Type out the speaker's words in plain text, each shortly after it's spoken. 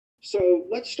So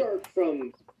let's start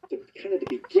from the kind of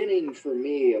the beginning for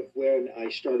me of when I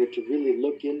started to really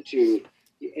look into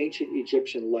the ancient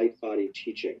Egyptian light body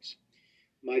teachings.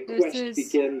 My This quest is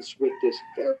begins with this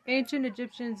very ancient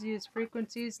Egyptians used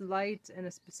frequencies, light, and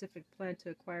a specific plant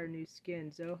to acquire new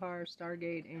skin. Zohar,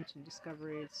 Stargate, Ancient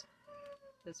Discoveries.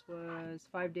 This was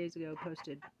 5 days ago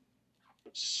posted.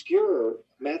 obscure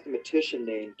mathematician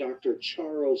named Dr.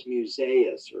 Charles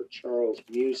Musaeus or Charles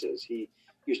Muses. He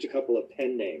used a couple of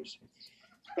pen names.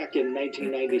 Back in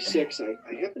 1996,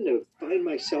 I happened to find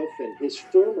myself in his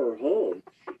former home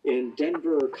in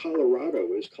Denver, Colorado. It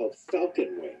was called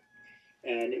Falcon Wing.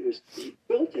 And he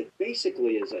built it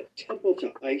basically as a temple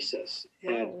to Isis.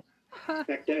 And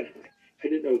back then, I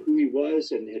didn't know who he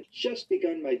was and had just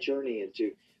begun my journey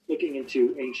into looking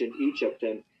into ancient Egypt.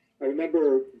 And I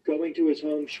remember going to his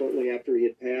home shortly after he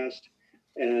had passed,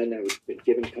 and I was been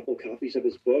given a couple copies of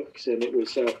his books, and it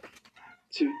was,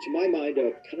 to my mind,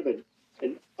 a kind of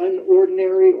an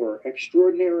unordinary or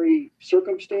extraordinary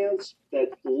circumstance that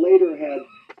later had,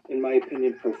 in my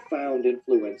opinion, profound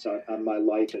influence on my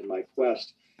life and my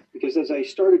quest. Because as I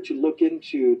started to look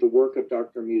into the work of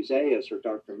Dr. Musaeus or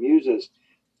Dr. Muses,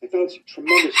 I found some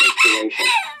tremendous inspiration.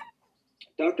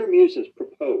 Dr. Muses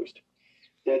proposed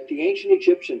that the ancient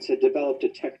Egyptians had developed a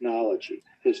technology,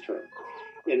 his term,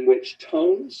 in which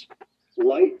tones,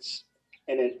 lights,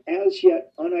 and an as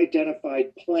yet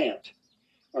unidentified plant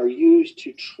are used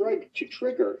to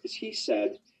trigger, as he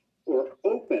said, or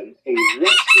open a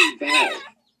rusty valve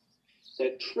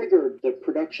that triggered the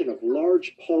production of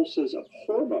large pulses of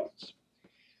hormones,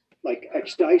 like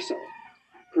ecdysone,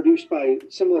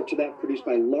 similar to that produced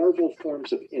by larval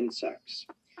forms of insects,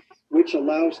 which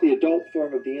allows the adult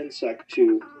form of the insect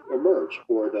to emerge,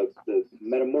 or the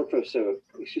metamorphosed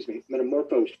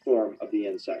form of the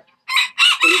insect.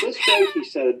 In this way, he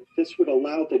said, this would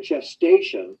allow the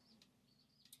gestation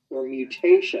or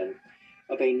mutation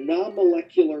of a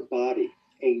non-molecular body,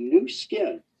 a new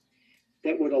skin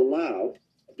that would allow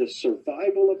the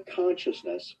survival of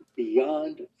consciousness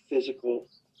beyond physical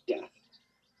death.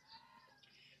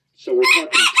 So we're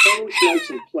talking tones, lights,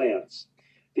 and plants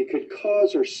that could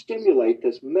cause or stimulate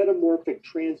this metamorphic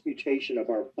transmutation of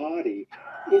our body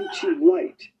into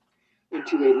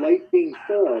a light being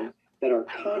form that our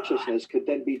consciousness could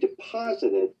then be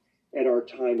deposited at our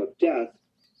time of death,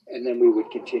 and then we would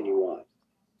continue on.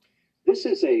 This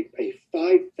is a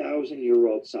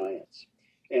 5,000-year-old science.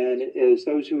 And as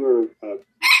those who are paying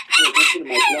attention to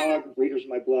my blog, readers of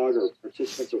my blog, or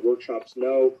participants of workshops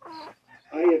know,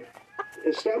 I have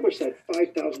established that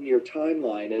 5,000-year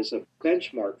timeline as a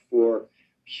benchmark for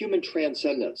human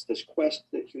transcendence, this quest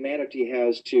that humanity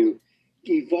has to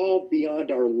evolve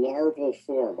beyond our larval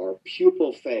form, our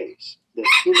pupal phase, the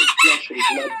human flesh and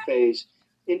blood phase,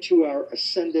 into our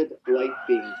ascended light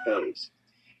being phase.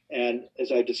 And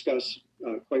as I discuss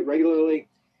quite regularly,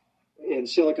 in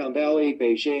Silicon Valley,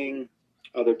 Beijing,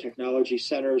 other technology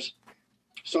centers,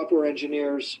 software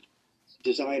engineers,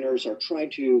 designers are trying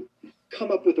to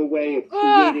come up with a way of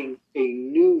creating a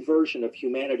new version of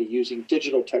humanity using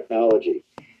digital technology.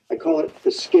 I call it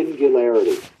the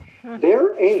skingularity.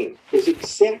 Their aim is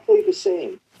exactly the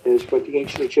same as what the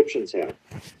ancient Egyptians had,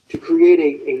 to create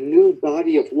a new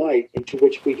body of light into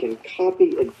which we can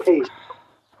copy and paste.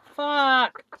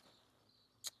 Fuck.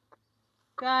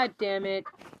 God damn it.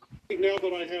 Now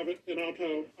that I have an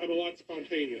auto, I'm a lot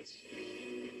spontaneous.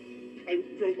 I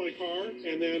drove my car,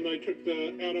 and then I took the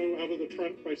auto out of the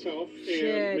trunk myself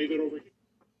and made it over here.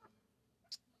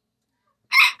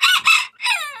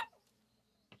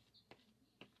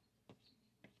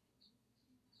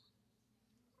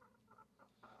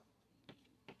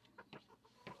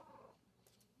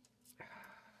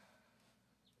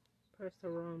 Press the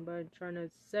wrong button, trying to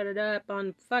set it up on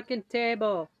the fucking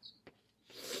table.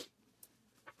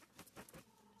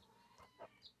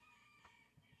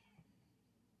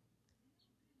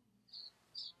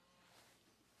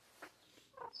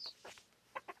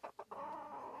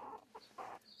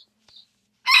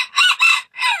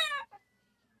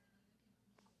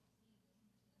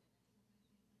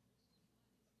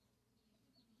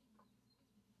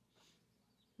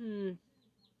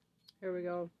 Here we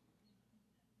go.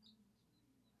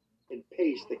 And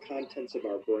paste the contents of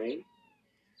our brain,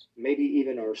 maybe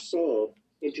even our soul,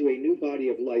 into a new body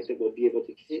of light that will be able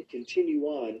to continue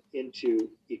on into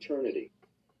eternity.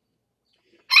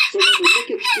 So when we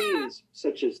look at scenes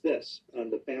such as this on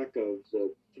the back of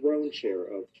the throne chair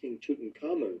of King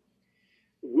Tutankhamun,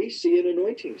 we see an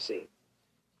anointing scene.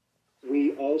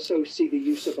 We also see the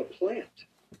use of a plant.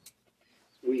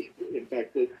 In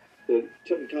fact, the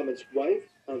Tutankhamun's wife,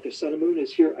 Ankhesenamun,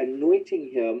 is here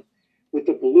anointing him with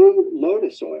the blue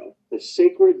lotus oil, the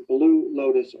sacred blue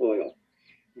lotus oil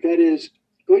that is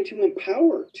going to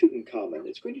empower Tutankhamun.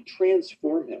 It's going to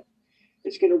transform him.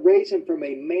 It's going to raise him from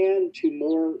a man to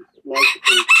more like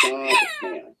a god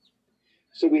man.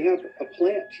 So we have a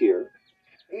plant here,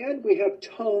 and we have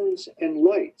tones and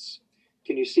lights.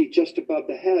 Can you see just above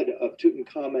the head of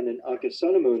Tutankhamun and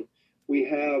Ankhesenamun, we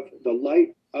have the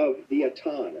light of the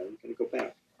Aten. I'm going to go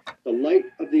back. The light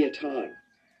of the Aten.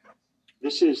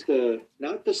 This is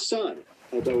not the sun,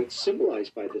 although it's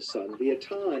symbolized by the sun. The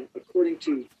Aten, according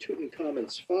to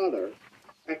Tutankhamun's father,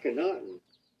 Akhenaten,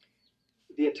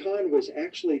 the Aten was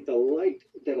actually the light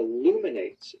that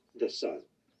illuminates the sun.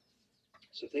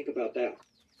 So think about that.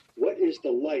 What is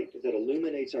the light that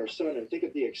illuminates our sun? And think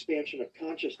of the expansion of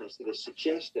consciousness that is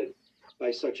suggested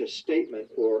by such a statement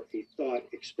or a thought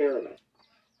experiment.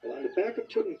 Well, on the back of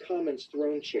Tutankhamun's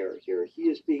throne chair here, he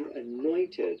is being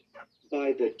anointed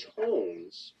by the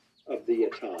tones of the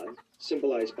Aten,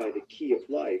 symbolized by the key of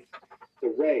life.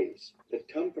 The rays that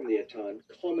come from the Aten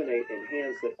culminate in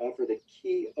hands that offer the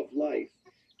key of life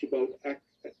to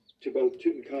both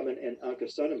Tutankhamun and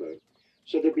Ankhesenamun.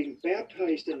 So they're being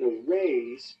baptized in the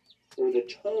rays or the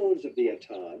tones of the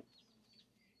Aten.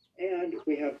 And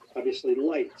we have obviously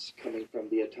lights coming from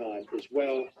the Aten as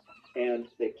well, and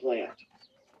they plant.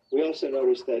 We also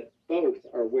notice that both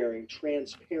are wearing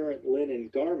transparent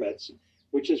linen garments,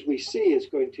 which, as we see, is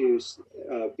going to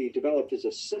be developed as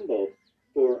a symbol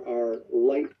for our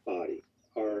light body,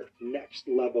 our next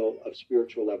level of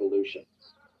spiritual evolution.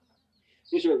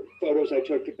 These are photos I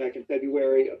took back in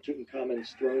February of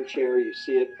Tutankhamun's throne chair. You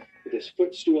see it with his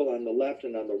footstool on the left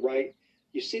and on the right.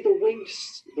 You see the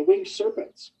winged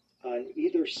serpents on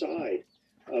either side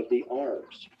of the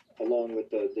arms, along with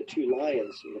the two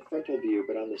lions in the frontal view.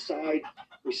 But on the side,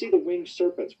 we see the winged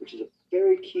serpents, which is a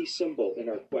very key symbol in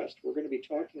our quest. We're going to be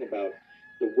talking about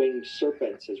the winged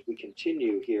serpents as we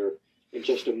continue here in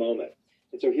just a moment.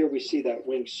 And so here we see that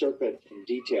winged serpent in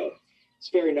detail. It's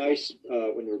very nice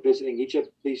when we're visiting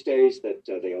Egypt these days that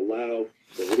they allow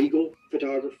illegal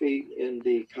photography in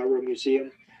the Cairo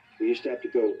Museum. We used to have to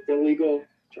go illegal,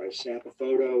 try to snap a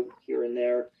photo here and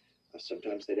there.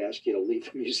 Sometimes they'd ask you to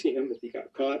leave the museum if you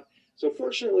got caught. So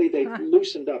fortunately, they've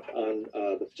loosened up on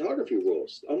the photography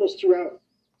rules almost throughout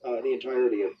the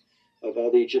entirety of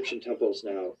all the Egyptian temples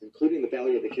now, including the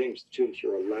Valley of the Kings. The tombs,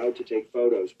 you're allowed to take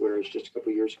photos, whereas just a couple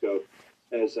of years ago,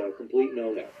 as a complete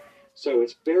no-no. So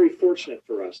it's very fortunate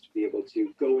for us to be able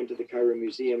to go into the Cairo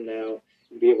Museum now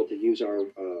and be able to use our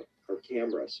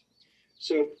cameras.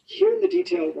 So here in the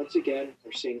detail, once again,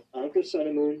 we're seeing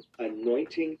Ankhesenamun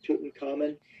anointing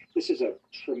Tutankhamun. This is a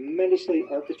tremendously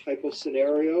archetypal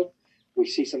scenario. We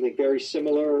see something very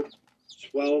similar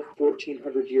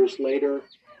 1,400 years later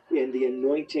in the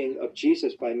anointing of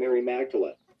Jesus by Mary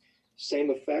Magdalene. Same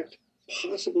effect,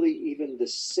 possibly even the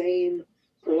same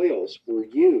oils were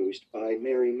used by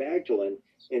Mary Magdalene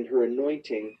in her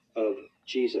anointing of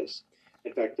Jesus.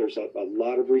 In fact, there's a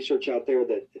lot of research out there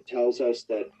that tells us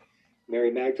that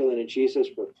Mary Magdalene and Jesus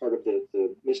were part of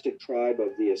the mystic tribe of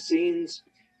the Essenes,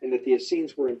 and that the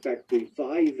Essenes were in fact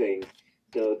reviving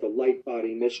the light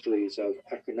body mysteries of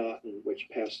Akhenaten, which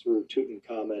passed through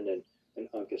Tutankhamun and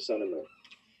Ankhesenamun.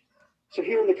 So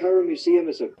here in the Cairo Museum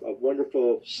is a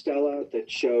wonderful stela that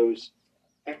shows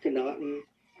Akhenaten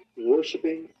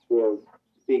worshiping or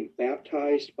being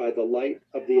baptized by the light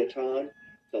of the Aten,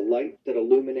 the light that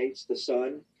illuminates the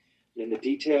sun. And in the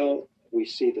detail, we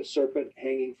see the serpent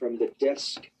hanging from the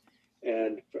disc,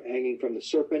 and hanging from the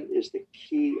serpent is the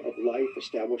key of life,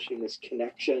 establishing this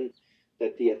connection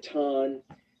that the Aten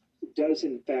does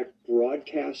in fact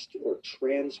broadcast or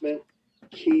transmit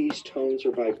keys, tones,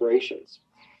 or vibrations.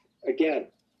 Again,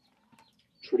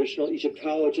 traditional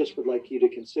Egyptologists would like you to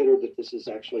consider that this is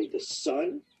actually the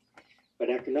sun, but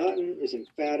Akhenaten is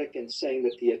emphatic in saying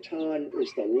that the Aten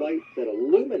is the light that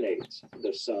illuminates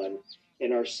the sun,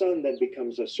 and our sun then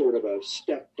becomes a sort of a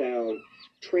step-down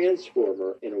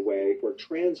transformer in a way, or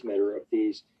transmitter of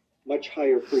these much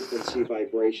higher frequency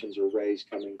vibrations or rays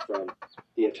coming from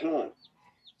the Aten.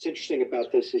 What's interesting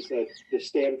about this is that the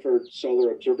Stanford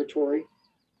Solar Observatory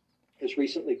has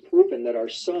recently proven that our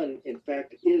sun, in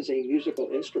fact, is a musical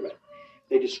instrument.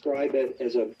 They describe it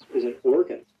as an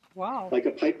organ. Wow. Like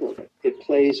a pipe organ. It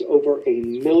plays over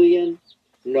 1 million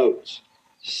notes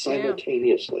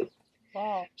simultaneously.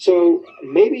 Wow. So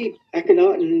maybe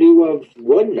Akhenaten knew of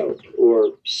one note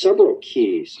or several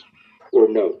keys or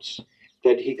notes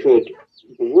that he could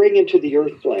bring into the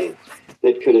earth plane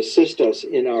that could assist us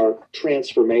in our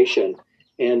transformation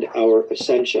and our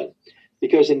ascension.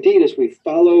 Because indeed, as we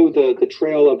follow the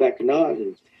trail of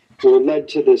Akhenaten, we're led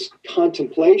to this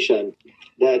contemplation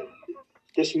that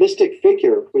This mystic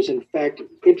figure was in fact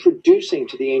introducing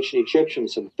to the ancient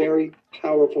Egyptians some very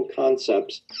powerful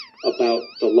concepts about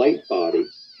the light body,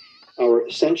 our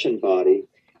ascension body,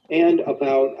 and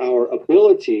about our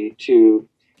ability to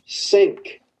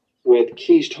sync with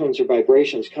keys, tones, or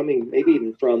vibrations coming maybe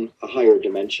even from a higher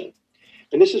dimension.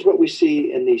 And this is what we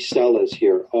see in these stelas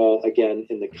here, all again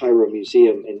in the Cairo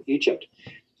Museum in Egypt.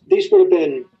 These would have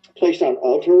been placed on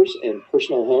altars in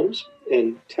personal homes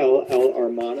in Tel El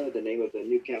Armana, the name of the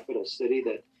new capital city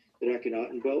that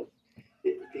Akhenaten built.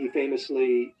 He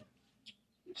famously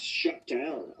shut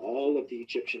down all of the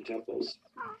Egyptian temples,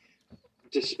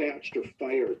 dispatched or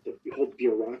fired the whole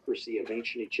bureaucracy of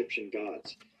ancient Egyptian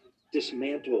gods,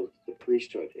 dismantled the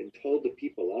priesthood, and told the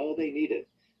people all they needed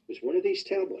was one of these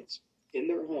tablets in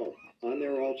their home, on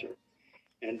their altar,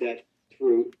 and that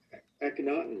through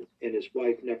Akhenaten and his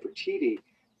wife Nefertiti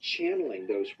channeling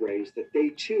those rays, that they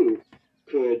too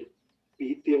could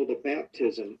feel the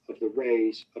baptism of the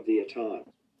rays of the Aton.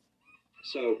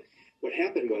 So what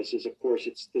happened was, of course,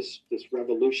 it's this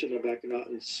revolution of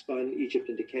Akhenaten spun Egypt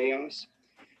into chaos.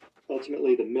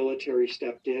 Ultimately, the military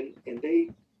stepped in and they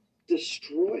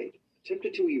destroyed,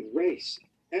 attempted to erase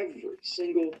every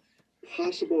single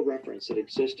possible reference that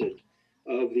existed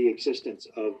of the existence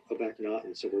of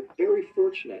Akhenaten. So we're very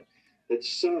fortunate that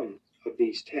some of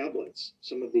these tablets,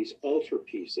 some of these altar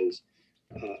pieces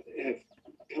have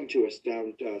come to us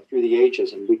down through the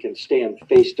ages, and we can stand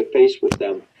face to face with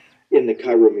them in the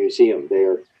Cairo Museum. They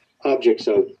are objects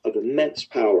of immense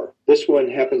power. This one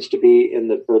happens to be in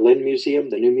the Berlin Museum,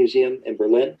 the new museum in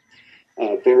Berlin.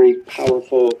 Very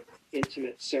powerful,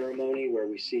 intimate ceremony where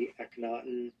we see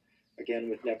Akhenaten, again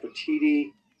with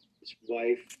Nefertiti, his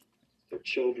wife, their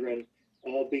children,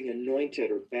 all being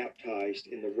anointed or baptized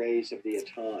in the rays of the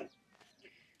Aton.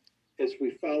 As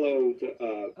we follow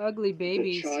the ugly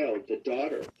babies, the child, the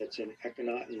daughter that's in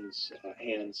Akhenaten's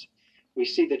hands, we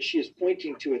see that she is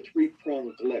pointing to a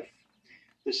three-pronged glyph.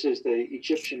 This is the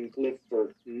Egyptian glyph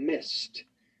for mist,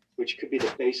 which could be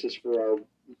the basis for our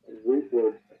root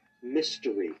word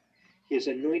mystery. He is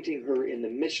anointing her in the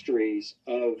mysteries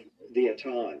of the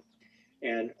Aton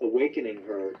and awakening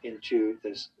her into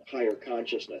this higher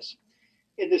consciousness.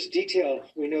 In this detail,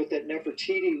 we note that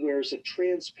Nefertiti wears a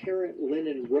transparent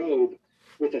linen robe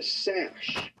with a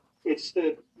sash. It's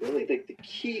really the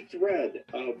key thread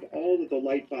of all of the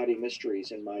light body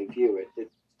mysteries, in my view.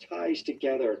 It ties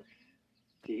together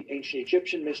the ancient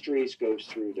Egyptian mysteries, goes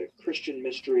through the Christian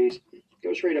mysteries,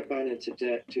 goes right up on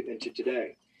into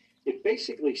today. It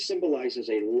basically symbolizes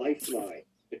a lifeline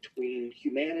between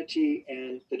humanity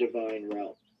and the divine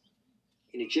realm.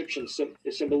 In Egyptian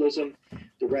symbolism,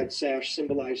 the red sash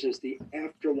symbolizes the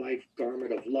afterlife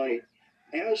garment of light,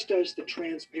 as does the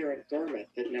transparent garment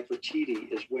that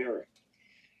Nefertiti is wearing.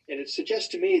 And it suggests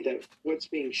to me that what's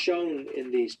being shown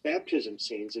in these baptism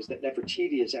scenes is that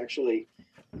Nefertiti is actually,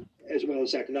 as well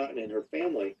as Akhenaten and her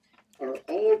family, are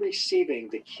all receiving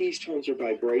the keys, tones, or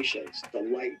vibrations, the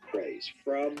light rays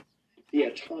from the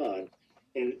Aton,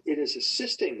 and it is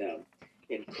assisting them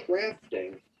in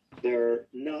crafting their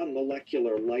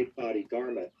non-molecular light body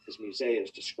garment, as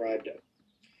Museus described it.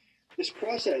 This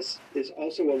process is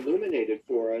also illuminated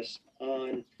for us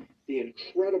on the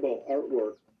incredible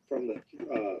artwork from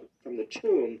the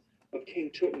tomb of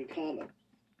King Tutankhamun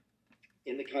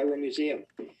in the Cairo Museum.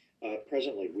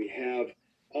 Presently, we have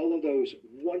all of those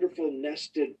wonderful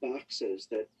nested boxes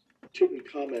that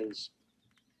Tutankhamun's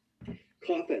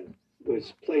coffin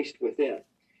was placed within.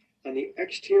 On the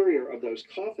exterior of those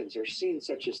coffins are scenes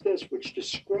such as this, which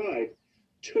describe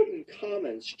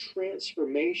Tutankhamun's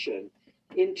transformation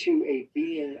into a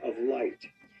being of light,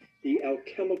 the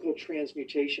alchemical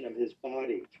transmutation of his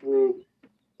body through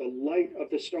the light of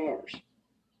the stars.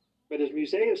 But as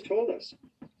Museus told us,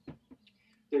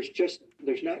 there's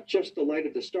not just the light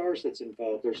of the stars that's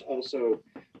involved, there's also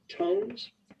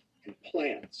tones and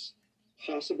plants,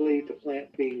 possibly the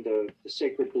plant being the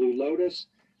sacred blue lotus,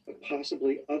 but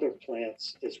possibly other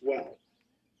plants as well.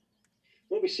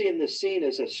 What we see in this scene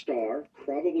is a star,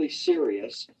 probably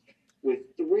Sirius, with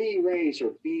 3 rays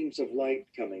or beams of light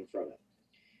coming from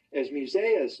it. As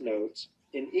Museus notes,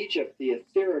 in Egypt, the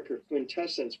etheric or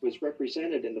quintessence was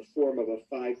represented in the form of a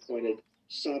 5-pointed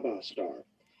Saba star.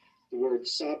 The word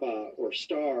Saba or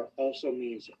star also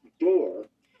means door,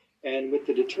 and with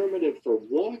the determinative for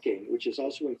walking, which is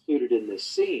also included in this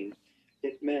scene,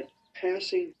 it meant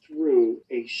passing through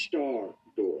a star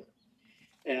door.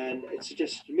 And it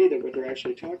suggests to me that what they're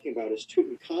actually talking about is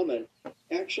Tutankhamun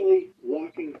actually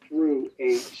walking through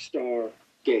a star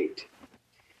gate.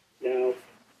 Now,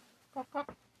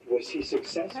 was he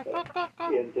successful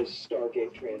in this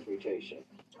Stargate transmutation?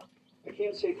 I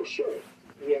can't say for sure.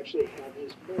 we actually have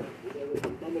his form. We know that the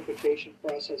mummification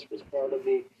process was part of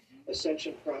the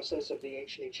ascension process of the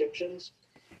ancient Egyptians.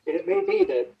 And it may be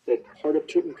that part of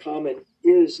Tutankhamun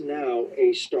is now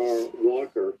a star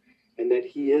walker, and that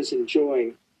he is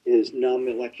enjoying his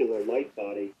non-molecular light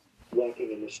body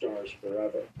walking in the stars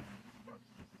forever.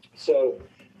 So,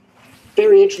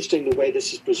 very interesting the way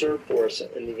this is preserved for us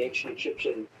in the ancient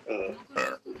Egyptian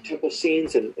temple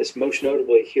scenes, and it's most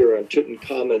notably here on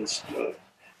Tutankhamun's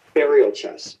burial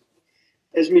chest.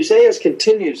 As Musaeus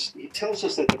continues, he tells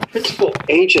us that the principal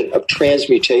agent of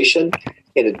transmutation,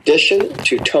 in addition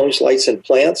to tones, lights, and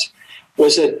plants,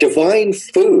 was a divine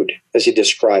food, as he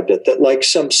described it, that like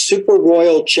some super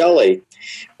royal jelly,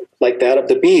 like that of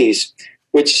the bees,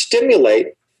 would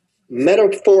stimulate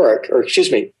metamorphic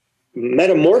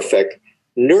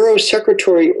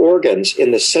neurosecretory organs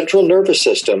in the central nervous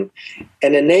system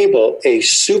and enable a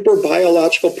super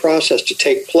biological process to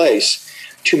take place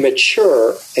to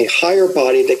mature a higher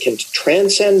body that can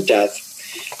transcend death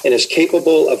and is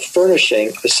capable of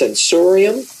furnishing a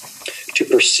sensorium to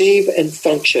perceive and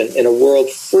function in a world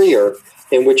freer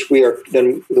in which we are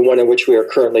than the one in which we are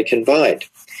currently confined.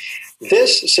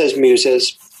 This, says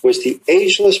Musaeus, was the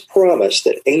ageless promise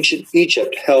that ancient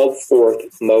Egypt held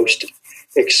forth most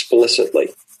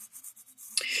explicitly.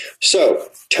 So,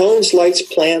 tones, lights,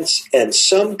 plants, and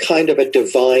some kind of a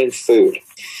divine food.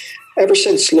 Ever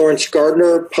since Lawrence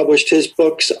Gardner published his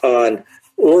books on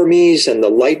Ormes and the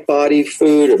light body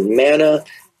food and manna,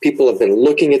 people have been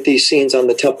looking at these scenes on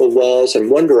the temple walls and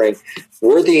wondering,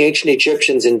 were the ancient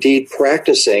Egyptians indeed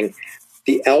practicing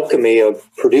the alchemy of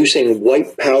producing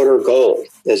white powder gold,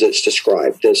 as it's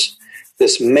described, this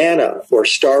manna or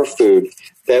star food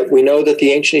that we know that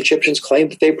the ancient Egyptians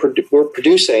claimed that they were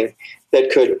producing,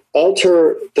 that could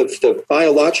alter the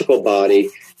biological body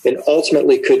and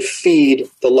ultimately could feed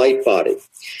the light body.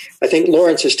 I think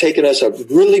Lawrence has taken us a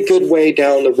really good way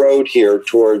down the road here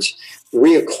towards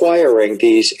reacquiring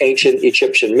these ancient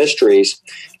Egyptian mysteries.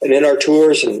 And in our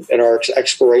tours and in our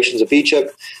explorations of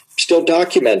Egypt, still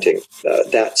documenting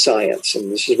that science.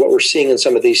 And this is what we're seeing in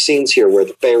some of these scenes here where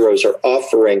the pharaohs are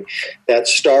offering that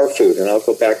star food. And I'll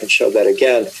go back and show that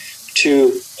again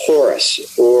to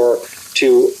Horus or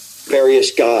to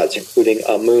various gods, including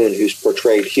Amun, who's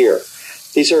portrayed here.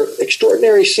 These are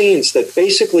extraordinary scenes that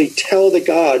basically tell the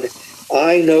god,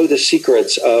 I know the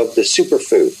secrets of the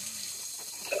superfood,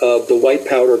 of the white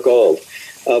powder gold,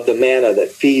 of the manna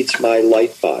that feeds my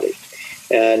light body.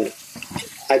 And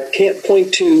I can't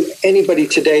point to anybody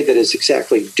today that has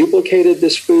exactly duplicated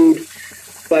this food,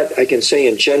 but I can say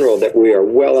in general that we are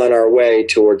well on our way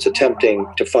towards attempting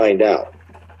to find out.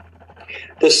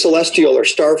 This celestial or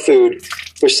star food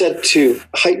was said to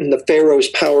heighten the pharaoh's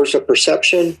powers of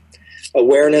perception,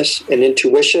 awareness, and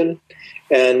intuition,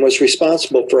 and was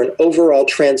responsible for an overall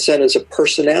transcendence of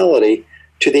personality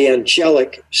to the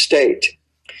angelic state.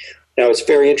 Now, it's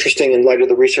very interesting in light of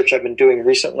the research I've been doing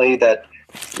recently that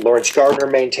Lawrence Gardner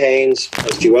maintains,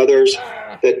 as do others,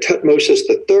 that Tutmosis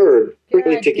III,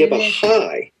 really to give a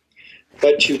high,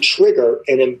 but to trigger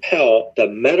and impel the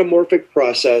metamorphic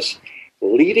process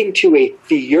leading to a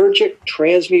theurgic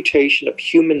transmutation of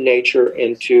human nature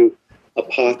into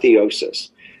apotheosis.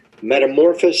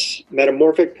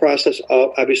 Metamorphic process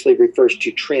obviously refers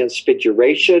to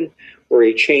transfiguration or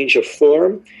a change of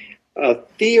form.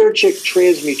 Theurgic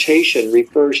transmutation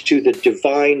refers to the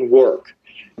divine work.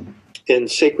 In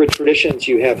sacred traditions,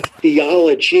 you have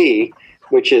theology,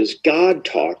 which is God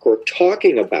talk or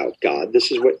talking about God.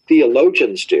 This is what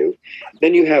theologians do.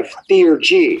 Then you have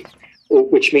theurgy,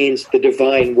 which means the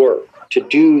divine work, to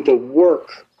do the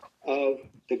work of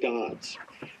the gods.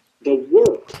 The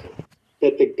work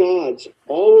that the gods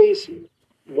always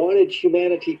wanted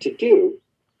humanity to do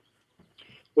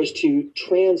was to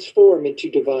transform into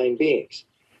divine beings.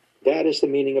 That is the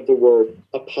meaning of the word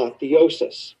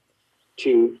apotheosis,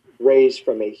 to raise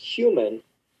from a human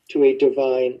to a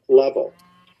divine level.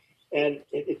 And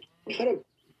it kind of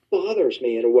bothers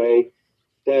me in a way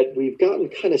that we've gotten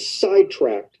kind of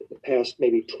sidetracked in the past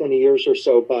maybe 20 years or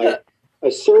so by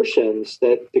assertions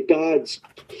that the gods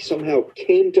somehow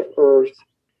came to earth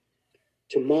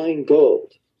to mine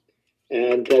gold,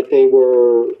 and that they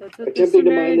were attempting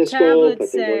to mine this gold, but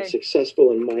they weren't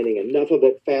successful in mining enough of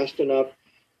it fast enough.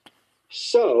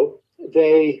 So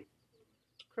they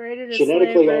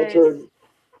genetically altered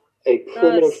a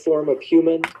primitive form of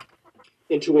human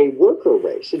into a worker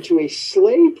race, into a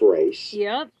slave race.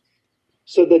 Yep.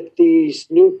 So that these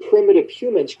new primitive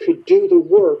humans could do the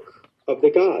work of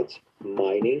the gods,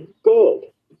 mining gold.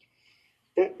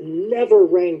 That never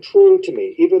rang true to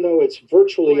me, even though it's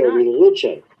virtually a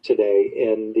religion today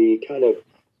in the kind of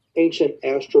ancient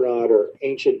astronaut or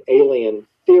ancient alien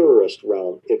theorist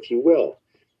realm, if you will.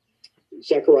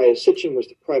 Zecharia Sitchin was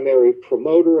the primary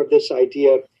promoter of this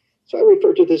idea. So I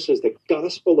refer to this as the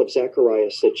Gospel of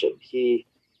Zecharia Sitchin. He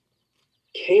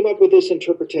came up with this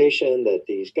interpretation that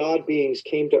these God beings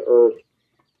came to earth,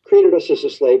 created us as a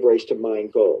slave race to mine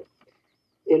gold.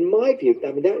 In my view,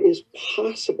 I mean, that is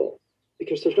possible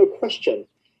because there's no question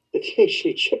that the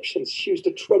ancient Egyptians used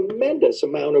a tremendous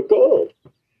amount of gold.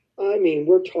 I mean,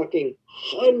 we're talking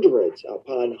hundreds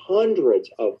upon hundreds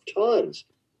of tons.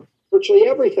 Virtually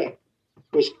everything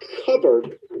was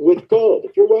covered with gold.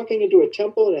 If you're walking into a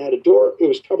temple and it had a door, it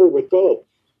was covered with gold.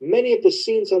 Many of the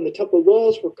scenes on the temple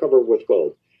walls were covered with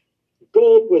gold.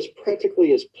 Gold was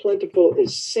practically as plentiful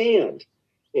as sand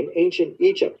in ancient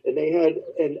Egypt, and they had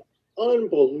an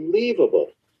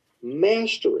unbelievable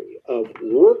mastery of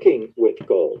working with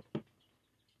gold.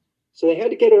 So they had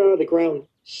to get it out of the ground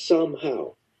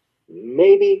somehow.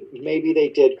 Maybe they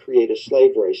did create a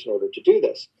slave race in order to do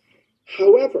this.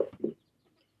 However,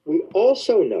 we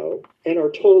also know, and are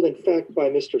told, in fact, by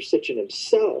Mr. Sitchin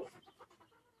himself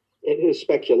in his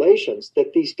speculations,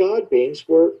 that these god beings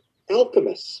were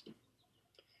alchemists.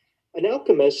 An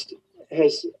alchemist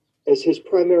has as his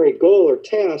primary goal or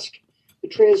task the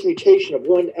transmutation of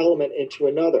one element into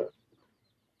another.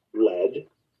 Lead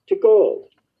to gold,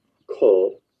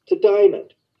 coal to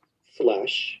diamond,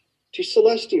 flesh to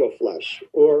celestial flesh,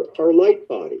 or our light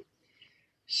body.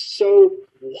 So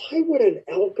why would an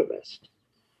alchemist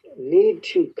need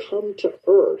to come to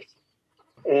Earth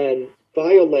and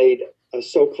violate a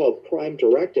so-called prime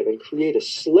directive and create a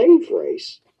slave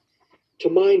race to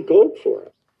mine gold for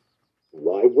him?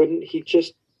 Why wouldn't he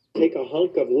just take a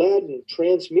hunk of lead and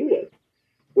transmute it?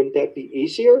 Wouldn't that be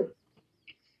easier?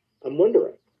 I'm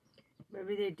wondering.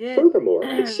 Maybe they did. Furthermore,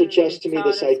 it suggests to me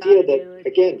this idea that,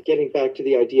 again, getting back to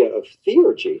the idea of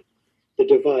theurgy, the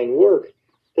divine work,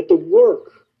 that the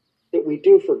work that we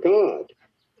do for God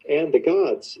and the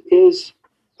gods is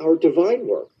our divine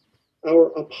work,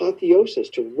 our apotheosis,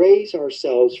 to raise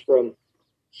ourselves from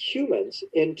humans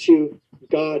into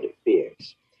God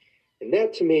beings. And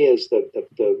that to me is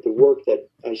the work that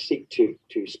I seek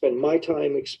to spend my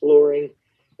time exploring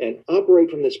and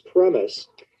operate from this premise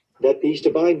that these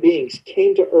divine beings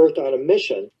came to earth on a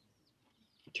mission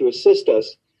to assist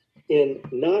us in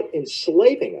not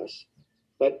enslaving us,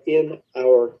 but in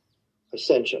our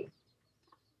ascension.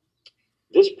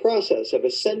 This process of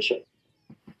ascension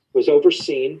was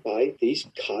overseen by these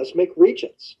cosmic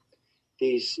regents,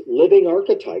 these living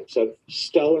archetypes of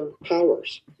stellar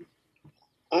powers.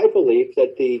 I believe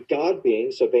that the god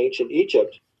beings of ancient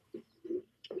Egypt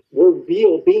were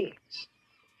real beings,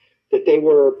 that they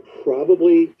were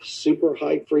probably super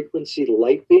high frequency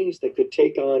light beings that could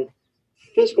take on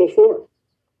physical form.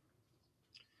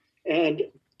 And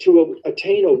to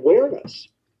attain awareness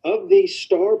of these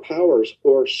star powers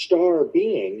or star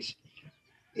beings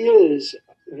is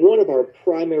one of our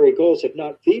primary goals, if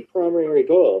not the primary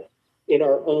goal, in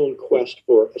our own quest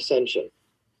for ascension.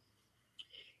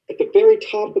 At the very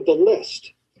top of the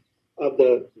list of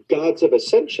the gods of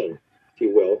ascension, if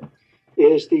you will,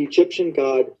 is the Egyptian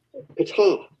god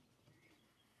Ptah,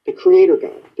 the creator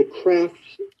god, the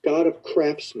god of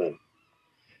craftsmen.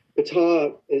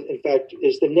 Ptah, in fact,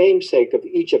 is the namesake of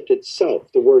Egypt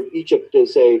itself. The word Egypt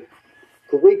is a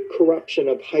Greek corruption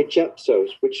of Hygeipsos,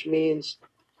 which means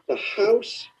the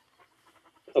house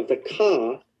of the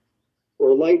Ka,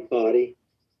 or light body,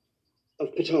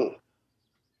 of Ptah.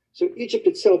 So Egypt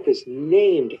itself is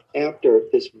named after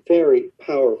this very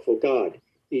powerful god,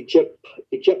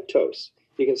 Egyptos.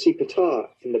 You can see Ptah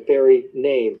in the very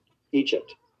name,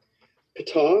 Egypt.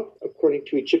 Ptah, according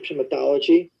to Egyptian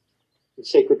mythology and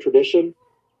sacred tradition,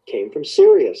 came from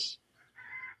Sirius,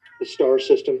 the star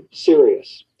system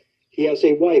Sirius. He has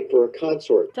a wife or a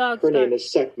consort. Her name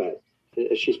is Sekhmet.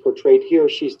 As she's portrayed here,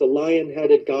 she's the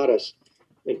lion-headed goddess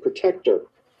and protector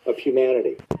of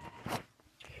humanity.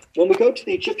 When we go to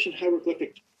the Egyptian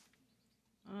hieroglyphic...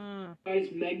 Guys,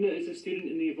 Magna is a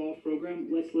student in the Evolve program.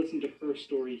 Let's listen to her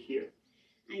story here.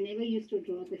 I never used to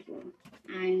draw before.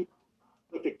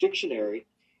 Hieroglyphic dictionary,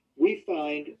 we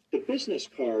find the business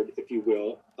card, if you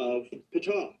will, of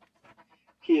Ptah.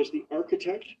 He is the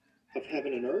architect of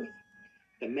heaven and earth,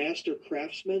 the master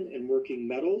craftsman in working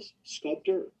metals,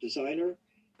 sculptor, designer,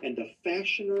 and the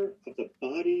fashioner of the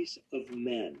bodies of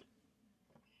men.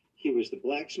 He was the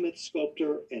blacksmith,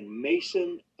 sculptor, and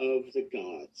mason of the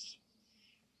gods.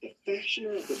 The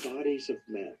fashioner of the bodies of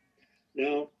men.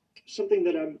 Now, something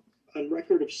that I'm on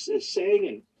record as saying,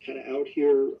 and kind of out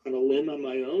here on a limb on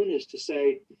my own, is to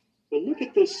say, well, look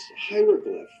at this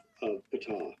hieroglyph of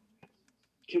Ptah.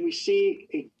 Can we see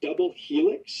a double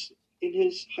helix in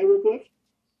his hieroglyph?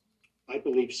 I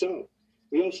believe so.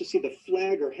 We also see the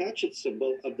flag or hatchet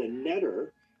symbol of the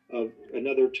netter, of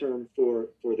another term for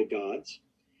the gods.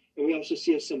 And we also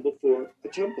see a symbol for a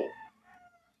temple.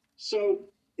 So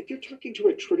if you're talking to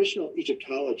a traditional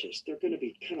Egyptologist, they're going to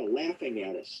be kind of laughing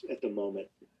at us at the moment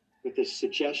with this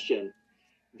suggestion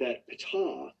that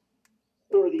Ptah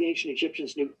or the ancient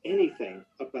Egyptians knew anything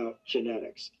about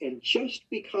genetics. And just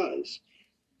because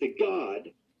the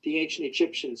god the ancient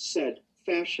Egyptians said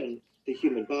fashioned the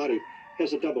human body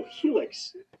has a double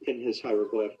helix in his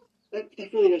hieroglyph, that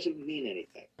really doesn't mean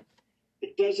anything.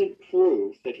 It doesn't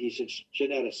prove that he's a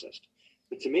geneticist.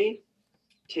 But to me,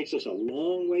 it takes us a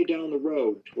long way down the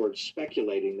road towards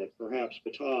speculating that perhaps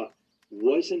Ptah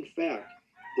was in fact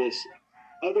this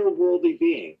otherworldly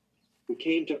being who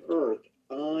came to Earth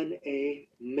on a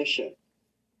mission.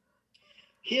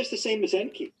 He is the same as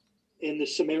Enki in the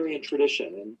Sumerian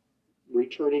tradition. And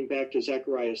returning back to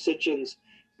Zechariah Sitchin's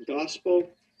gospel,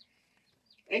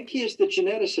 Enki is the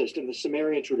geneticist in the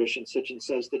Sumerian tradition, Sitchin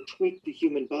says, that tweaked the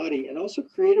human body and also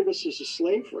created us as a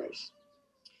slave race.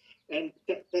 And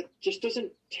that just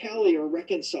doesn't tally or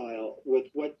reconcile with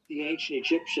what the ancient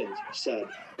Egyptians said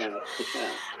about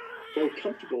Ptah. Very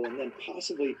comfortable and then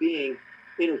possibly being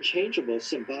interchangeable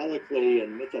symbolically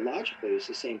and mythologically as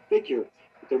the same figure,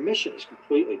 but their mission is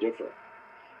completely different.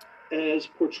 As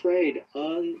portrayed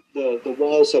on the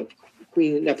walls of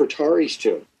Queen Nefertari's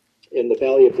tomb in the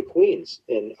Valley of the Queens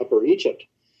in Upper Egypt,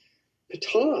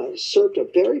 Ptah served a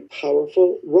very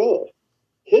powerful role.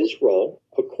 His role,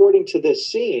 according to this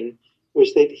scene,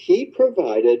 was that he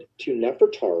provided to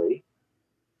Nefertari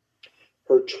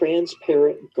her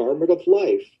transparent garment of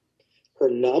life, her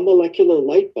non-molecular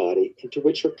light body into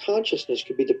which her consciousness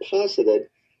could be deposited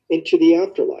into the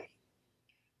afterlife.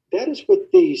 That is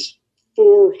what these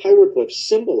 4 hieroglyphs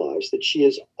symbolize that she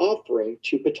is offering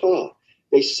to Ptah.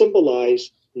 They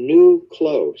symbolize new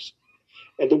clothes.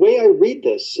 And the way I read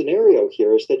this scenario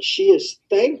here is that she is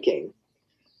thanking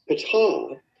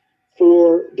Ptah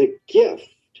for the gift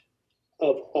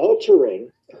of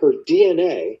altering her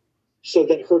DNA so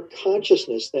that her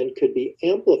consciousness then could be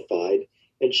amplified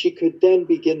and she could then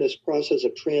begin this process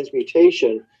of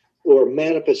transmutation or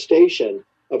manifestation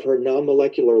of her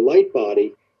non-molecular light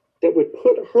body that would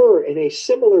put her in a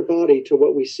similar body to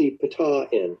what we see Ptah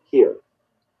in here.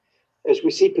 As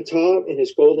we see Ptah in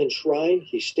his golden shrine,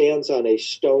 he stands on a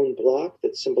stone block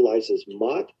that symbolizes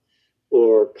Ma'at,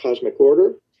 or cosmic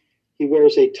order. He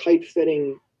wears a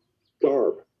tight-fitting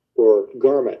garb, or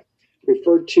garment,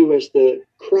 referred to as the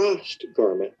crossed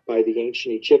garment by the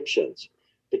ancient Egyptians,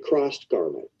 the crossed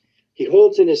garment. He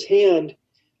holds in his hand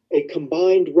a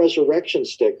combined resurrection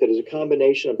stick that is a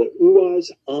combination of the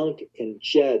Uaz, Ankh, and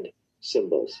Jed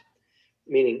symbols,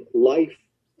 meaning life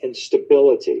and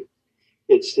stability.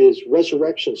 It's his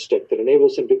resurrection stick that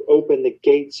enables him to open the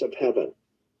gates of heaven.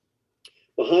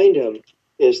 Behind him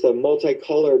is the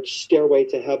multicolored stairway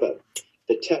to heaven,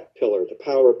 the Tet pillar, the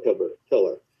power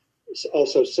pillar,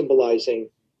 also symbolizing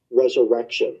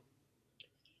resurrection.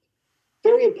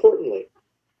 Very importantly,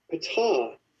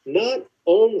 Ptah not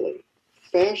only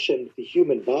fashioned the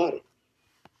human body,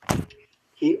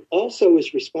 he also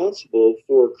is responsible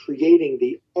for creating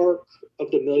the Ark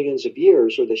of the Millions of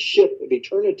Years, or the Ship of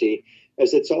Eternity,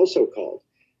 as it's also called,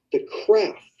 the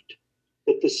craft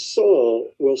that the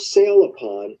soul will sail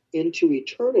upon into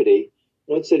eternity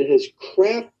once it has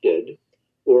crafted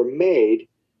or made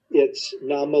its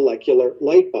non-molecular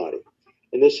light body.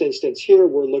 In this instance here,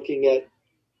 we're looking at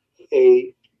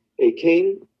a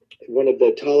king, one of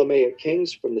the Ptolemaic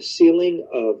kings, from the ceiling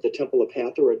of the Temple of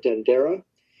Hathor at Dendera,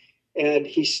 and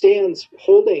he stands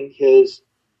holding his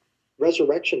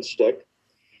resurrection stick,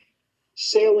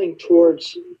 sailing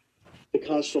towards the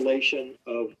constellation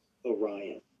of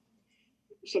Orion.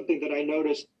 Something that I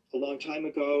noticed a long time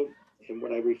ago, and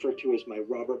what I refer to as my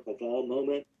Robert Bauval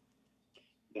moment,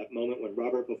 that moment when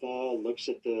Robert Bauval looks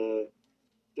at the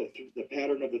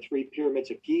pattern of the 3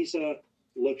 pyramids of Giza,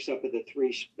 looks up at the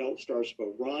 3 belt stars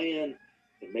of Orion,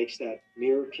 and makes that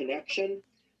mirror connection,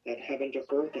 that heaven to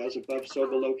earth, as above, so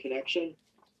below connection.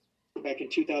 Back in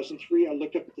 2003, I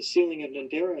looked up at the ceiling of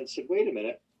Dendera and said, wait a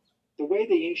minute, the way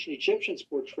the ancient Egyptians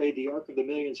portrayed the Ark of the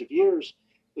Millions of Years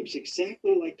looks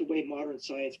exactly like the way modern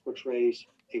science portrays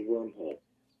a wormhole,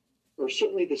 or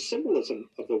certainly the symbolism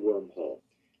of the wormhole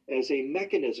as a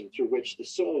mechanism through which the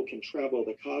soul can travel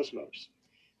the cosmos.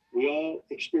 We all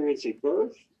experience a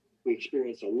birth, we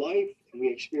experience a life, and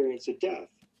we experience a death.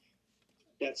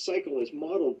 That cycle is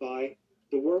modeled by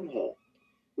the wormhole.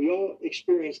 We all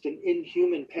experienced an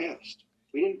inhuman past.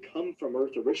 We didn't come from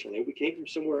Earth originally, we came from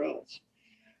somewhere else.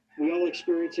 We all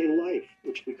experience a life,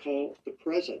 which we call the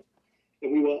present,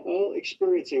 and we will all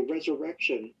experience a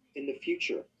resurrection in the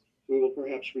future, we will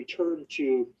perhaps return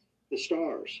to the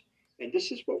stars. And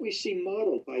this is what we see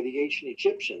modeled by the ancient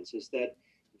Egyptians, is that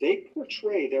they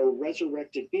portray their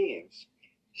resurrected beings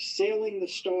sailing the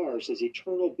stars as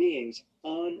eternal beings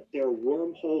on their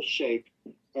wormhole-shaped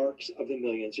arcs of the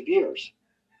millions of years.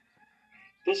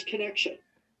 This connection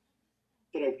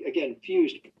that I, again,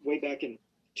 fused way back in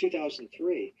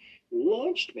 2003,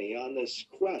 launched me on this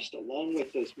quest, along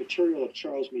with this material of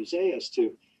Charles Musaeus,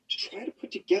 to try to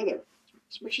put together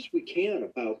as much as we can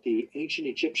about the ancient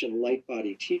Egyptian light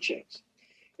body teachings.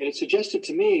 And it suggested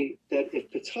to me that if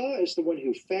Ptah is the one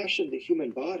who fashioned the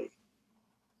human body,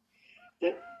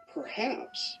 that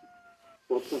perhaps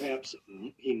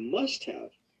he must have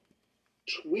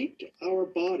tweaked our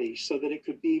body so that it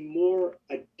could be more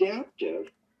adaptive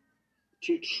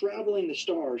to traveling the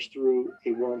stars through a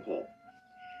wormhole.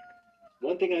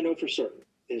 One thing I know for certain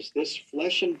is this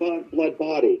flesh and blood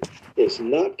body is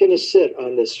not going to sit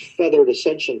on this feathered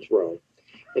ascension throne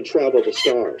and travel the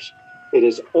stars. It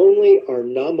is only our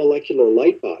non-molecular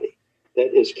light body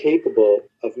that is capable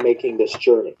of making this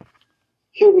journey.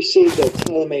 Here we see the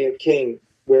Ptolemaic king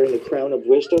wearing the crown of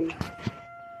wisdom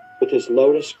with his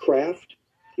lotus craft,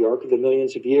 the Ark of the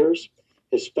Millions of Years,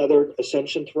 his feathered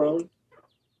ascension throne.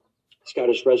 He's got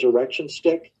his resurrection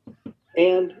stick,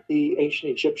 and the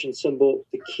ancient Egyptian symbol,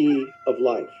 the key of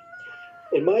life.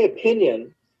 In my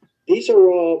opinion, these are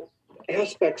all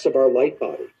aspects of our light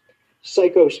body,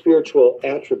 psycho-spiritual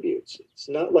attributes. It's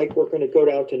not like we're going to go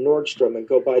down to Nordstrom and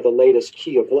go buy the latest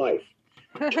key of life.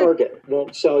 Target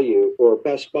won't sell you, or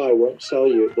Best Buy won't sell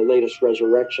you the latest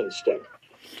resurrection stick.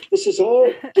 This is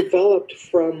all developed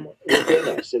from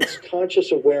within us. It's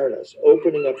conscious awareness,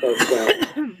 opening up our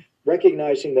crown,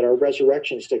 recognizing that our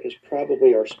resurrection stick is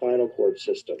probably our spinal cord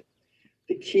system.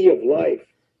 The key of life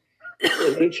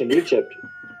in ancient Egypt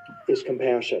is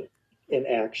compassion in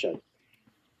action.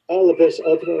 All of this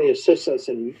ultimately assists us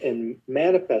in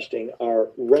manifesting our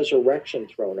resurrection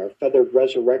throne, our feathered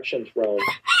resurrection throne,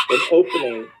 and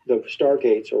opening the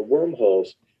stargates or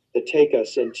wormholes that take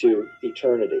us into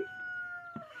eternity.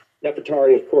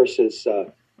 Nefertari, of course, is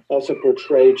also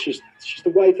portrayed. She's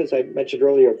the wife, as I mentioned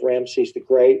earlier, of Ramses the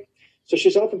Great. So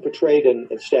she's often portrayed in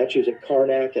statues at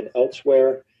Karnak and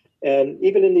elsewhere, and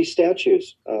even in these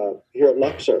statues here at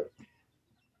Luxor.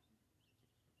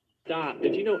 Stop.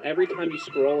 Did you know every time you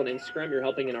scroll on Instagram, you're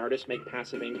helping an artist make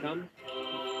passive income?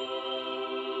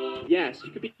 Yes,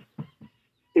 you could be.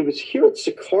 It was here at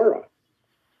Saqqara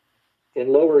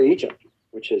in Lower Egypt,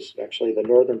 which is actually the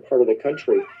northern part of the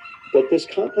country, that this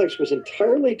complex was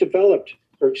entirely devoted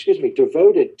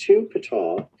to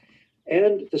Ptah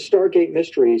and the Stargate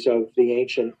mysteries of the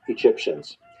ancient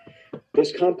Egyptians.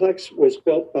 This complex was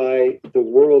built by the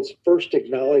world's first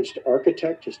acknowledged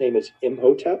architect. His name is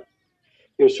Imhotep.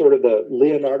 He was sort of the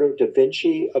Leonardo da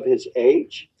Vinci of his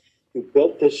age, who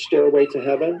built this stairway to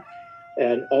heaven,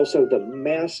 and also the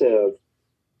massive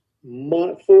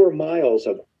 4 miles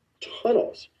of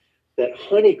tunnels that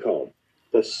honeycomb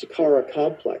the Saqqara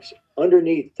complex.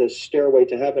 Underneath this stairway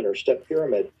to heaven, or step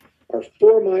pyramid, are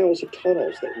 4 miles of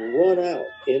tunnels that run out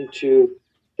into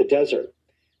the desert.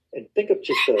 And think of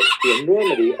just the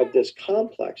enormity of this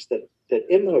complex that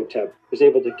Imhotep was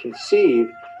able to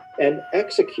conceive and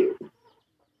execute.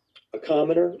 A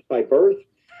commoner by birth,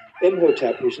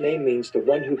 Imhotep, whose name means the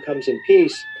one who comes in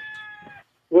peace,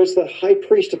 was the high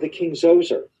priest of the king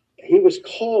Zoser. He was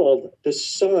called the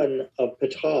son of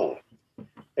Ptah,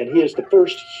 and he is the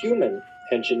first human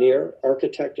engineer,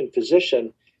 architect, and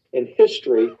physician in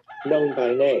history known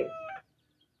by name.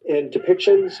 In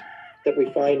depictions that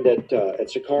we find at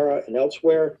Saqqara and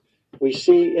elsewhere, we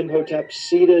see Imhotep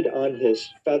seated on his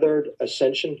feathered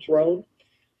ascension throne.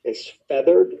 It's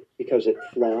feathered because it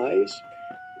flies.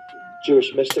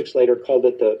 Jewish mystics later called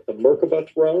it the Merkabah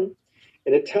throne.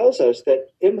 And it tells us that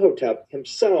Imhotep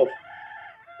himself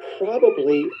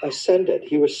probably ascended.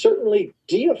 He was certainly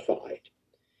deified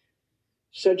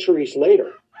centuries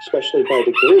later, especially by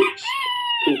the Greeks,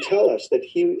 who tell us that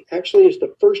he actually is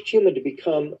the first human to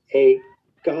become a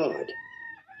god.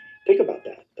 Think about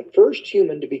that. The first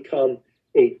human to become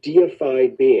a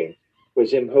deified being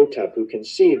was Imhotep, who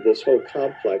conceived this whole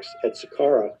complex at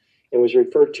Saqqara and was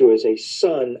referred to as a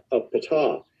son of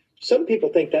Ptah. Some people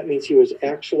think that means he was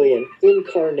actually an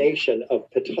incarnation of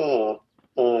Ptah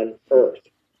on Earth.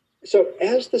 So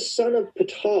as the son of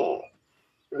Ptah,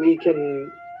 we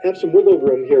can have some wiggle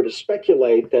room here to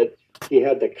speculate that he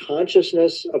had the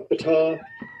consciousness of Ptah.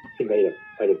 He might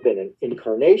have been an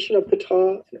incarnation of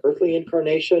Ptah, an earthly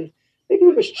incarnation. Maybe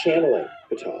he was channeling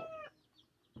Ptah.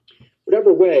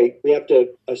 Whatever way, we have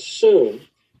to assume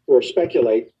or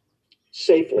speculate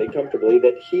safely, comfortably,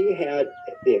 that he had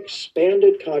the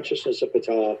expanded consciousness of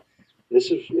Ptah This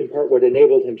is in part what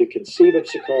enabled him to conceive of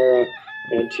Saqqara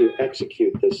and to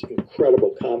execute this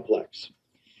incredible complex.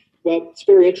 Well, it's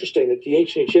very interesting that the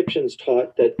ancient Egyptians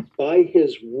taught that by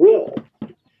his will,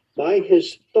 by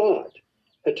his thought,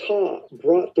 Ptah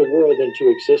brought the world into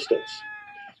existence.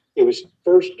 It was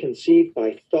first conceived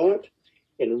by thought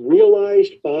and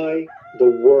realized by the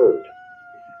word.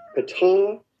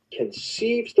 Ptah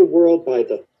conceives the world by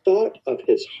the thought of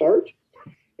his heart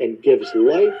and gives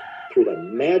life through the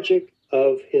magic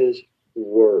of his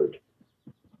word.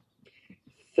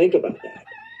 Think about that.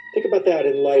 Think about that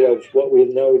in light of what we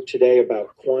know today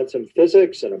about quantum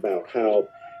physics and about how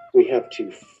we have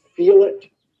to feel it,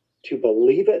 to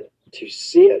believe it, to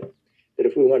see it. That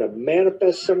if we want to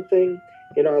manifest something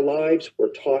in our lives, we're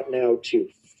taught now to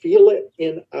feel it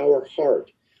in our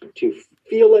heart, to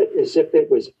feel it as if it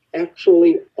was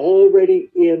actually already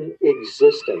in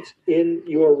existence, in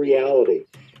your reality,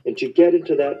 and to get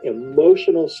into that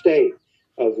emotional state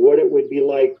of what it would be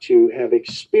like to have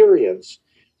experienced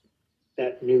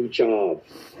that new job,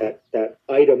 that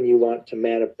item you want to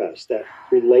manifest, that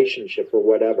relationship or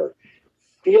whatever.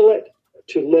 Feel it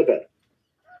to live it.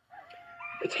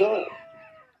 Ptah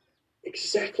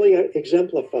exactly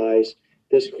exemplifies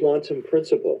this quantum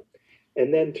principle.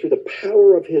 And then through the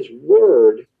power of his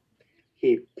word,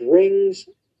 he brings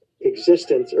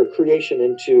existence or creation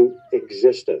into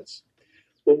existence.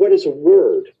 Well, what is a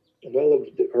word? Well,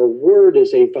 our word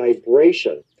is a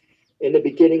vibration. In the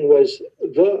beginning was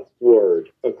the Word,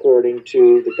 according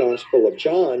to the Gospel of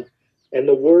John, and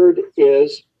the Word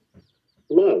is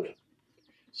love.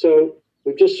 So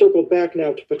we've just circled back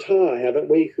now to Ptah, haven't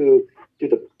we, who, through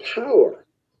the power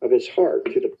of his heart,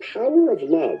 through the power of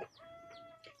love,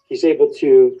 he's able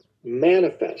to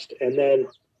manifest, and then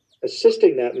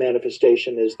assisting that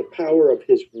manifestation is the power of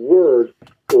his word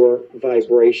or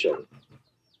vibration.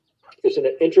 Isn't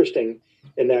it interesting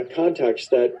in that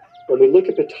context that when we look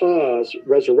at Ptah's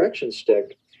resurrection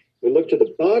stick, we look to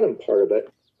the bottom part of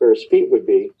it, where his feet would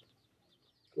be,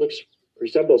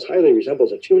 highly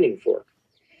resembles a tuning fork.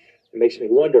 It makes me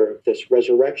wonder if this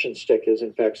resurrection stick is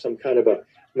in fact some kind of a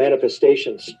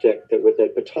manifestation stick that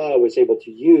Ptah was able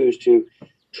to use to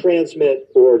transmit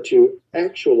or to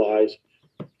actualize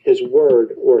his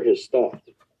word or his thoughts.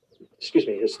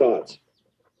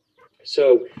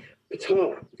 So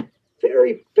Ptah,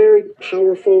 very, very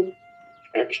powerful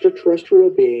extraterrestrial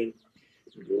being,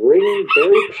 bringing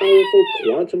very powerful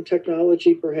quantum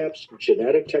technology, perhaps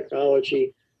genetic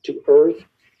technology, to Earth,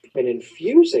 and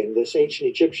infusing this ancient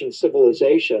Egyptian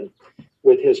civilization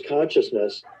with his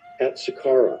consciousness at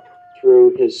Saqqara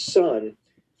through his son,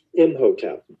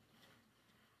 Imhotep.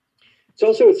 It's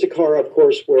also at Saqqara, of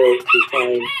course, where we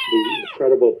find the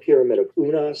incredible Pyramid of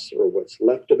Unas, or what's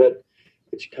left of it.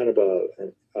 It's kind of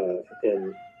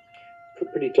in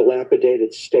pretty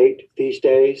dilapidated state these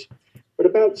days. But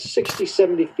about 60,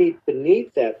 70 feet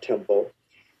beneath that temple,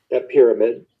 that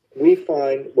pyramid, we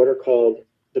find what are called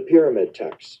the pyramid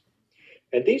texts.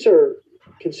 And these are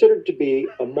considered to be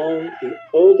among the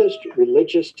oldest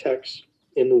religious texts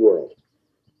in the world.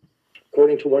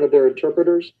 According to one of their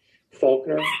interpreters,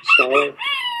 Faulkner, scholar,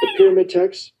 the pyramid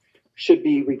texts should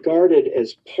be regarded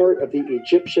as part of the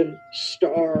Egyptian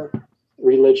star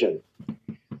religion.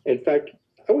 In fact,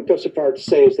 I would go so far to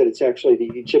say is that it's actually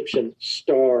the Egyptian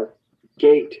star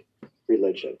gate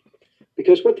religion.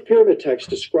 Because what the pyramid texts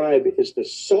describe is the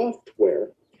software,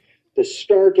 the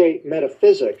Stargate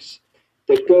metaphysics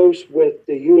that goes with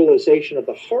the utilization of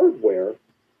the hardware,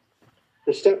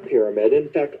 the step pyramid, in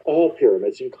fact, all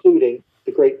pyramids, including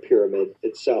the Great Pyramid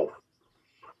itself.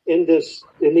 In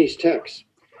these texts,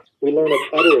 we learn of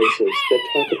utterances that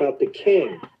talk about the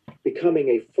king becoming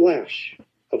a flash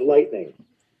of lightning.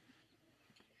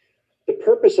 The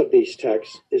purpose of these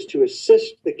texts is to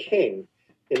assist the king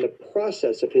in the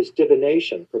process of his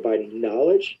divination, providing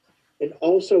knowledge and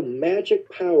also magic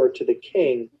power to the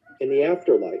king in the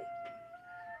afterlife.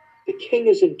 The king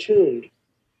is entombed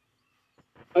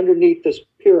underneath this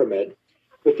pyramid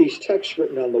with these texts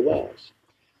written on the walls.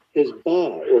 His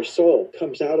ba, or soul,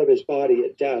 comes out of his body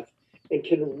at death and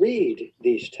can read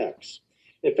these texts.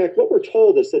 In fact, what we're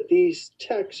told is that these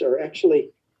texts are actually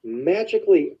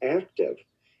magically active.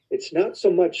 It's not so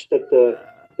much that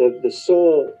the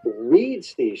soul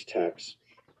reads these texts,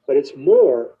 but it's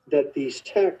more that these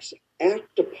texts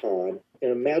act upon,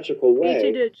 in a magical way,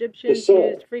 ancient Egyptians the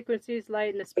soul, used frequencies,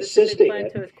 light, and a specific assisting plan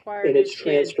it to acquire in new its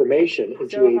skin. transformation into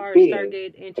Zohar, a being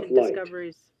Stargate, ancient of light.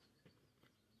 discoveries.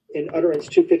 In Utterance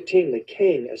 2:15, the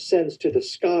king ascends to the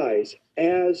skies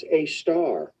as a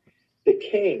star. The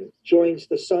king joins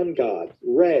the sun god,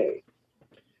 Re.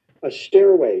 A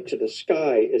stairway to the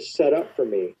sky is set up for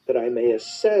me, that I may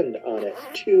ascend on it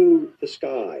to the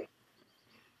sky.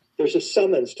 There's a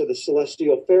summons to the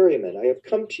celestial ferryman. I have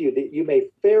come to you that you may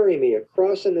ferry me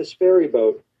across in this ferry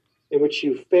boat in which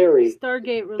you ferry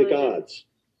Stargate the religion. gods.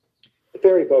 The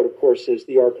ferry boat, of course, is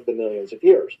the Ark of the Millions of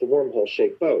Years, the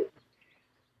wormhole-shaped boat.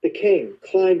 The king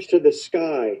climbs to the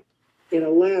sky in a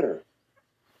ladder.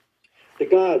 The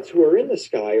gods who are in the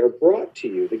sky are brought to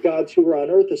you. The gods who are on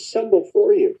earth assemble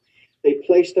for you. They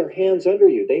place their hands under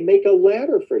you. They make a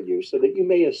ladder for you so that you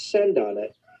may ascend on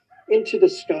it into the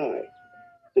sky.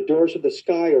 The doors of the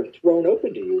sky are thrown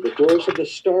open to you. The doors of the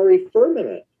starry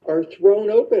firmament are thrown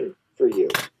open for you.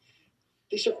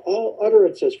 These are all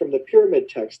utterances from the pyramid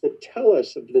text that tell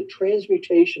us of the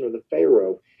transmutation of the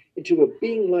Pharaoh into a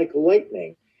being like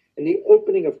lightning and the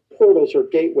opening of portals or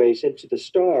gateways into the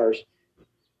stars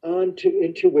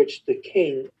into which the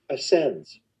king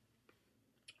ascends.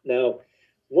 Now,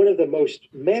 one of the most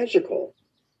magical,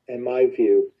 in my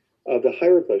view, of the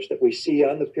hieroglyphs that we see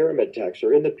on the pyramid text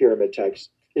or in the pyramid text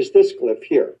is this glyph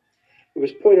here. It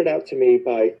was pointed out to me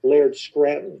by Laird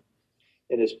Scranton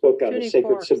in his book on the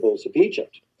sacred symbols of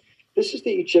Egypt. This is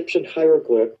the Egyptian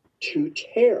hieroglyph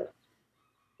Tuter.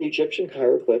 The Egyptian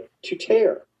hieroglyph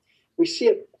Tuter. We see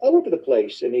it all over the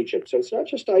place in Egypt, so it's not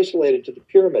just isolated to the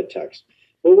pyramid text.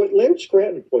 But what Laird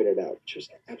Scranton pointed out, which was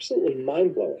absolutely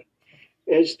mind-blowing,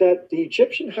 is that the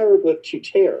Egyptian hieroglyph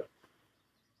Tuter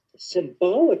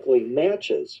symbolically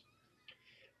matches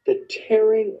the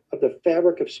tearing of the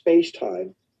fabric of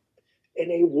space-time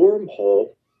in a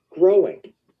wormhole growing.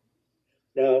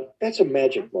 Now, that's a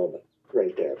magic moment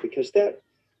right there, because that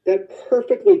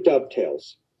perfectly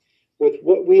dovetails with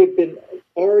what we have been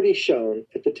already shown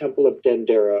at the Temple of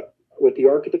Dendera with the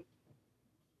Ark of the...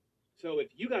 So if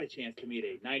you got a chance to meet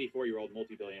a 94-year-old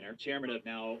multi-billionaire, chairman of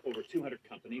now over 200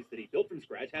 companies that he built from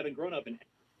scratch, having grown up in...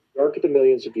 The Ark of the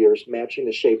Millions of Years matching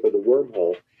the shape of the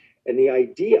wormhole, and the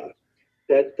idea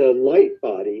that the light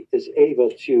body is able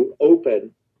to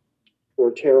open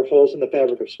or tear holes in the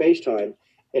fabric of space-time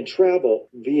and travel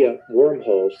via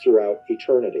wormholes throughout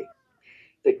eternity.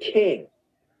 The king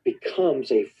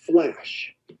becomes a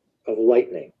flash of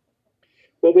lightning.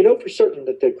 Well, we know for certain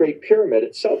that the Great Pyramid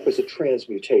itself was a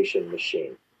transmutation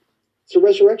machine. It's a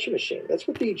resurrection machine. That's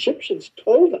what the Egyptians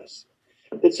told us.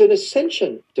 It's an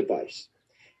ascension device.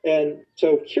 And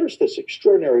so here's this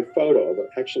extraordinary photo,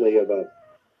 actually, of a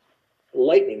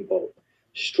lightning bolt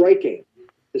striking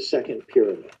the second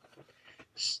pyramid.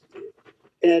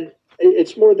 And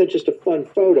it's more than just a fun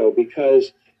photo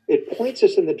because it points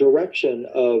us in the direction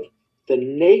of the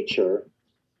nature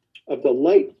of the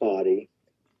light body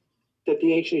that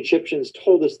the ancient Egyptians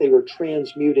told us they were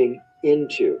transmuting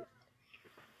into.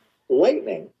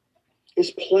 Lightning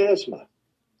is plasma.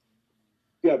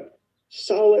 You have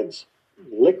solids,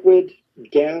 liquid,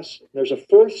 gas. There's a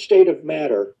fourth state of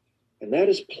matter, and that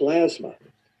is plasma.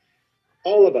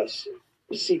 All of us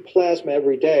see plasma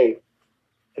every day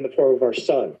in the form of our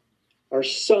sun. Our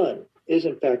sun is,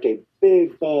 in fact, a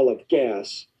big ball of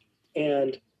gas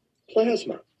and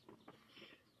plasma.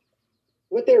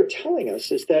 What they're telling us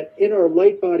is that in our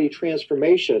light body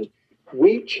transformation,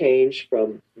 we change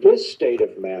from this state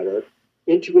of matter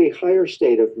into a higher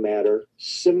state of matter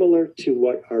similar to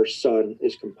what our sun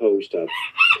is composed of,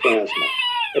 plasma.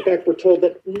 In fact, we're told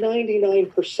that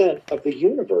 99% of the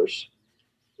universe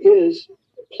is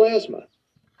plasma.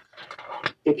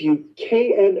 If you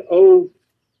KNOW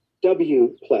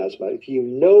plasma, if you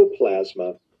know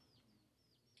plasma,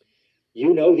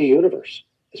 you know the universe,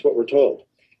 is what we're told.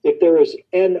 If there is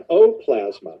NO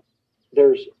plasma,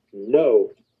 there's no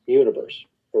universe,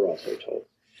 we're also told.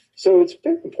 So it's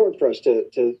very important for us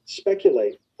to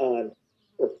speculate on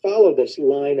or follow this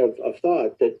line of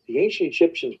thought that the ancient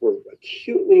Egyptians were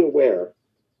acutely aware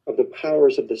of the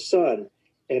powers of the sun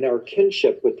and our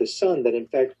kinship with the sun, that in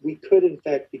fact we could in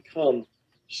fact become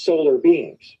solar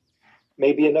beings.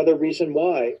 Maybe another reason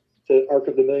why the Ark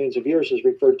of the Millions of Years is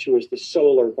referred to as the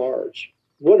solar barge.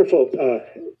 Wonderful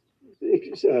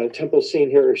temple scene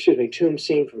here, tomb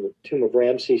scene from the tomb of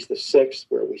Ramses VI,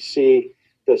 where we see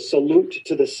the salute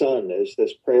to the sun, as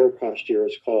this prayer posture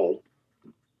is called,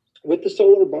 with the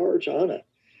solar barge on it,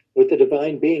 with the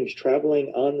divine beings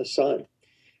traveling on the sun.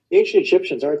 The ancient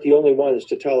Egyptians aren't the only ones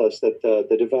to tell us that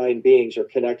the divine beings are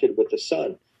connected with the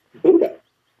sun. Buddha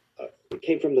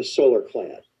came from the solar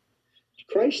clan.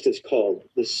 Christ is called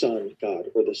the Son God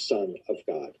or the Son of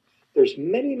God. There's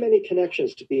many, many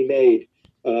connections to be made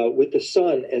with the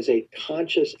sun as a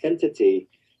conscious entity.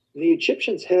 And the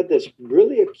Egyptians had this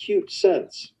really acute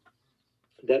sense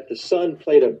that the sun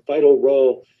played a vital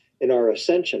role in our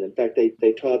ascension. In fact,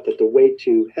 they taught that the way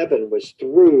to heaven was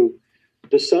through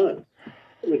the sun.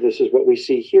 This is what we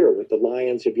see here with the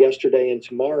lions of yesterday and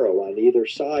tomorrow on either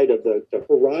side of the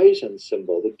horizon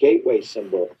symbol, the gateway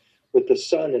symbol, with the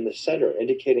sun in the center,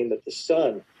 indicating that the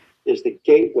sun is the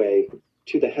gateway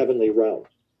to the heavenly realm.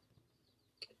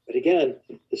 But again,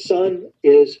 the sun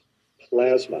is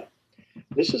plasma.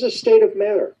 This is a state of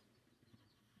matter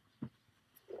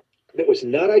that was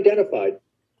not identified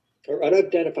or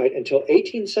unidentified until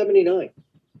 1879,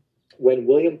 when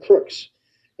William Crookes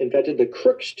invented the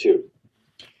Crookes tube.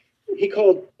 He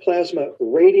called plasma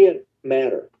radiant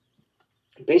matter.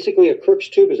 Basically, a Crookes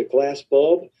tube is a glass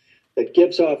bulb that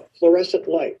gives off fluorescent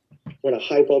light when a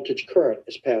high voltage current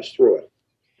is passed through it.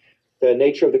 The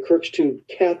nature of the Crookes tube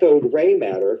cathode ray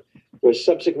matter was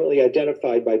subsequently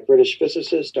identified by British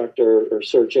physicist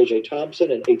Sir J.J.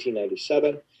 Thomson in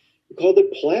 1897, who called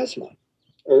it plasma,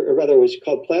 or rather, it was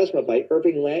called plasma by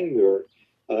Irving Langmuir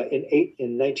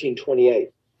in 1928.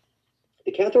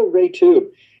 The cathode ray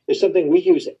tube is something we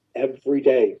use every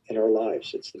day in our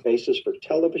lives. It's the basis for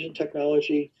television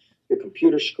technology, your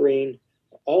computer screen,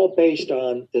 all based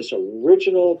on this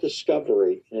original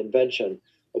discovery and invention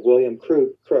of William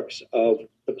Crookes of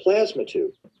the plasma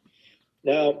tube.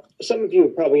 Now, some of you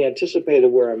have probably anticipated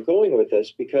where I'm going with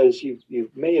this, because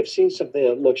you may have seen something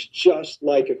that looks just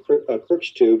like a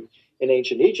Crookes tube in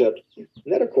ancient Egypt. And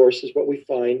that, of course, is what we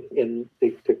find in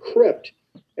the crypt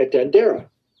at Dendera,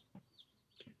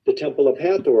 the Temple of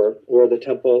Hathor, or the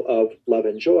Temple of Love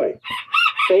and Joy.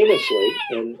 Famously,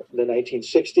 in the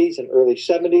 1960s and early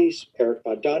 70s, Eric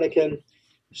von Daniken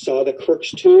saw the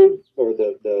Crookes tube, or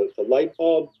the light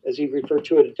bulb, as he referred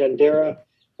to it at Dendera,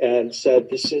 and said,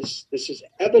 this is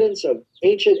evidence of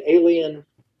ancient alien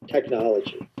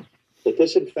technology. That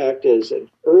this, in fact, is an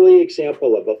early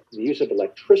example of the use of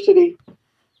electricity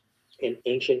in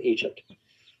ancient Egypt.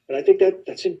 And I think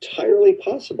that's entirely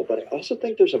possible, but I also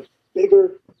think there's a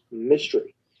bigger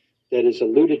mystery that is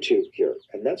alluded to here,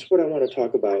 and that's what I want to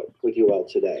talk about with you all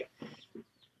today.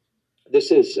 This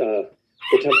is the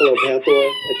Temple of Hathor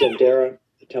at Dendera,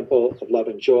 the Temple of Love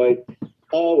and Joy.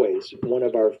 Always one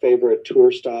of our favorite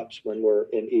tour stops when we're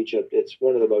in Egypt. It's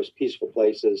one of the most peaceful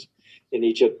places in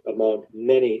Egypt among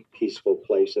many peaceful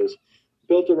places.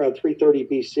 Built around 330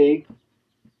 BC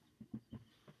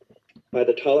by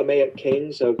the Ptolemaic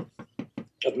kings of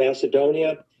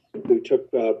Macedonia, who took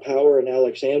power in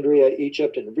Alexandria,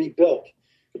 Egypt, and rebuilt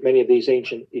many of these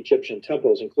ancient Egyptian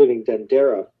temples, including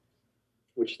Dendera,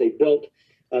 which they built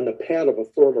on the pad of a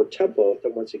former temple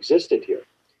that once existed here.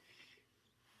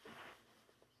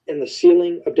 In the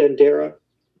ceiling of Dendera,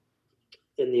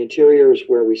 in the interior, is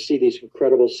where we see these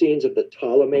incredible scenes of the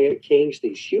Ptolemaic kings,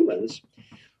 these humans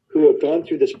who have gone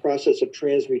through this process of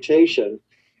transmutation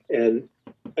and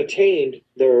attained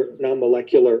their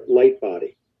non-molecular light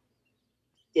body.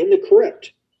 In the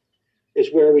crypt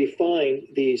is where we find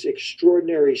these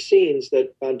extraordinary scenes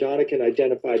that von Daniken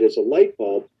identified as a light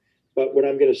bulb, but what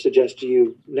I'm going to suggest to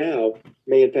you now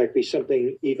may in fact be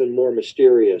something even more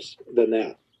mysterious than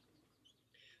that.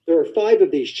 There are 5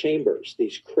 of these chambers,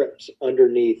 these crypts,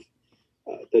 underneath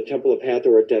the Temple of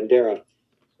Hathor at Dendera.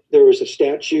 There was a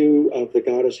statue of the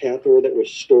goddess Hathor that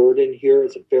was stored in here.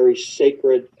 It's a very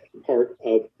sacred part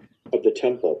of the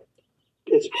temple.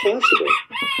 It's possible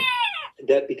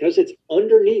that because it's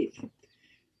underneath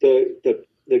the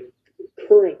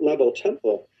current level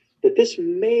temple, that this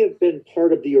may have been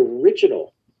part of the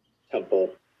original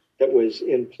temple that was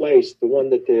in place, the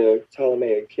one that the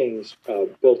Ptolemaic kings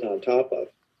built on top of.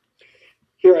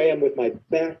 Here I am with my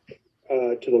back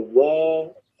to the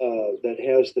wall that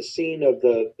has the scene of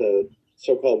the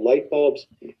so-called light bulbs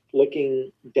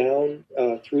looking down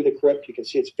through the crypt. You can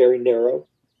see it's very narrow,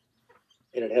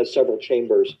 and it has several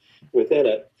chambers within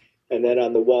it. And then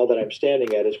on the wall that I'm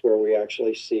standing at is where we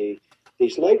actually see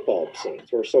these light bulb scenes,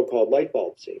 or so-called light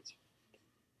bulb scenes.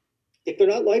 If they're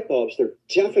not light bulbs, they're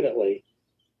definitely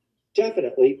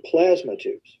plasma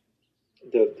tubes.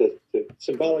 The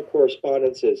symbolic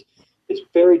correspondence is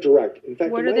very direct. In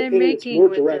fact, What in are my they opinion, it's making more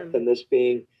with direct them? than this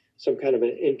being some kind of an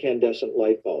incandescent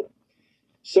light bulb.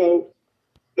 So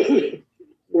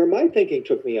where my thinking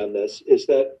took me on this is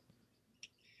that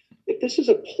if this is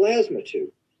a plasma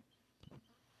tube,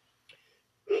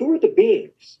 who are the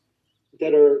beings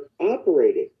that are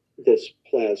operating this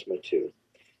plasma tube?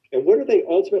 And what are they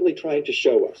ultimately trying to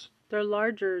show us? They're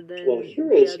larger than Well, here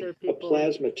the is other a people.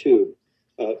 plasma tube,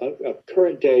 a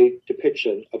current day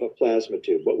depiction of a plasma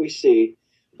tube. What we see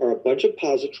are a bunch of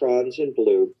positrons in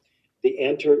blue,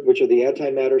 which are the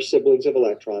antimatter siblings of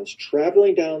electrons,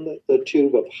 traveling down the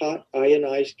tube of hot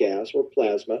ionized gas or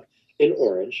plasma in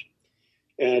orange.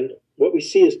 And what we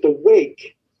see is the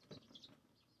wake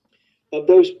of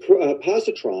those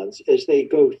positrons as they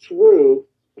go through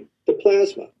the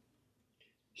plasma.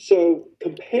 So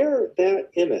compare that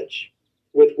image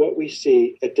with what we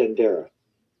see at Dendera.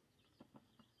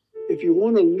 If you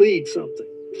want to lead something,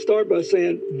 start by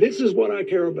saying, this is what I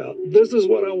care about. This is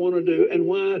what I want to do and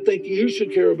why I think you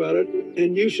should care about it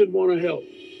and you should want to help.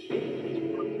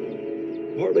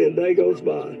 Hardly a day goes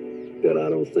by that I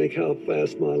don't think how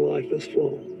fast my life has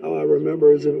flown. How I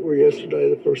remember as if it were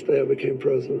yesterday, the first day I became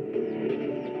president.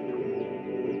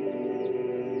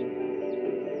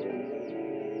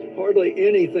 Hardly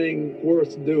anything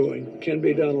worth doing can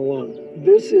be done alone.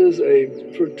 This is a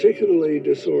particularly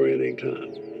disorienting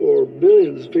time for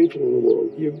billions of people in the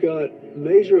world. You've got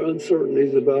major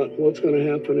uncertainties about what's going to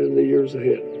happen in the years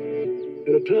ahead.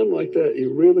 At a time like that,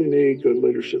 you really need good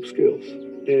leadership skills.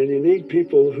 And you need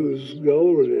people whose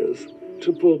goal it is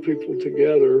to pull people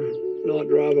together, not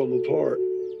drive them apart.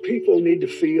 People need to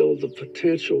feel the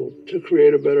potential to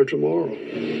create a better tomorrow.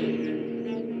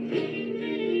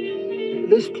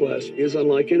 This class is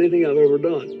unlike anything I've ever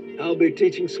done. I'll be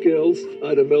teaching skills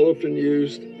I developed and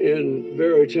used in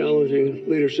very challenging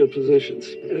leadership positions.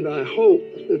 And I hope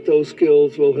that those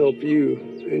skills will help you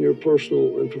in your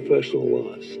personal and professional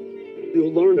lives.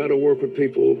 You'll learn how to work with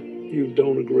people you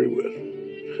don't agree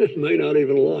with, may not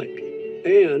even like,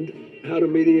 and how to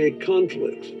mediate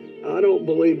conflicts. I don't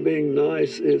believe being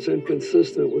nice is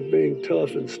inconsistent with being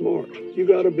tough and smart. You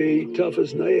got to be tough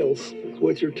as nails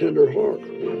with your tender heart.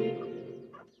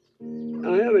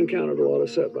 I have encountered a lot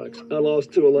of setbacks. I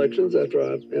lost 2 elections after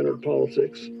I entered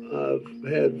politics. I've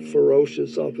had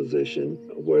ferocious opposition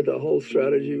where the whole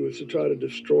strategy was to try to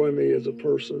destroy me as a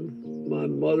person. My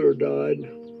mother died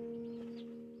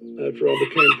after I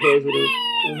became president.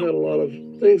 I've had a lot of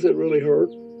things that really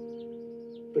hurt.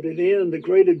 But in the end, the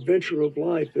great adventure of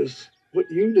life is what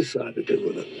you decide to do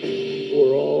with it.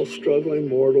 We're all struggling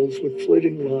mortals with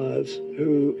fleeting lives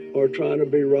who are trying to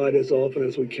be right as often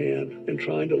as we can and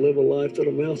trying to live a life that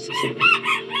amounts to something.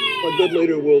 A good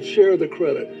leader will share the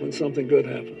credit when something good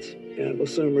happens and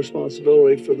assume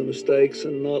responsibility for the mistakes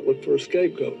and not look for a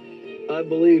scapegoat. I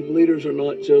believe leaders are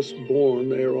not just born,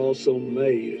 they are also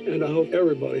made. And I hope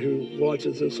everybody who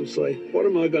watches this will say, what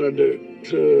am I going to do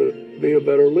to be a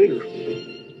better leader?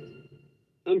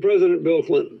 I'm President Bill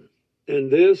Clinton.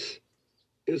 And this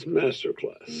is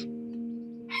Masterclass.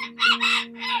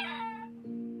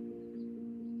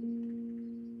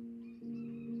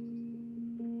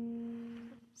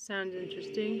 Sounds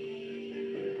interesting.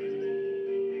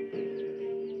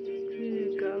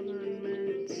 New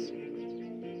governments.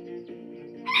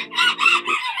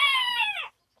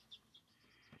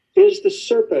 Is the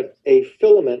serpent a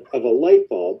filament of a light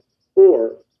bulb,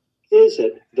 or is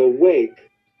it the wake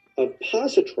of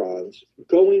positrons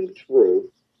going through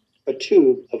a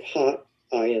tube of hot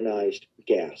ionized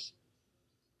gas?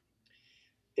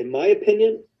 In my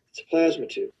opinion, it's a plasma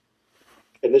tube.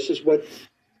 And this is what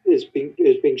is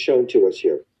being shown to us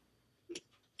here.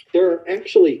 There are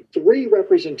actually 3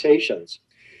 representations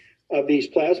of these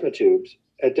plasma tubes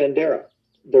at Dendera.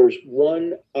 There's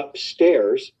one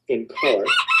upstairs in color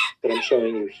that I'm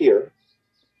showing you here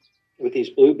with these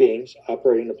blue beings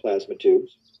operating the plasma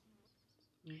tubes.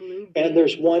 And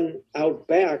there's one out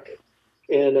back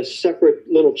in a separate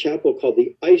little chapel called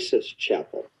the Isis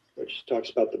Chapel, which talks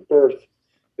about the birth.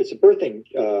 It's a birthing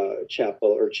chapel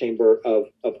or chamber of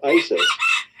Isis.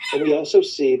 And we also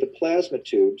see the plasma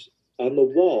tubes on the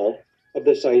wall of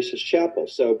this Isis Chapel.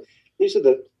 So these are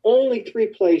the only 3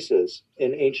 places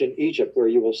in ancient Egypt where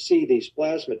you will see these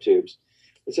plasma tubes.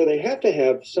 And so they have to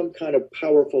have some kind of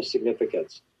powerful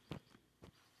significance.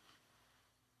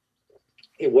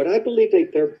 And what I believe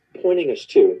they're pointing us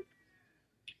to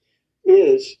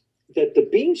is that the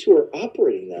beings who are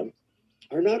operating them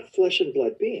are not flesh and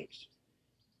blood beings.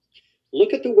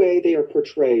 Look at the way they are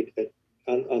portrayed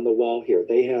on the wall here.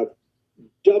 They have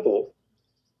double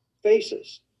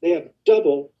faces. They have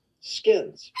double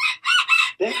skins.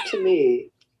 That, to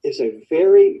me, is a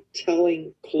very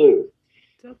telling clue.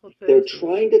 They're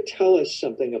trying to tell us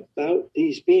something about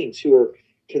these beings who are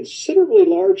considerably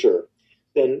larger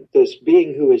than this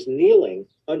being who is kneeling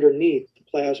underneath the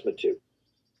plasma tube.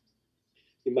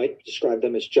 You might describe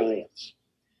them as giants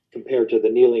compared to the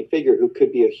kneeling figure who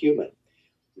could be a human.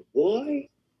 Why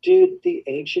did the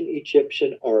ancient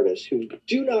Egyptian artists, who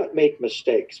do not make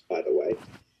mistakes, by the way,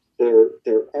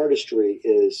 their artistry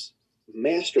is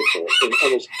masterful in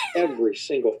almost every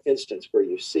single instance where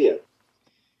you see it,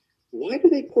 why do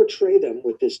they portray them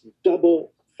with this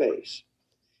double face?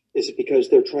 Is it because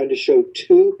they're trying to show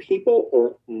 2 people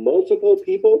or multiple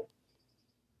people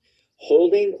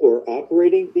holding or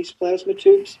operating these plasma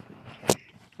tubes?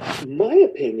 My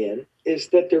opinion is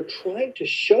that they're trying to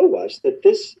show us that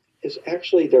this is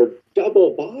actually their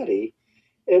double body,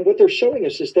 and what they're showing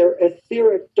us is their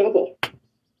etheric double,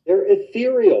 their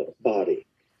ethereal body,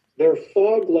 their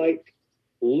fog-like,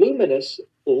 luminous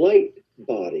light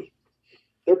body,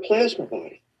 their plasma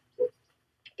body.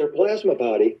 Their plasma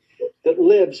body that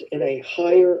lives in a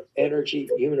higher energy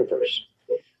universe.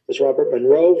 As Robert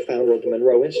Monroe, founder of the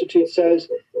Monroe Institute, says,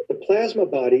 the plasma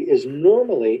body is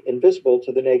normally invisible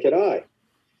to the naked eye.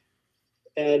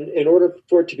 And in order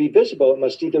for it to be visible, it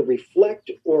must either reflect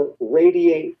or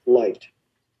radiate light.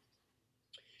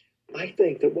 I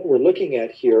think that what we're looking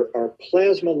at here are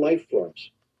plasma life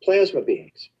forms, plasma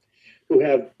beings, who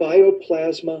have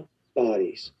bioplasma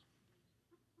bodies.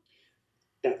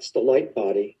 That's the light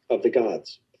body of the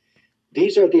gods.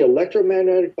 These are the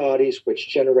electromagnetic bodies which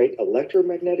generate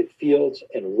electromagnetic fields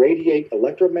and radiate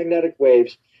electromagnetic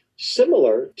waves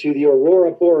similar to the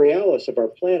aurora borealis of our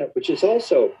planet, which is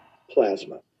also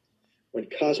plasma. When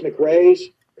cosmic rays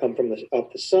come from the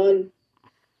sun,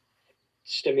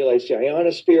 stimulates the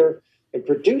ionosphere and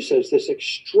produces this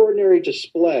extraordinary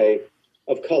display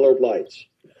of colored lights.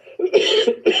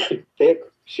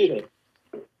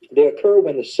 They occur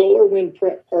when the solar wind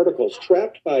particles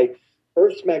trapped by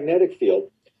Earth's magnetic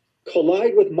field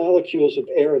collide with molecules of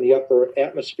air in the upper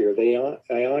atmosphere, the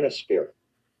ionosphere,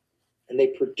 and they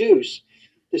produce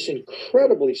this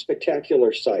incredibly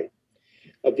spectacular sight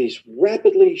of these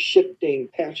rapidly shifting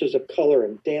patches of color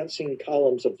and dancing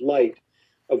columns of light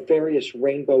of various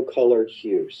rainbow-colored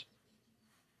hues.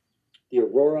 The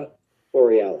aurora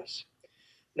borealis.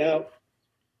 Now,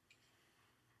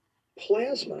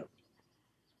 plasma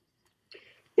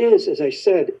is, as I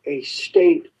said, a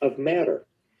state of matter.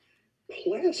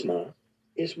 Plasma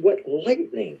is what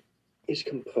lightning is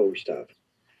composed of.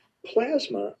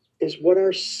 Plasma is what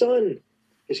our sun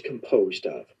is composed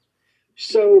of.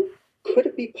 So could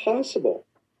it be possible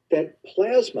that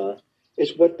plasma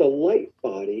is what the light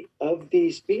body of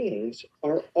these beings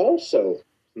are also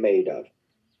made of?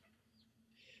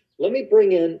 Let me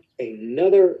bring in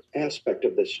another aspect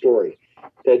of this story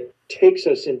that takes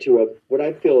us into what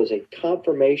I feel is a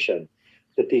confirmation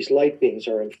that these light beings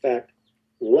are in fact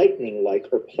lightning-like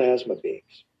or plasma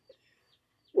beings.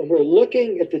 When we're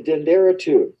looking at the Dendera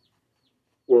tube,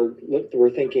 we're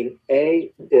thinking,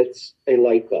 A, it's a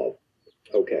light bulb.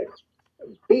 Okay.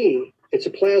 B, it's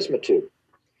a plasma tube.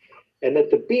 And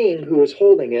that the being who is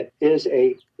holding it is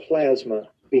a plasma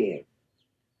being.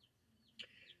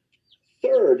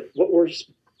 Third, what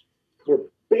we're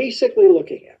basically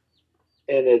looking at,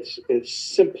 and its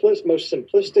most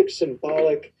simplistic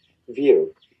symbolic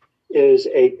view, is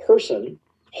a person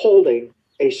holding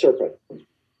a serpent.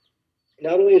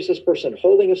 Not only is this person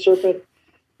holding a serpent,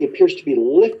 he appears to be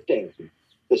lifting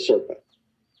the serpent.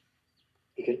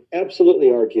 You can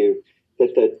absolutely argue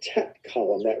that the Tet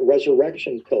column, that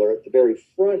resurrection pillar at the very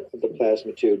front of the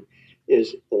plasma tube,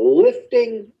 is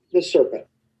lifting the serpent.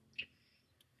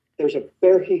 There's a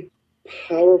very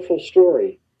powerful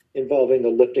story involving the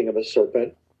lifting of a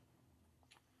serpent,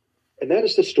 and that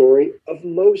is the story of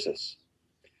Moses,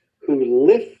 who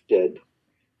lifted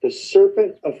the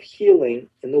serpent of healing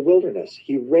in the wilderness.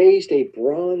 He raised a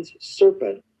bronze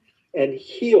serpent and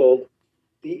healed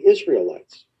the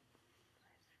Israelites.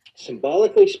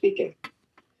 Symbolically speaking,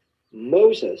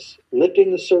 Moses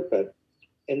lifting the serpent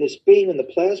and this being in the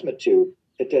plasma tube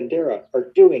at Dendera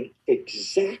are doing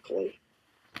exactly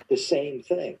the same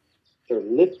thing. They're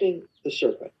lifting the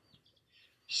serpent.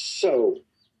 So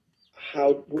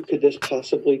how could this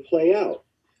possibly play out?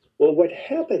 Well, what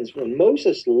happens when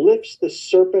Moses lifts the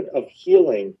serpent of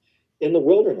healing in the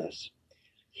wilderness?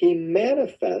 He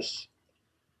manifests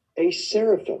a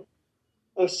seraphim,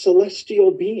 a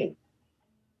celestial being,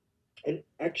 an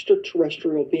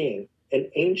extraterrestrial being, an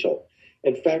angel.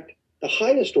 In fact, the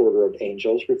highest order of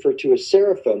angels referred to as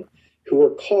seraphim, who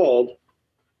are called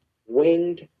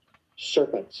winged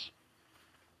serpents.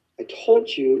 I told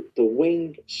you the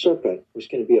winged serpent was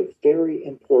going to be a very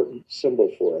important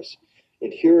symbol for us.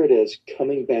 And here it is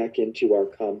coming back into our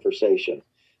conversation.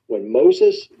 When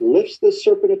Moses lifts the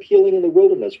serpent of healing in the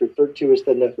wilderness, referred to as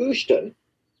the Nehushtan,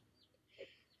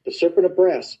 the serpent of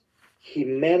brass, he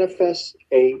manifests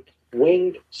a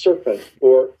winged serpent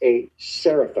or a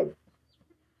seraphim.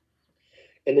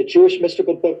 In the Jewish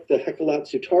mystical book, the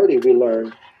Hekalat Zutardi, we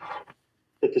learn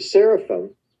that the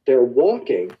seraphim, their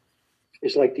walking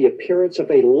is like the appearance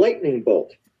of a lightning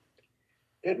bolt.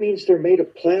 That means they're made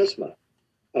of plasma.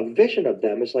 A vision of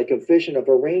them is like a vision of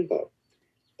a rainbow.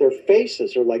 Their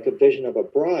faces are like a vision of a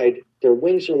bride. Their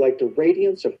wings are like the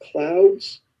radiance of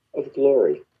clouds of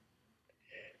glory.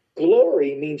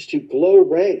 Glory means to glow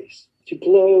rays. to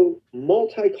glow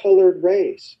multicolored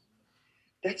rays.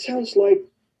 That sounds like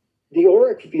the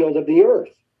auric field of the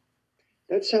earth.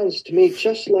 That sounds to me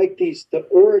just like the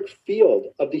auric field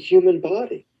of the human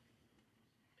body.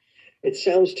 It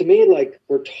sounds to me like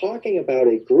we're talking about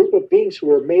a group of beings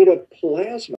who are made of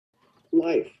plasma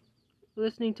life.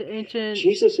 Listening to ancient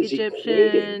Jesus is Egyptian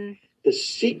equating the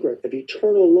secret of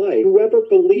eternal life. Whoever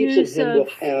believes in him will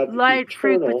have light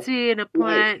eternal frequency in a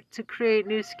plant life. to create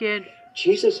new skin.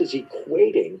 Jesus is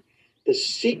equating the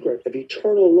secret of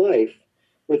eternal life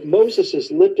with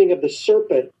Moses' lifting of the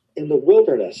serpent in the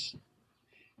wilderness.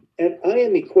 And I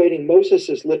am equating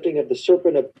Moses' lifting of the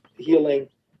serpent of healing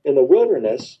in the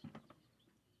wilderness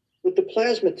with the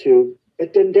plasma tube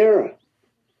at Dendera.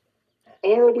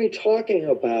 Are we talking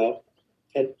about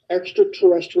an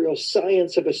extraterrestrial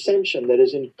science of ascension that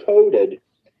is encoded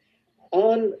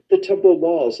on the temple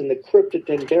walls in the crypt at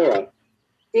Dendera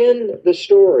in the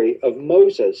story of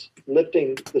Moses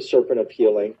lifting the serpent of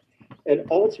healing and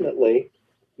ultimately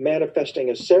manifesting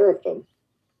a seraphim,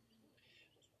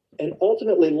 and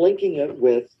ultimately linking it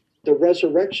with the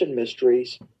resurrection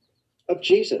mysteries of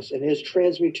Jesus and his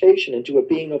transmutation into a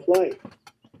being of light?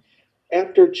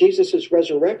 After Jesus'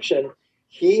 resurrection,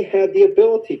 he had the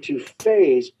ability to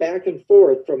phase back and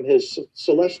forth from his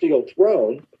celestial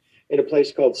throne in a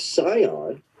place called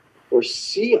Sion, or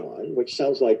Sion, which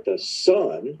sounds like the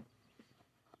sun,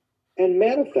 and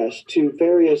manifest to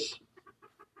various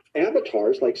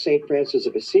avatars like St. Francis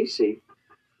of Assisi,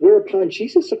 whereupon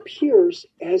Jesus appears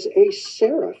as a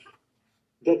seraph.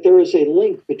 That there is a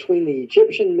link between the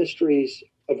Egyptian mysteries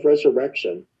of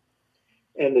resurrection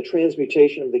and the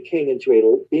transmutation of the king into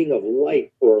a being of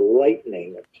light or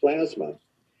lightning, plasma,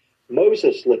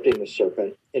 Moses lifting the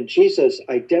serpent, and Jesus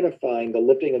identifying the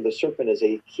lifting of the serpent as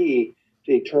a key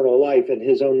to eternal life and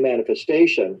his own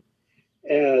manifestation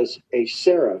as a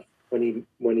seraph when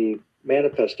he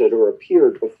manifested or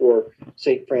appeared before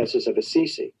St. Francis of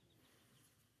Assisi.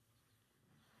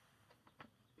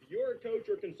 You're a coach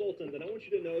or consultant, and I want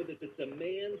you to know that the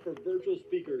demand for virtual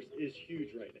speakers is huge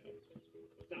right now.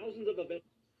 Thousands of events.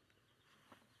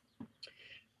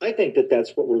 I think that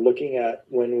that's what we're looking at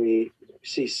when we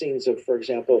see scenes of, for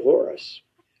example, Horus.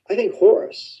 I think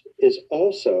Horus is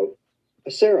also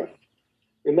a seraph.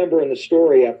 Remember in the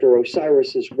story, after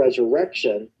Osiris's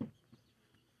resurrection,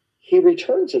 he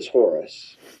returns as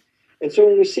Horus. And so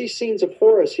when we see scenes of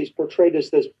Horus, he's portrayed as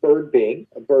this bird being,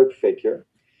 a bird figure.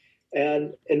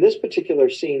 And in this particular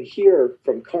scene here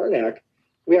from Karnak,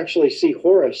 we actually see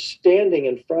Horus standing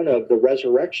in front of the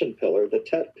resurrection pillar, the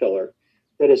Tet pillar,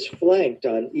 that is flanked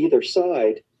on either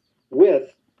side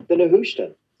with the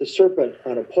Nehushtan, the serpent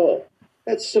on a pole.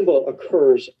 That symbol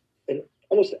occurs in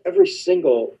almost every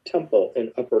single temple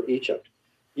in Upper Egypt.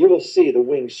 You will see the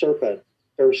winged serpent,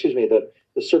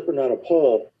 the serpent on a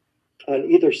pole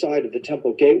on either side of the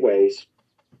temple gateways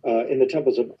in the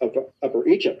temples of Upper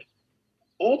Egypt.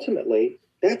 Ultimately,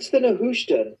 that's the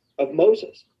Nehushtan of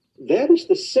Moses. That is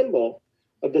the symbol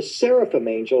of the seraphim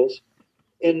angels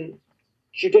in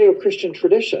Judeo-Christian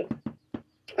tradition.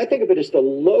 I think of it as the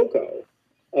logo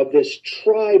of this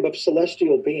tribe of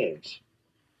celestial beings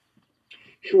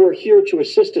who are here to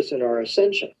assist us in our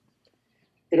ascension.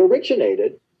 It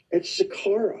originated at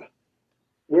Saqqara,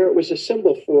 where it was a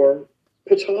symbol for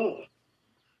Ptah.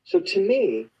 So to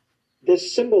me,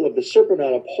 this symbol of the serpent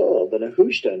on a pole, the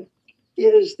Nehushtan,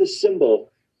 is the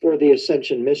symbol for the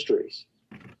ascension mysteries.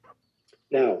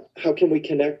 Now, how can we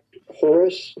connect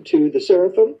Horus to the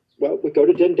seraphim? Well, we go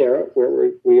to Dendera,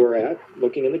 where we are at,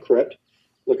 looking in the crypt.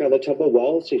 Look on the temple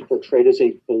walls. He's portrayed as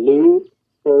a blue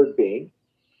bird being.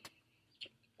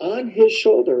 On his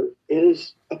shoulder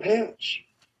is a patch,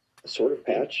 a sort of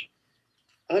patch.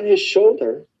 On his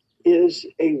shoulder is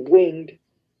a winged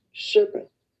serpent.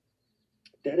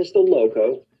 That is the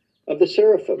logo of the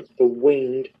seraphim, the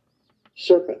winged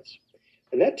serpents.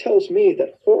 And that tells me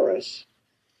that Horus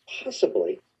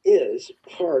possibly is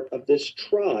part of this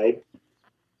tribe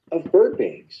of bird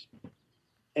beings,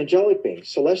 angelic beings,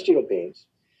 celestial beings,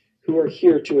 who are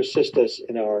here to assist us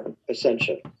in our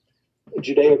ascension. In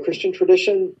Judeo-Christian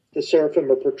tradition, the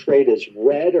seraphim are portrayed as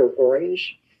red or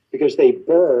orange because they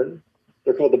burn.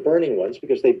 They're called the burning ones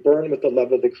because they burn with the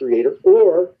love of the Creator,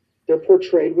 or they're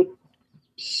portrayed with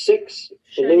 6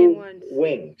 blue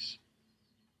wings.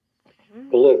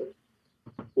 Blue,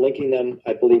 linking them,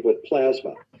 I believe, with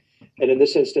plasma. And in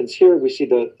this instance here, we see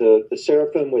the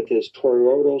seraphim with his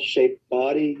toroidal-shaped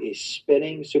body. He's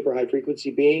spinning, super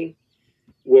high-frequency being,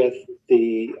 with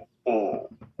the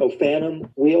Ophanim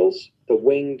wheels,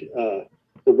 the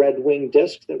red winged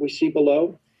disc that we see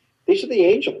below. These are the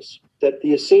angels that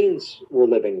the Essenes were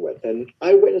living with, and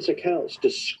eyewitness accounts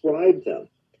describe them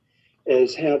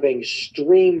as having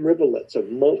stream rivulets of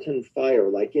molten fire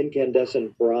like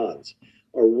incandescent bronze,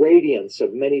 a radiance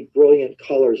of many brilliant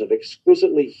colors of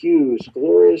exquisitely hues,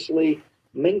 gloriously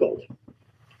mingled.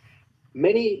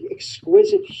 Many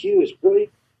exquisite hues,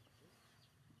 brilliant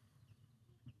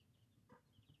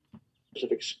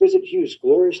of exquisite hues,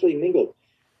 gloriously mingled.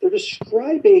 They're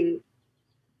describing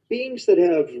beings that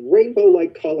have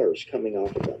rainbow-like colors coming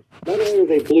off of them. Not only are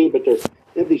they blue, but they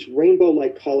have these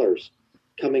rainbow-like colors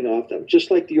coming off them, just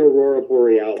like the aurora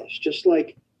borealis, just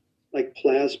like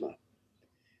plasma.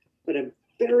 But I'm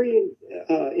very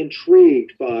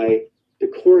intrigued by the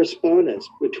correspondence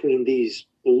between these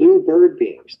blue bird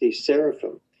beings, these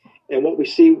seraphim, and what we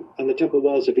see on the temple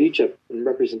walls of Egypt in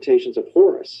representations of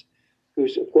Horus,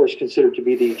 who's, of course, considered to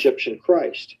be the Egyptian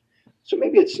Christ. So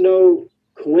maybe it's no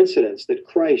coincidence that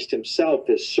Christ himself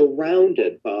is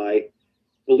surrounded by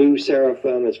blue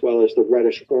seraphim as well as the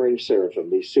reddish-orange seraphim,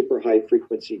 these super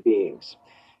high-frequency beings.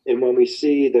 And when we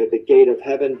see the gate of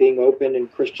heaven being opened in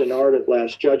Christian art at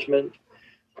Last Judgment,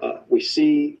 we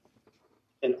see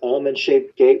an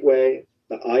almond-shaped gateway,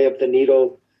 the eye of the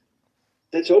needle,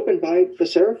 that's opened by the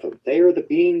seraphim. They are the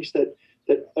beings that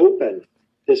open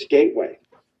this gateway,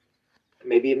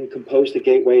 maybe even compose the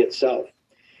gateway itself.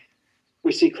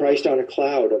 We see Christ on a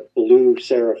cloud of blue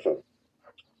seraphim.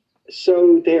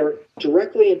 So they're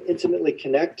directly and intimately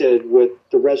connected with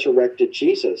the resurrected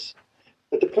Jesus.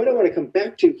 But the point I want to come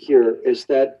back to here is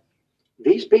that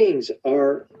these beings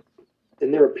are,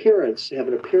 in their appearance, have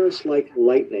an appearance like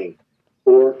lightning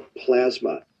or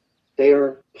plasma. They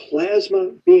are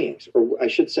plasma beings, or I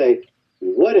should say,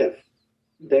 what if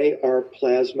they are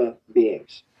plasma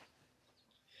beings?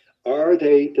 Are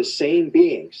they the same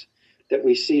beings that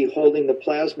we see holding the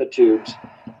plasma tubes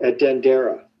at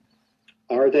Dendera?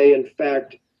 Are they, in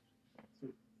fact,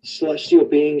 celestial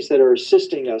beings that are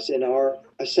assisting us in our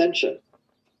ascension?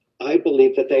 I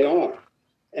believe that they are.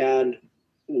 And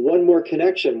one more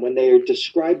connection, when they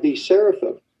describe these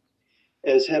seraphim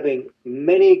as having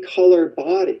many colored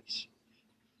bodies,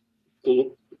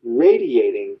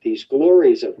 radiating these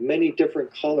glories of many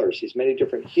different colors, these many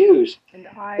different hues,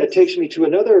 that takes me to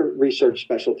another research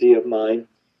specialty of mine,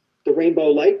 the rainbow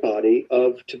light body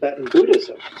of Tibetan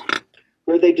Buddhism,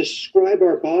 where they describe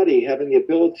our body having the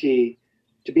ability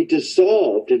to be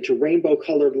dissolved into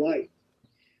rainbow-colored light,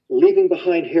 leaving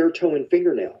behind hair, toe, and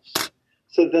fingernails.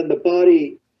 So then the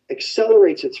body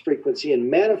accelerates its frequency and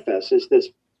manifests as this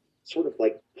sort of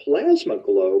like plasma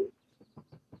globe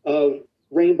of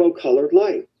rainbow-colored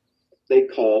light they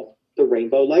call the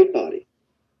rainbow light body.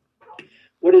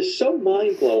 What is so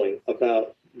mind-blowing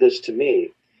about this to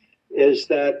me is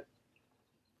that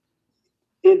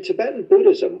in Tibetan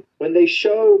Buddhism, when they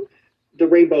show the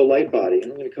rainbow light body,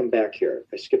 and I'm going to come back here,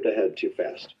 I skipped ahead too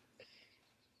fast.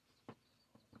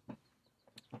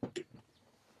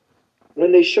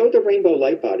 When they show the rainbow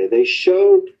light body, they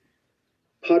show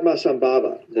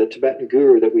Padmasambhava, the Tibetan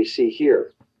guru that we see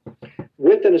here,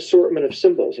 with an assortment of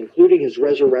symbols, including his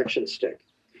resurrection stick,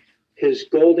 his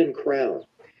golden crown.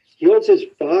 He holds his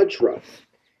Vajra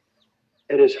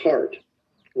at his heart,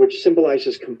 which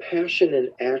symbolizes compassion and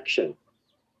action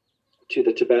to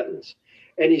the Tibetans.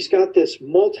 And he's got this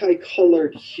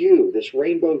multicolored hue, this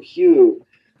rainbow hue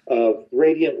of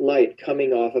radiant light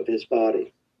coming off of his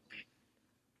body.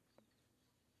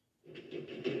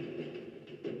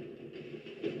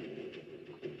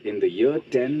 In the year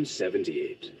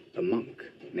 1078, a monk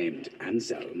named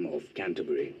Anselm of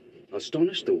Canterbury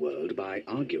astonished the world by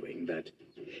arguing that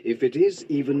if it is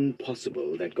even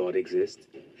possible that God exists,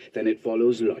 then it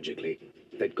follows logically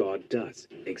that God does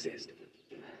exist.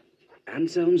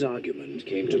 Anselm's argument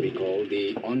came to be called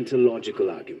the ontological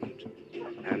argument,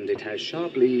 and it has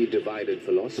sharply divided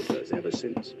philosophers ever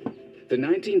since. The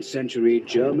 19th century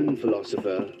German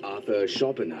philosopher Arthur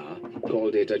Schopenhauer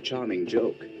called it a charming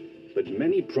joke, but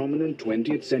many prominent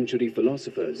 20th century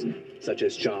philosophers, such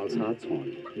as Charles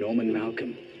Hartshorne, Norman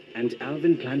Malcolm, and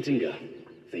Alvin Plantinga,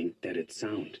 think that it's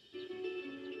sound.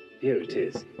 Here it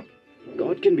is.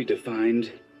 God can be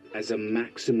defined as a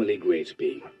maximally great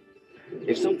being.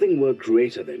 If something were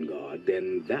greater than God,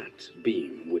 then that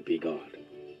being would be God.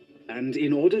 And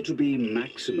in order to be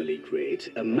maximally great,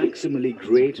 a maximally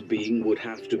great being would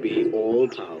have to be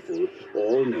all-powerful,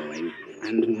 all-knowing,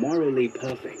 and morally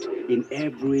perfect in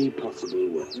every possible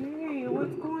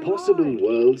world. Possible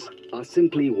worlds are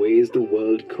simply ways the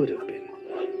world could have been.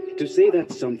 To say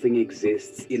that something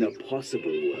exists in a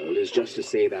possible world is just to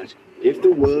say that if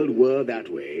the world were that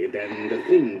way, then the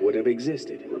thing would have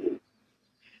existed.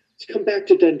 Let's come back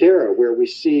to Dendera, where we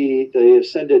see the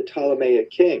ascended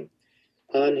Ptolemaic king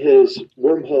on his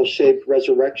wormhole-shaped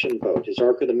resurrection boat, his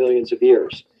Ark of the Millions of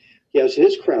Years, He has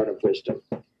his crown of wisdom,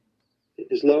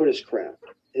 his lotus crown,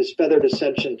 his feathered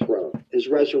ascension throne, his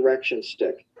resurrection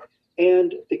stick,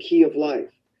 and the key of life.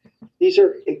 These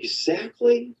are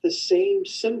exactly the same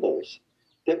symbols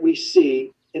that we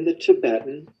see in the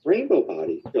Tibetan rainbow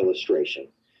body illustration.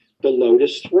 The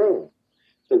lotus throne,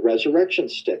 the resurrection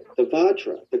stick, the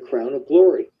Vajra, the crown of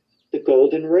glory, the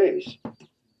golden rays.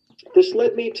 This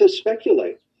led me to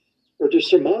speculate, or to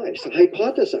surmise, to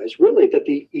hypothesize, really, that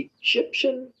the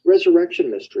Egyptian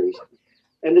resurrection mysteries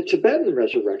and the Tibetan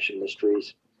resurrection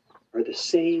mysteries are the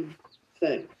same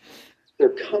thing. They're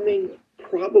coming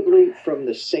probably from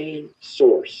the same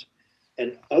source,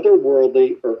 an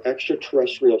otherworldly or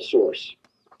extraterrestrial source.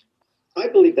 I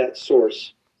believe that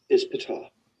source is Ptah.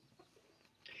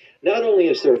 Not only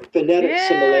is there a phonetic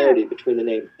similarity between the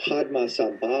name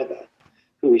Padmasambhava,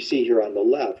 who we see here on the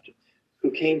left, who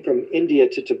came from India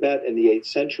to Tibet in the 8th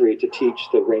century to teach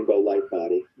the rainbow light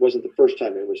body. It wasn't the first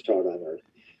time it was taught on Earth.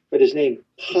 But his name,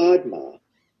 Padma,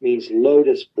 means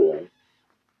lotus born,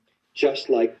 just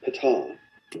like Ptah.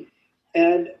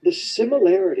 And the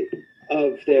similarity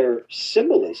of their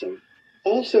symbolism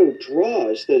also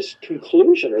draws this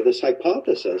conclusion or this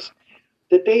hypothesis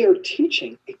that they are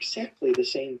teaching exactly the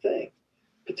same thing.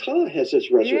 Ptah has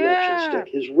his resurrection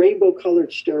stick, his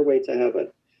rainbow-colored stairway to heaven,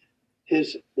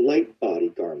 his light body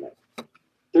garment.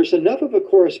 There's enough of a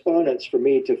correspondence for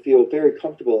me to feel very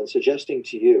comfortable in suggesting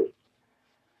to you,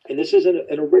 and this is an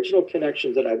original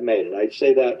connection that I've made, and I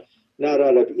say that not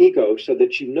out of ego, so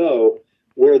that you know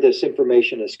where this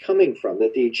information is coming from,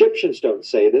 that the Egyptians don't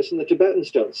say this and the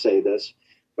Tibetans don't say this,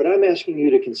 but I'm asking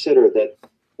you to consider that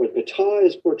when Ptah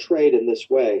is portrayed in this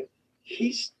way,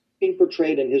 he's being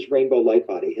portrayed in his rainbow light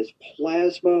body, his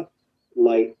plasma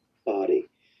light body,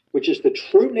 which is the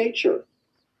true nature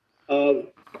of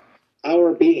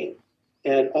our being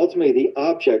and ultimately the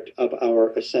object of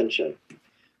our ascension.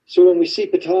 So when we see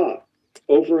Ptah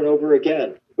over and over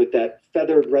again with that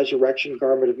feathered resurrection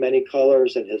garment of many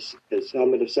colors and his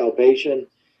helmet of salvation,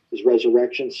 his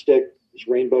resurrection stick, his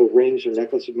rainbow rings or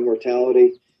necklace of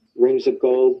immortality, rings of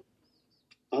gold,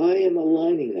 I am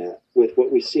aligning that with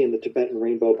what we see in the Tibetan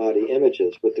rainbow body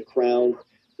images, with the crown,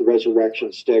 the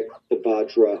resurrection stick, the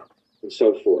Vajra, and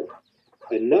so forth.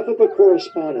 Enough of a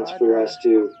correspondence for us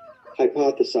to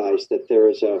hypothesize that there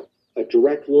is a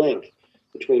direct link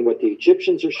between what the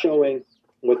Egyptians are showing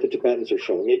and what the Tibetans are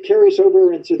showing. It carries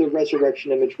over into the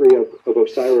resurrection imagery of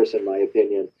Osiris, in my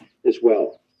opinion, as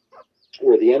well,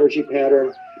 where the energy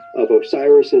pattern of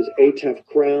Osiris's Atef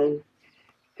crown,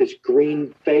 his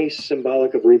green face,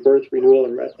 symbolic of rebirth, renewal,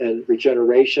 and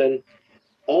regeneration,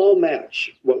 all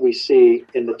match what we see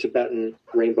in the Tibetan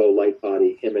rainbow light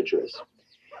body images.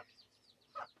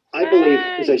 I believe,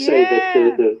 as I say,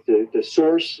 that the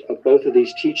source of both of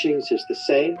these teachings is the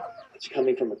same. It's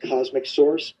coming from a cosmic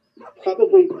source,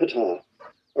 probably Ptah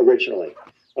originally.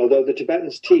 Although the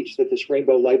Tibetans teach that this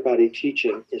rainbow light body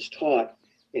teaching is taught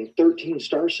in 13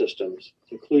 star systems,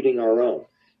 including our own,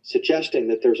 suggesting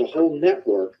that there's a whole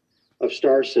network of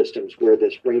star systems where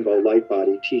this rainbow light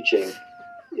body teaching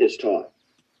is taught.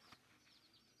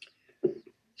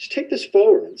 Let's take this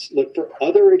forward and look for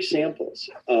other examples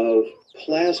of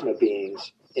plasma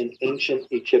beings in ancient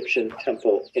Egyptian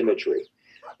temple imagery.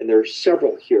 And there are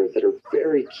several here that are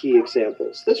very key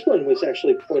examples. This one was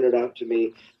actually pointed out to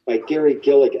me by Gary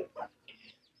Gilligan,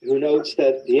 who notes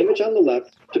that the image on the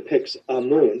left depicts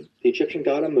Amun, the Egyptian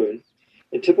god Amun,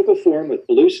 in typical form with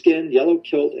blue skin, yellow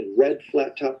kilt, and red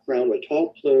flat-top crown with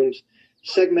tall plumes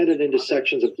segmented into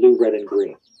sections of blue, red, and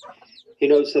green. He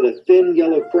notes that a thin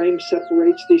yellow frame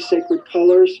separates these sacred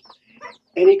colors,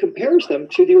 and he compares them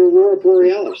to the aurora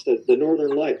borealis, the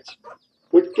northern lights.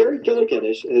 What Gary Gilligan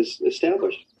has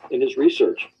established in his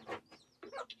research,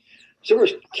 there were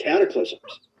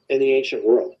cataclysms in the ancient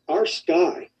world. Our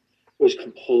sky was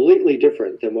completely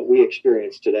different than what we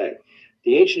experience today.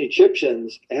 The ancient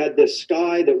Egyptians had this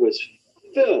sky that was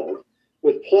filled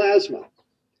with plasma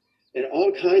and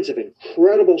all kinds of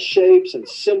incredible shapes and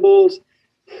symbols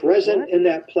present in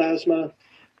that plasma,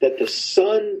 that the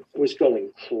sun was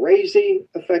going crazy,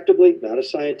 effectively, not a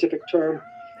scientific term,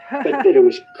 but that it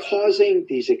was causing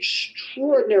these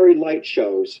extraordinary light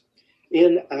shows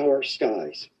in our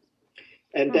skies.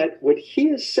 And that what he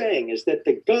is saying is that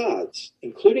the gods,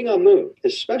 including Amun,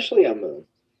 especially Amun,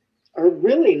 are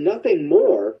really nothing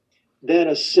more than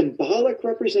a symbolic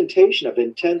representation of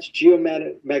intense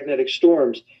geomagnetic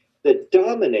storms that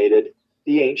dominated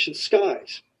the ancient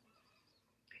skies.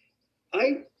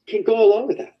 I can go along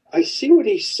with that. I see what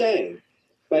he's saying,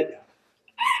 but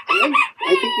I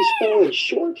think he's falling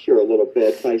short here a little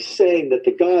bit by saying that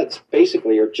the gods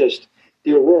basically are just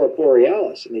the aurora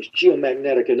borealis and these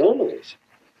geomagnetic anomalies.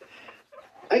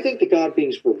 I think the God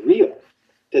beings were real,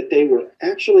 that they were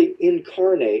actually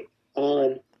incarnate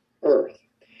on Earth,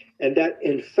 and that,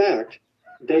 in fact,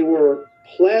 they were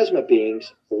plasma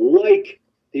beings like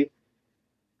the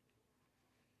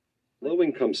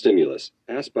low-income stimulus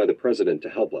asked by the president to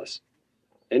help us.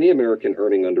 Any American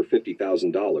earning under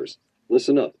 $50,000,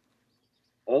 listen up.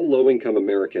 All low-income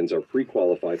Americans are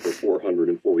pre-qualified for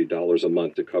 $440 a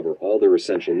month to cover all their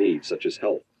essential needs such as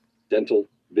health, dental,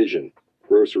 vision,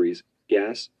 groceries,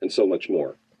 gas, and so much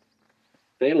more.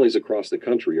 Families across the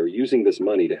country are using this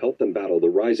money to help them battle the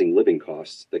rising living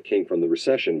costs that came from the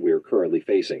recession we are currently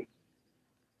facing.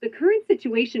 The current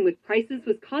situation with prices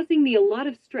was causing me a lot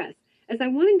of stress, as I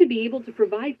wanted to be able to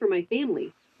provide for my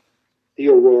family. The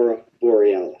aurora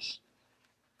borealis.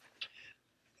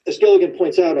 As Gilligan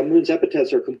points out, a moon's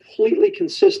epithets are completely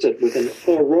consistent with an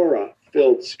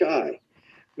aurora-filled sky.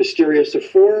 Mysterious of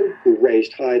form, who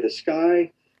raised high the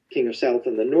sky, king of south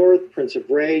and the north, prince of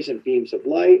rays and beams of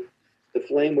light, the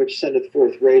flame which sendeth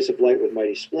forth rays of light with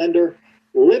mighty splendor,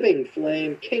 living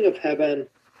flame, king of heaven,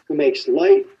 who makes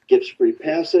light, gives free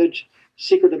passage,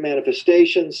 secret of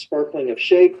manifestation, sparkling of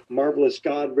shape, marvelous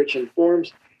God, rich in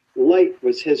forms. Light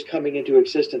was his coming into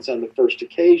existence on the first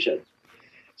occasion.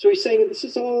 So he's saying this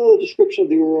is all a description of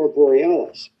the aurora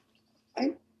borealis.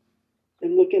 I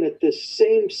am looking at this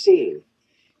same scene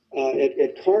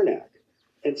at Karnak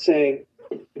and saying,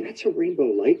 that's a rainbow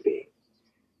light being.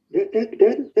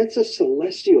 That's a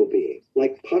celestial being,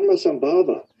 like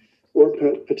Padmasambhava or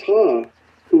Ptah,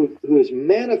 who is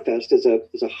manifest as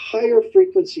a higher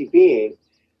frequency being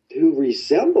who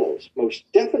resembles most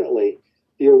definitely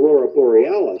the aurora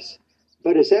borealis,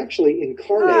 but is actually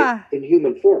incarnate in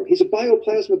human form. He's a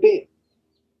bioplasma being.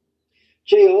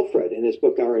 J. Alfred, in his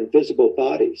book Our Invisible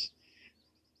Bodies,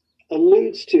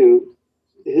 alludes to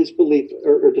his belief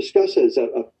or discusses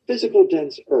a physical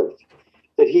dense Earth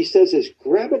that he says is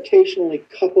gravitationally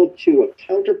coupled to a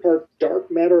counterpart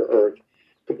dark matter Earth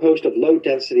composed of low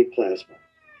density plasma.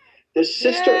 This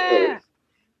sister Earth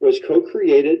was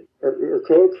co-created or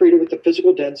co-created with the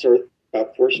physical dense Earth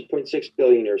about 4.6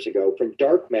 billion years ago from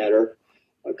dark matter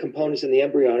components in the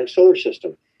embryonic solar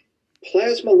system.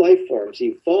 Plasma life forms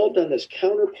evolved on this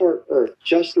counterpart Earth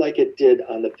just like it did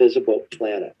on the visible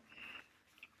planet.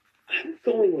 I'm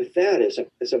going with that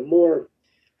as a more,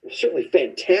 certainly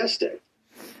fantastic,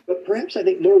 but perhaps I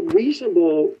think more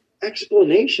reasonable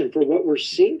explanation for what we're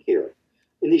seeing here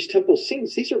in these temple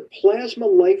scenes. These are plasma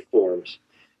life forms,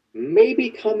 maybe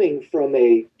coming from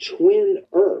a twin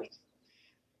Earth,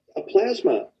 a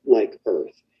plasma-like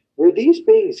Earth, where these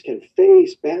beings can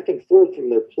phase back and forth from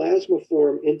their plasma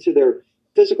form into their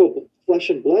physical flesh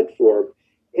and blood form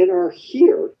and are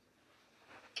here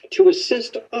to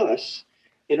assist us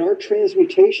in our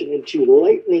transmutation into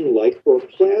lightning-like or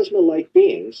plasma-like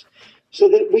beings so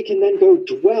that we can then go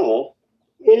dwell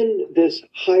in this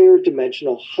higher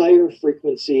dimensional, higher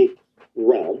frequency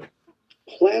realm,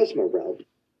 plasma realm,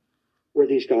 where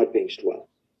these God beings dwell.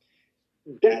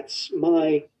 That's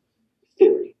my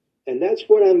theory. And that's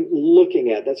what I'm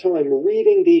looking at. That's how I'm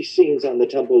reading these scenes on the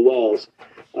temple walls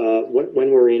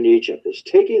when we're in Egypt. Is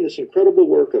taking this incredible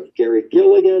work of Gary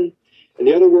Gilligan and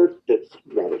the other work that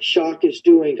Robert Schoch is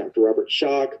doing, Dr. Robert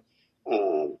Schoch,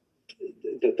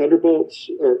 the Thunderbolts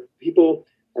people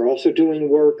are also doing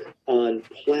work on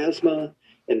plasma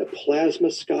and the plasma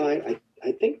sky.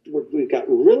 I think we've got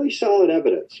really solid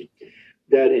evidence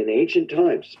that in ancient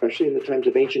times, especially in the times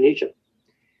of ancient Egypt,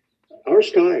 our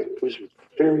sky was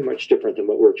very much different than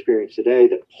what we're experiencing today.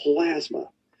 That plasma,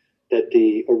 that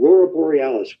the aurora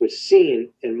borealis was seen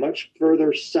in much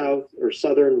further south or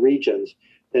southern regions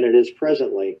than it is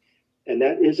presently. And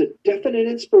that is a definite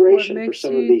inspiration for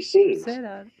some of these scenes.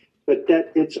 But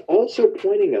that it's also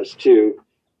pointing us to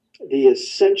the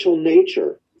essential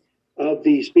nature of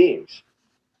these beings.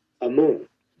 Amun,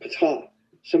 Ptah,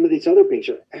 some of these other beings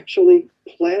are actually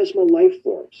plasma life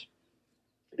forms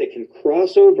that can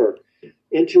cross over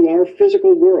into our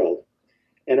physical world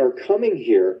and are coming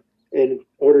here in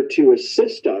order to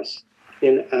assist us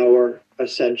in our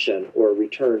ascension or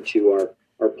return to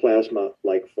our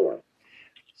plasma-like form.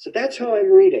 So that's how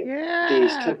I'm reading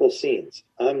these temple scenes.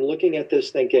 I'm looking at this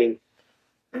thinking,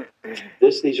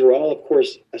 these are all, of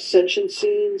course, ascension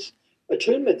scenes,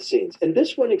 attunement scenes. And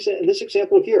this one, in this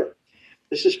example here,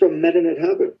 this is from Medinet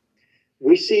Habu.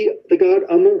 We see the god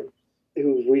Amun,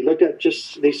 who we looked at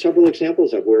just these several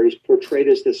examples of, where he's portrayed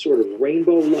as this sort of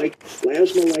rainbow-like,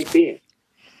 plasma-like being.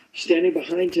 Standing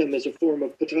behind him is a form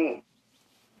of Ptah.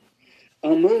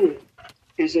 Amun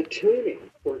is attuning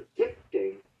or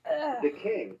gifting the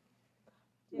king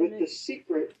with the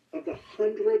secret of the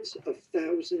hundreds of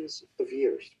thousands of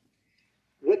years.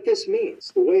 what this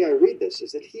means, the way I read this,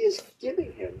 is that he is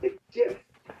giving him the gift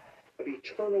of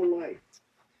eternal life.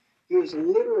 He is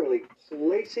literally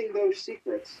placing those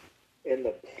secrets in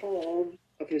the palm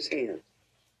of his hand,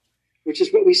 which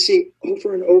is what we see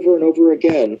over and over and over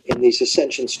again in these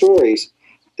ascension stories,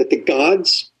 that the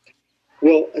gods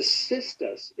will assist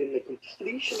us in the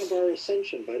completion of our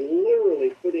ascension by literally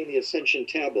putting the ascension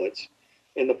tablets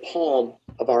in the palm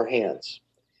of our hands.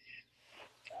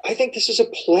 I think this is a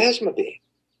plasma being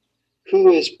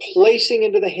who is placing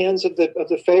into the hands of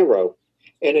the Pharaoh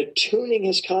and attuning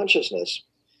his consciousness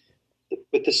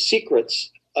with the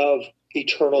secrets of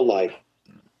eternal life,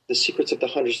 the secrets of the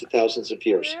hundreds of thousands of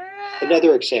years.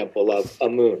 Another example of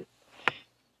Amun,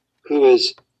 who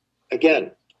is,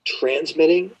 again,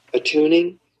 transmitting,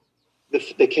 attuning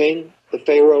the king, the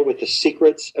Pharaoh, with the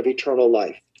secrets of eternal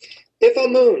life. If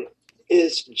Amun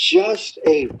is just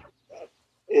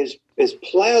is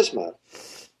plasma,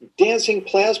 dancing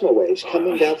plasma waves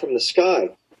coming down from the sky,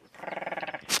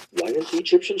 why didn't the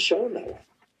Egyptians show him that way?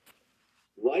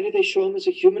 Why did they show him as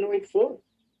a humanoid form?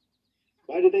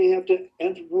 Why did they have to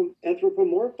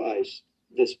anthropomorphize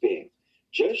this being?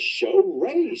 Just show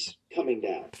rays coming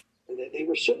down. They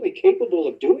were certainly capable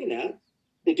of doing that.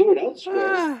 They do it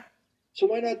elsewhere. So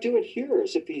why not do it here?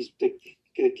 As if the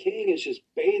king is just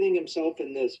bathing himself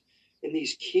in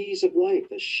these keys of life,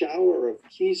 the shower of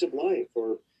keys of life,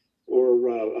 or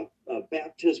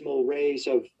baptismal rays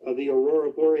of the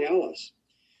aurora borealis.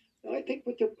 Now, I think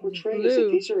what they're portraying is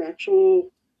that these are actual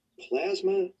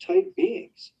plasma-type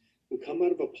beings who come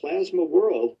out of a plasma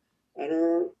world and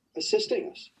are assisting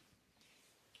us.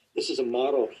 This is a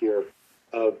model here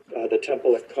of the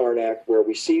temple at Karnak, where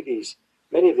we see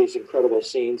many of these incredible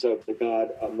scenes of the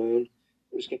god Amun.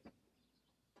 It's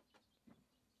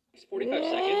 45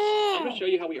 seconds. I'm going to show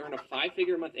you how we earn a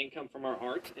 5-figure a month income from our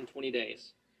art in 20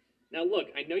 days. Now look,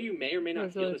 I know you may or may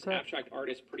not feel this abstract art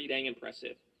is pretty dang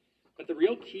impressive, but the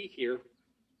real key here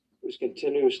was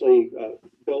continuously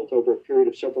built over a period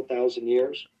of several thousand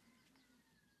years.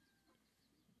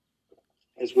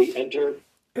 As we enter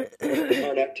the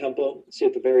Karnak temple, see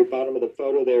at the very bottom of the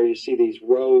photo there, you see these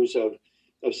rows of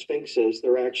sphinxes.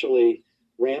 They're actually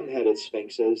ram-headed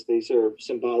sphinxes. These are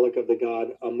symbolic of the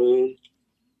god Amun.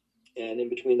 And in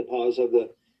between the paws of the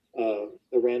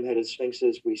ram-headed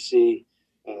sphinxes, we see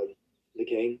the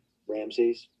king,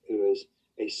 Ramses, who is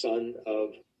a son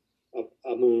of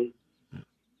Amun.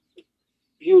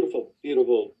 Beautiful,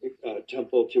 beautiful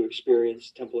temple to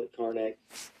experience, temple at Karnak.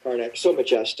 Karnak, so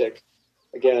majestic.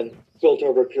 Again, built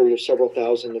over a period of several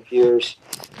thousand of years.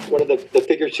 One of the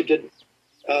figures who did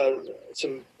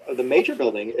some of the major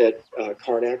building at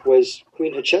Karnak was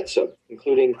Queen Hatshepsut,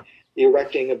 including the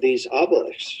erecting of these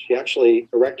obelisks. She actually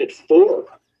erected 4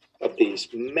 of these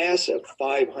massive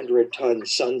 500-ton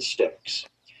sun sticks.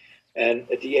 And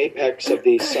at the apex of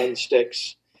these sun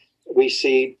sticks, we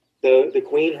see the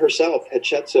queen herself,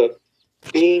 Hatshepsut,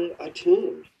 being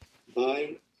attuned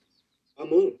by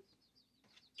Amun,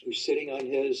 who's sitting on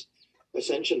his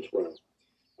ascension throne.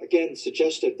 Again,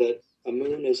 suggestive that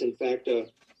Amun is in fact an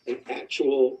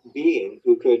actual being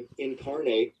who could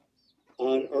incarnate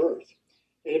on Earth.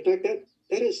 And in fact,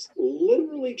 that is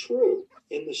literally true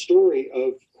in the story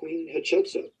of Queen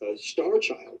Hatshepsut, a star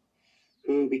child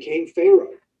who became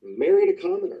Pharaoh, married a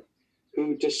commoner,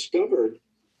 who discovered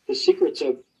the secrets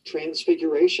of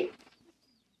transfiguration.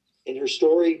 In her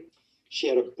story, she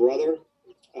had a brother,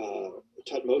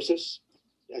 Tutmosis,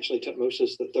 actually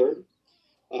Tutmosis III,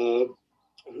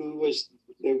 who was,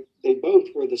 they both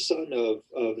were the son of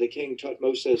the king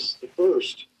Tutmosis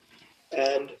I.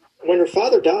 And when her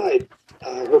father died,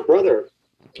 her brother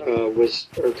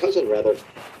her cousin rather,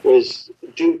 was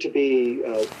due to be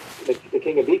the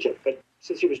king of Egypt. But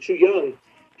since he was too young,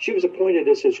 she was appointed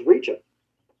as his regent.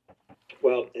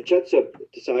 Well, Hatshepsut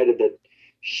decided that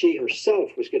she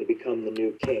herself was going to become the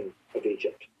new king of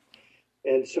Egypt.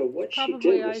 And so what she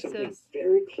did was something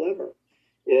very clever,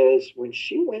 is when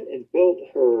she went and built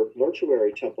her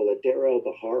mortuary temple at Deir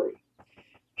el-Bahari,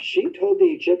 she told the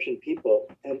Egyptian people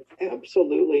an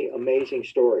absolutely amazing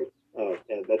story.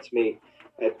 And that's me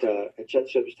at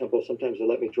Hatshepsut's temple. Sometimes they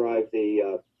let me drive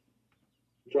the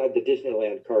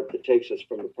Disneyland cart that takes us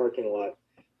from the parking lot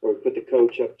where we put the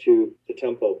coach up to the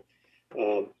temple.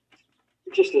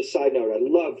 Just a side note, I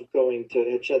love going to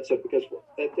Hatshepsut because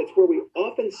that's where we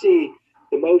often see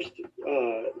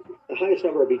the highest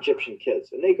number of Egyptian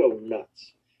kids, and they go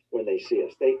nuts when they see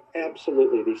us. They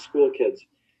absolutely, these school kids,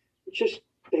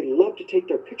 they love to take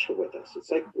their picture with us.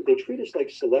 It's like they treat us like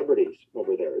celebrities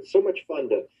over there. It's so much fun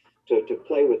to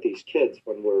play with these kids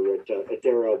when we're at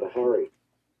Deir el-Bahari.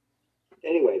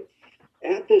 Anyway,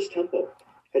 at this temple,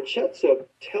 Hatshepsut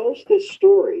tells this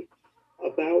story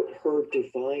about her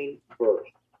divine birth.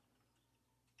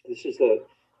 This is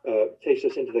takes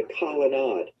us into the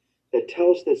colonnade that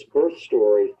tells this birth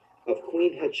story of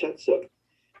Queen Hatshepsut,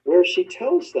 where she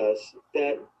tells us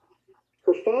that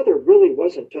her father really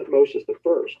wasn't Tutmosis I.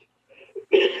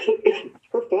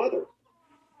 Her father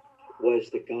was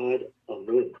the god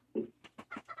Amun.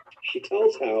 She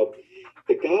tells how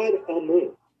the god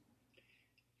Amun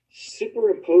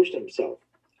superimposed himself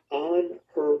on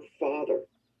her father,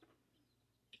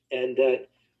 and that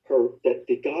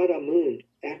the god Amun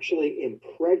actually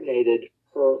impregnated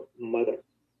her mother.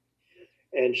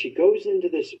 And she goes into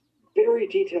this very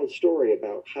detailed story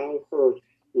about how her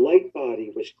light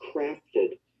body was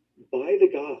crafted by the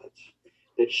gods,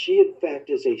 that she in fact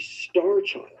is a star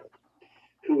child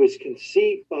who was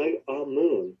conceived by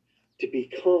Amun to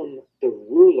become the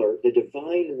ruler, the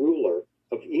divine ruler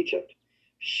of Egypt.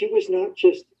 She was not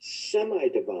just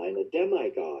semi-divine, a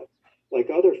demigod like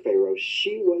other pharaohs.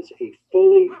 She was a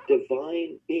fully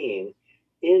divine being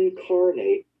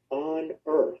incarnate on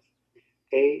earth,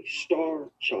 a star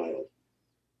child.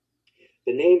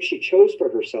 The name she chose for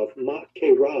herself,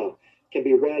 Mot-Ke-Ra, can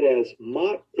be read as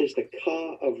Mot is the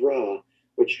Ka of Ra,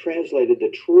 which translated the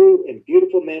true and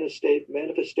beautiful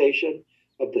manifestation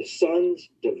of the sun's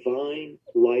divine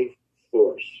life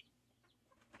force.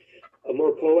 A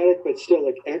more poetic but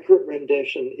still accurate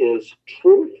rendition is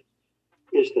truth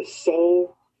is the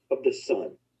soul of the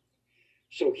sun.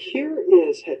 So here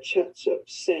is Hatshepsut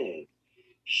saying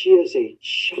she is a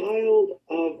child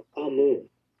of Amun,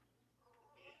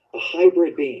 a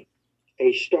hybrid being,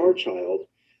 a star child,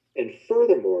 and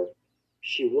furthermore,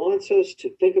 she wants us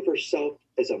to think of herself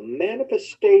as a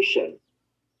manifestation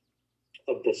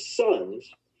of the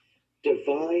sun's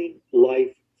divine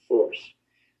life force.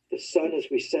 The sun, as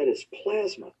we said, is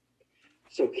plasma.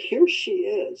 So here she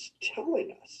is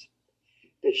telling us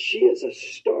that she is a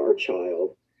star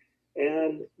child,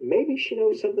 and maybe she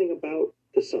knows something about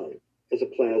the sun as a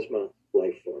plasma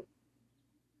life form.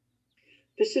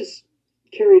 This is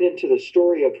carried into the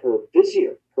story of her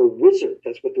vizier, her wizard.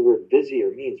 That's what the word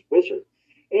vizier means, wizard,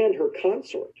 and her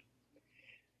consort.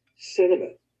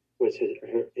 Senemet was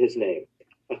his name,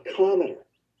 a commoner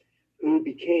who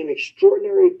became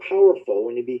extraordinarily powerful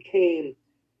when he became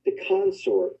the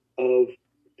consort of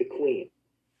the queen,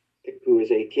 who is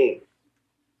a king.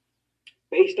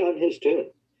 Based on his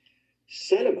tune,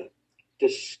 Senemet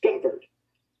discovered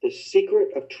the secret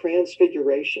of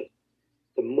transfiguration,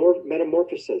 the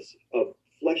metamorphosis of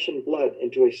flesh and blood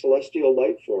into a celestial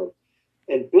light form,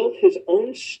 and built his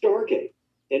own stargate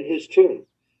in his tomb,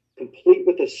 complete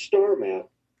with a star map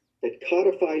that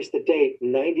codifies the date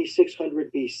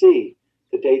 9600 BC,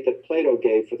 the date that Plato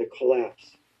gave for the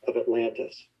collapse of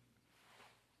Atlantis.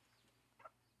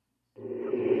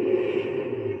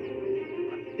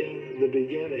 In the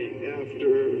beginning,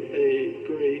 after a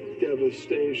great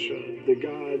devastation, the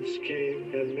gods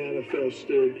came and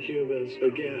manifested humans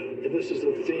again. And this is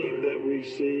a theme that we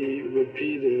see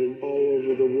repeated all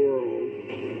over the world.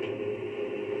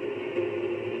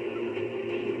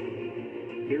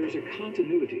 There is a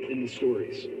continuity in the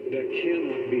stories that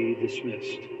cannot be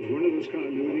dismissed. One of those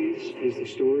continuities is the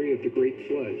story of the Great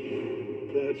Flood.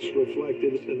 That's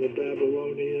reflected in the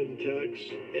Babylonian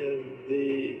text, in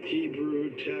the Hebrew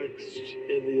text,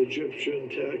 in the Egyptian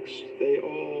text. They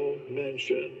all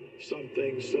mention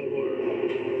something similar.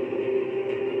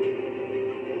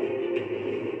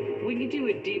 When you do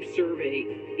a deep survey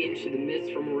into the myths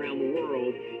from around the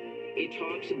world, it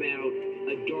talks about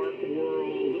a dark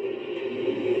world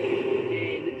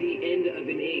and the end of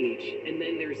an age. And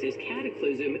then there's this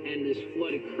cataclysm and this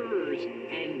flood occurs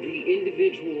and the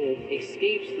individual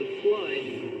escapes the flood.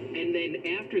 And then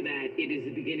after that, it is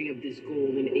the beginning of this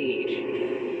golden age.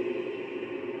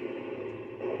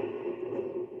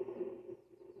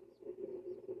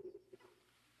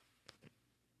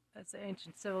 That's the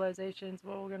Ancient Civilizations.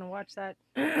 Well, we're going to watch that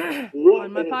What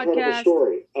on my an podcast. incredible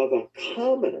story of a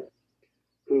commoner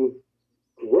who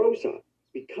grows up,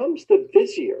 becomes the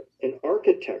vizier and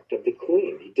architect of the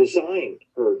queen. He designed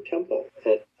her temple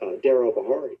at Deir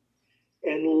el-Bahari,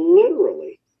 and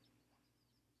literally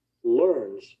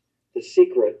learns the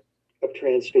secret of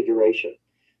transfiguration,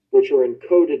 which are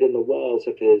encoded in the walls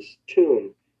of his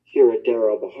tomb here at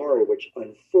Deir el-Bahari, which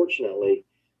unfortunately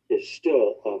is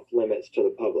still off limits to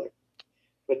the public.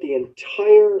 But the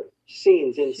entire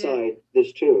scenes inside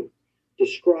this tomb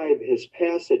describe his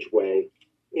passageway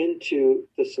into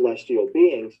the celestial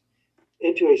beings,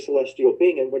 into a celestial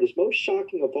being. And what is most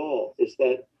shocking of all is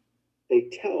that they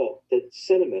tell that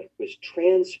Senemet was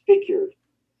transfigured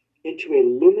into a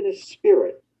luminous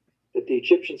spirit that the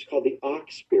Egyptians called the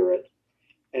Ox spirit,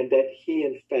 and that he,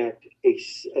 in fact,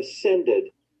 ascended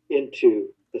into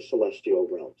the celestial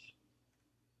realms.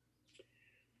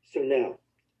 So now,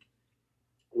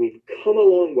 we've come a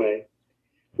long way.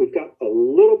 We've got a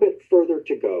little bit further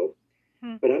to go,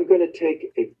 but I'm going to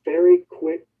take a very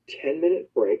quick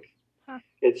 10-minute break.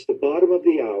 It's the bottom of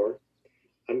the hour.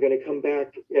 I'm going to come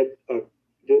back at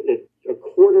a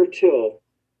quarter till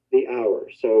the hour.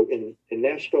 So in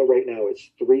Nashville right now,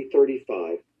 it's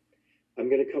 3:35. I'm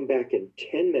going to come back in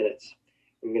 10 minutes.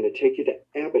 I'm going to take you to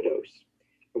Abydos,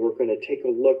 and we're going to take a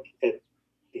look at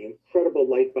the incredible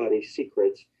light body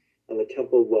secrets on the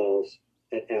temple walls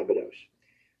at Abydos.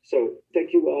 So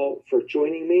thank you all for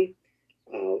joining me.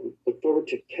 Look forward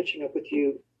to catching up with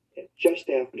you just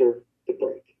after the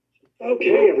break.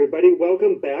 Okay, everybody,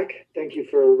 welcome back. Thank you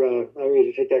for allowing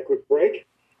me to take that quick break.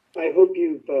 I hope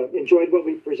you've enjoyed what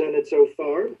we've presented so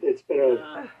far. It's been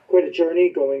quite a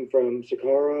journey going from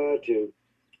Saqqara to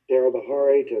Dara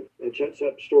Bahari to the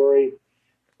Jet-Set story.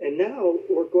 And now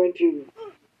we're going to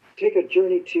take a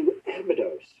journey to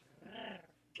Abydos.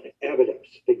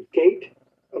 Abydos, the gate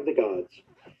of the gods.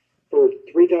 For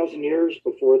 3,000 years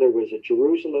before there was a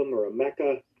Jerusalem or a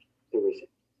Mecca, there was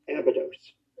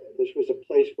Abydos. This was a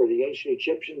place where the ancient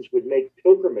Egyptians would make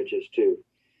pilgrimages to.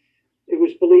 It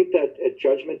was believed that at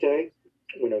Judgment Day,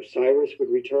 when Osiris would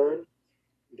return,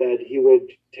 that he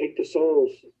would take the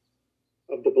souls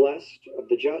of the blessed, of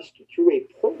the just, through a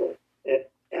portal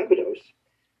at Abydos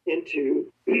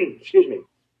into,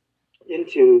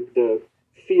 into the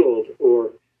field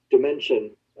or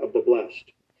dimension of the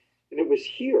blessed. And it was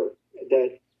here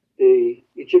that the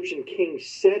Egyptian king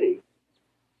Seti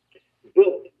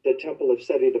built the temple of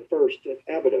Seti I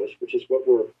at Abydos, which is what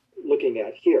we're looking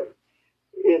at here.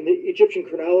 In the Egyptian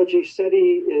chronology, Seti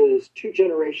is 2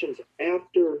 generations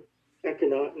after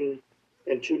Akhenaten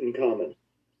and Tutankhamun.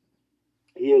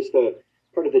 He is the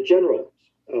part of the generals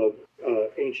of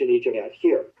ancient Egypt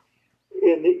here.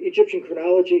 In the Egyptian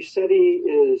chronology, Seti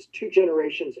is 2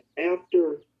 generations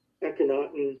after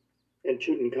Akhenaten and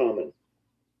Tutankhamun.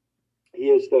 He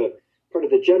is the part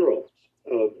of the generals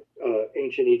of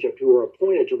ancient Egypt who were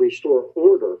appointed to restore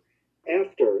order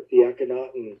after the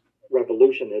Akhenaten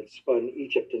revolution had spun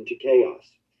Egypt into chaos.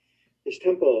 His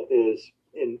temple is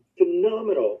in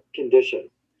phenomenal condition,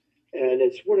 and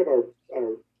it's one of our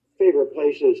favorite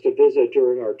places to visit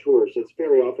during our tours. It's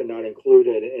very often not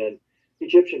included in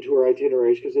Egyptian tour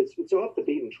itineraries because it's off the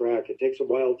beaten track. It takes a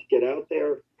while to get out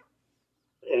there,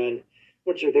 and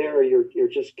once you're there, you're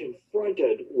just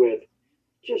confronted with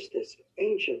just this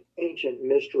ancient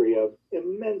mystery of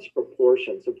immense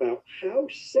proportions about how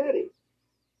Seti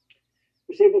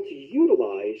was able to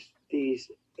utilize these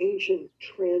ancient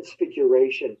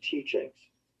transfiguration teachings.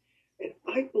 And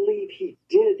I believe he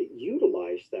did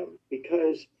utilize them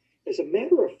because, as a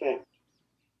matter of fact,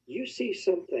 you see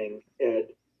something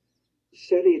at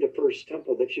Seti I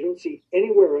temple that you don't see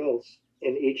anywhere else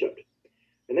in Egypt.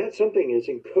 And that something is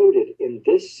encoded in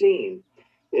this scene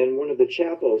in one of the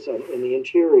chapels in the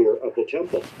interior of the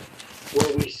temple,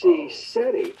 where we see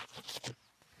Seti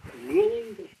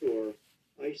kneeling before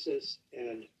Isis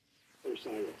and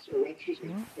Osiris, or excuse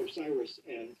me, Osiris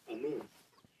and Amun.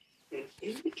 And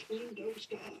in between those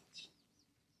gods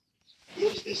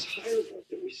is this hieroglyph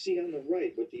that we see on the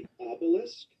right with the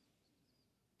obelisk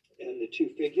and the 2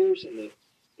 figures and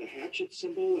the hatchet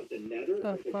symbol of the nether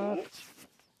of the gods.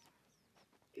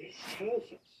 This tells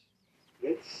us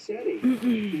that Seti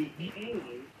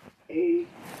became a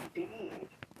god.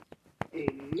 A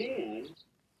man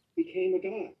became a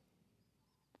god.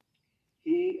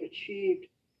 He achieved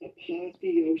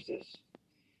apotheosis.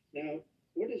 Now,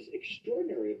 what is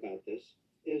extraordinary about this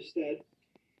is that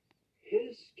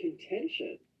his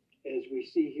contention, as we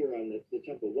see here on the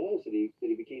temple walls that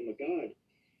he became a god,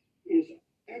 is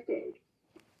echoed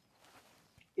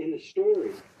in the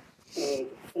story of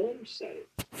Seti,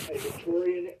 a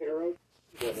Victorian-era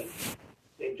woman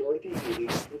named Dorothy Eady,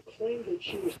 who claimed that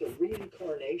she was the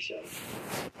reincarnation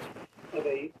of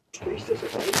a priestess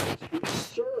of Isis who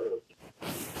served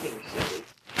King Seti,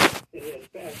 and in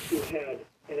fact who had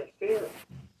an affair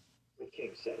with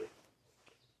King Seti.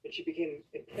 And she became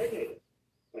impregnated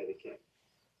by the king.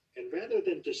 And rather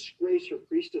than disgrace her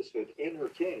priestesshood and her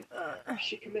king,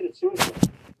 she committed suicide,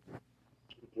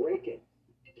 breaking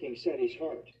King Seti's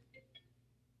heart.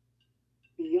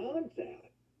 Beyond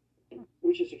that,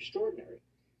 which is extraordinary,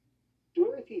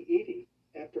 Dorothy Eady,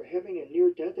 after having a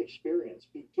near-death experience,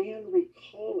 began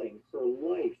recalling her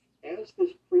life as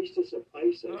this priestess of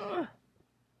Isis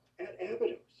at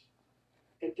Abydos,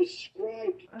 and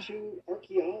described to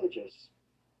archaeologists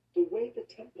the way the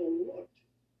temple looked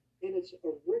in its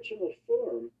original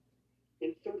form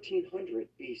in 1300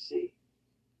 BC.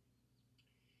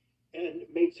 and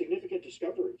made significant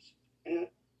discoveries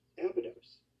at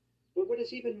Abydos. But what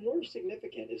is even more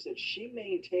significant is that she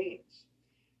maintains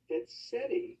that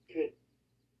SETI could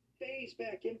phase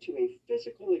back into a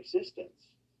physical existence,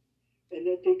 and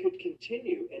that they could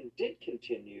continue, and did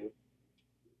continue,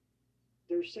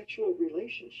 their sexual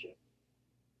relationship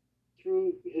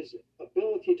through his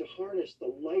ability to harness the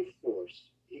life force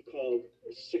he called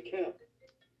Sekhem.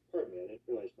 Pardon me, I didn't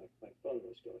realize my phone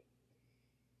was going.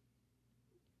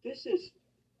 This is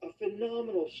a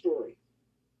phenomenal story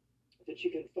that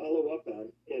you can follow up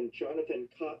on in Jonathan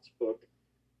Cott's book,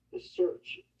 The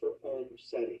Search for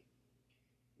Seti,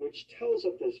 which tells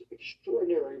of this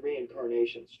extraordinary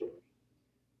reincarnation story.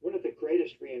 One of the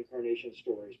greatest reincarnation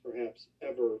stories perhaps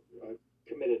ever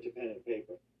committed to pen and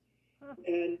paper.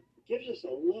 And gives us a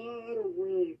lot of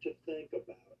room to think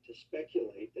about, to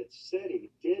speculate that SETI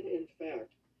did in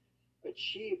fact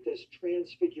achieve this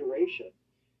transfiguration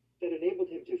that enabled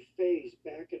him to phase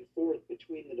back and forth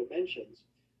between the dimensions,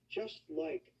 just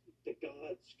like the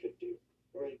gods could do,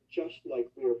 or just like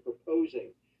we are proposing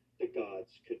the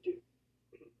gods could do.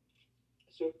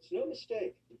 So it's no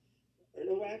mistake or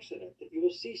no accident that you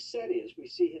will see SETI as we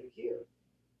see him here,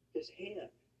 his hand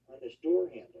on this door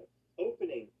handle,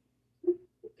 opening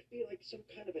what could be like some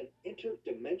kind of an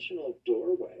interdimensional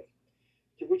doorway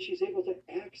through which he's able to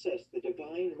access the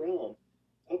divine realm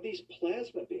of these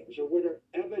plasma beings, or what are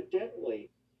evidently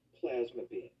plasma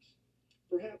beings,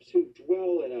 perhaps who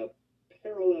dwell in a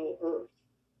parallel Earth,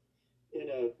 in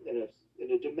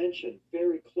a dimension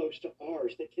very close to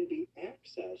ours that can be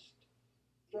accessed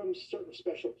from certain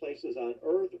special places on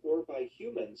Earth or by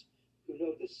humans who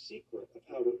know the secret of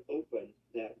how to open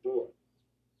that door.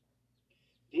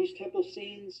 These temple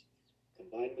scenes,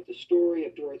 combined with the story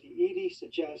of Dorothy Eady,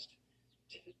 suggest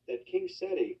that King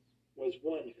Seti was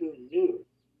one who knew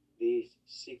these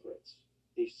secrets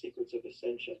of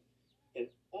ascension. And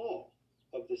all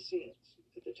of the scenes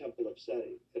at the Temple of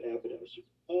Seti at Abydos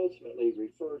ultimately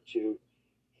refer to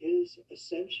his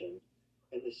ascension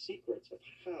and the secrets of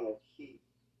how he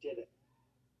did it.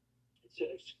 It's an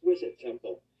exquisite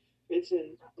temple. It's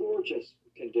in gorgeous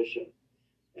condition.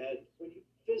 And when you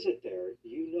visit there,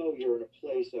 you know you're in a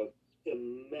place of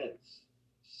immense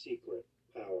secret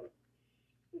power.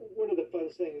 One of the fun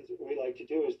things we like to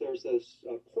do is there's this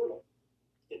portal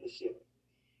in the ceiling.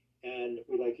 And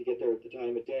we like to get there at the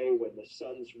time of day when the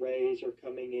sun's rays are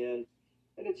coming in.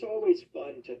 And it's always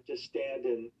fun to stand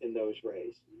in those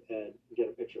rays and get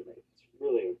a picture made. It's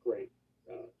really a great,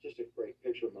 just a great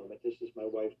picture moment. This is my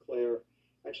wife, Claire,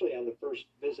 actually on the first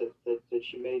visit that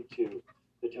she made to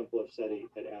the Temple of Seti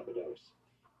at Abydos.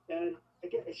 And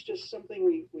again, it's just something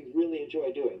we really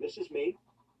enjoy doing. This is me.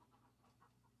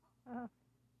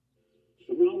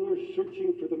 So now we're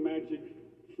searching for the magic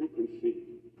frequency.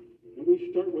 And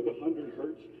we start with 100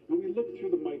 hertz, and we look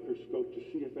through the microscope to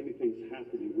see if anything's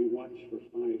happening. We watch for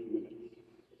 5 minutes.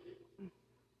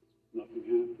 Nothing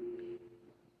happens.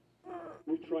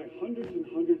 We try hundreds and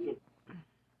hundreds of...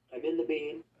 I'm in the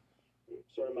beam,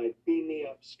 sort of my beam me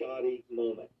up Scotty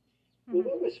moment. Well,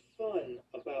 what was fun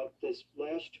about this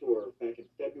last tour back in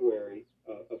February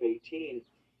of 18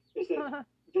 is that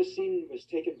this scene was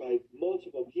taken by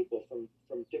multiple people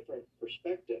from different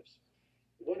perspectives.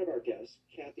 One of our guests,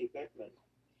 Kathy Beckman,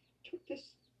 took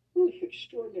this really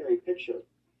extraordinary picture.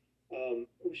 It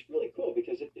was really cool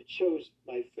because it shows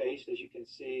my face, as you can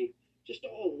see, just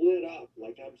all lit up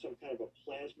like I'm some kind of a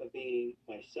plasma being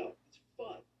myself. It's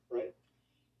fun, right?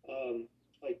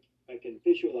 Like I can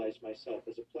visualize myself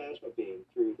as a plasma being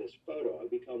through this photo. I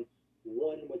become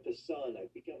one with the sun. I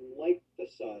become like the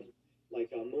sun,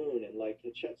 like Amun and like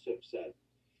Hatshepsut said.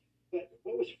 But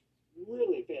what was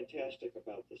really fantastic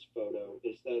about this photo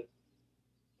is that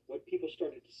what people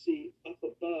started to see up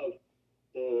above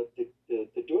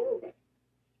the doorway,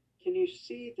 can you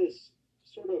see this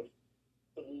sort of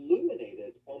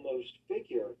illuminated almost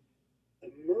figure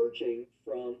emerging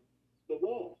from the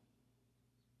wall?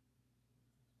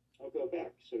 I'll go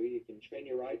back so you can train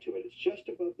your eye to it. It's just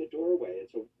above the doorway.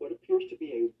 It's what appears to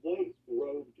be a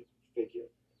white-robed figure.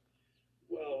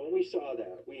 Well, when we saw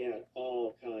that, we had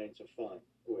all kinds of fun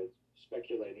with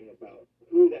speculating about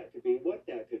who that could be, what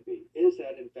that could be. Is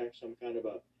that, in fact, some kind of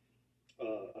a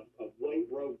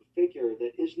white-robed figure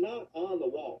that is not on the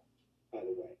wall, by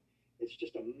the way? It's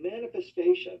just a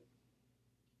manifestation,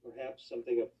 perhaps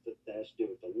something that has to do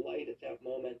with the light at that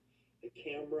moment, the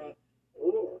camera,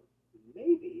 or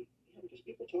maybe, because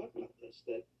people talk about this,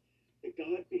 that the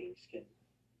God beings can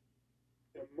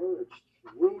emerge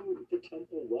through the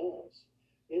temple walls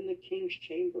in the king's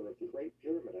chamber of the Great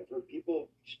Pyramid. I've heard people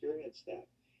experience that.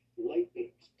 Light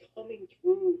beings coming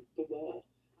through the wall,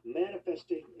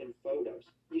 manifesting in photos.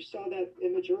 You you saw that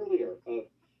image earlier of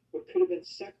what could have been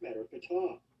Sekhmet or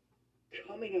Ptah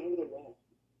coming out of the wall.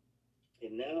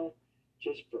 And now,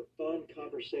 just for fun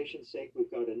conversation's sake, we've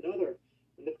got another,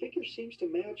 and the figure seems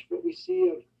to match what we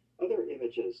see of other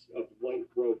images of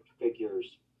white-robed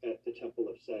figures at the Temple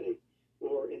of Seti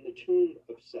or in the tomb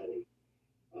of Seti.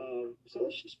 So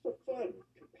let's just for fun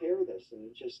compare this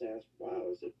and just ask, wow,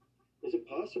 is it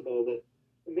possible that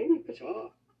maybe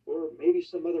Ptah or maybe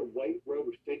some other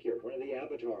white-robed figure, one of the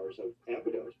avatars of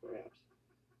Abydos perhaps,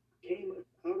 came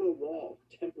out of the wall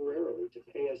temporarily to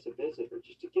pay us a visit or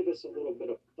just to give us a little bit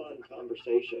of fun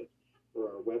conversation for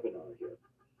our webinar here.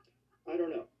 I don't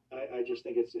know. I just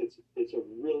think it's a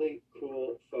really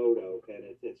cool photo, and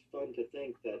it's fun to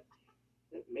think that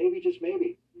maybe, just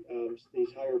maybe, these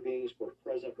higher beings were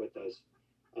present with us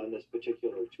on this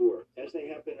particular tour, as they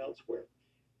have been elsewhere.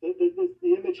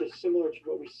 The image is similar to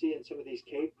what we see in some of these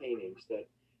cave paintings that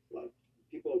a lot of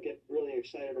people get really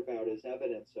excited about as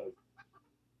evidence of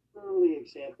early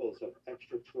examples of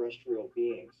extraterrestrial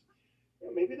beings. You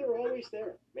know, maybe they're always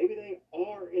there. Maybe they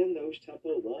are in those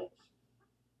temple walls.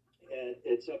 And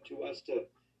it's up to us to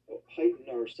heighten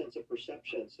our sense of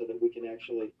perception so that we can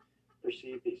actually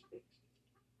perceive these things.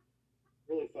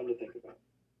 Really fun to think about.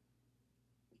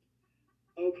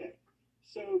 Okay,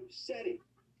 so Seti.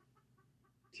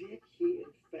 Did he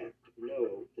in fact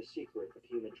know the secret of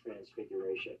human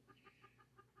transfiguration?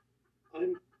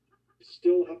 I'm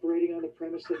still operating on the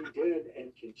premise that he did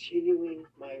and continuing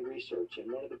my research.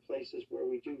 And one of the places where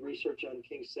we do research on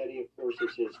King Seti, of course,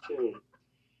 is his tomb,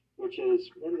 which is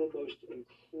one of the most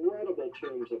incredible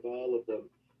tombs of all of them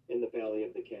in the Valley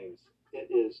of the Kings.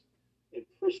 It is in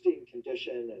pristine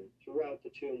condition, and throughout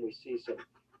the tomb we see some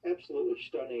absolutely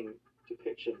stunning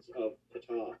depictions of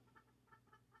Ptah.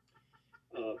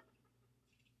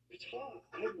 Ptah,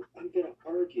 I'm going to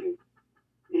argue,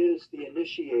 is the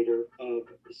initiator of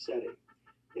Seti.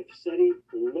 If Seti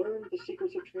learned the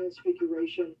secrets of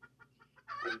transfiguration,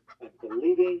 I'm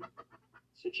believing,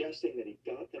 suggesting that he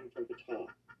got them from Ptah.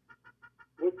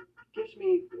 What gives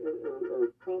me or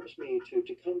prompts me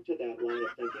to come to that line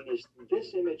of thinking is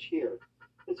this image here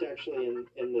that's actually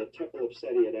in the Temple of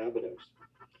Seti at Abydos,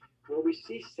 where we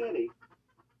see Seti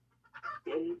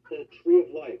in the tree of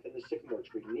life, in the sycamore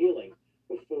tree, kneeling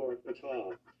before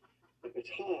Ptah. And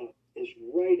Ptah is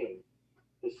writing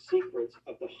the secrets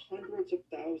of the hundreds of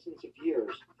thousands of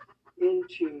years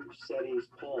into Seti's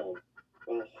palm,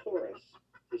 while Horus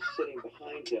is sitting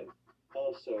behind him,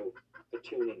 also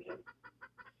attuning him.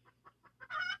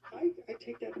 I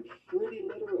take that pretty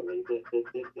literally, that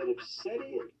if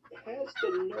Seti has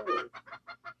the nerve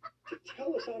to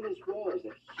tell us on his walls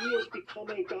that he has become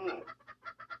a god,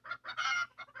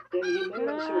 then he might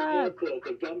also have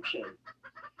the gumption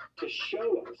to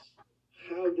show us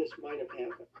how this might have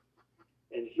happened.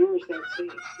 And here's that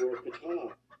scene where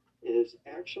Ptah is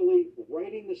actually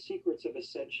writing the secrets of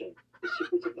ascension, the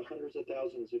secrets of the hundreds of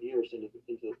thousands of years into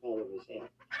the palm of his hand.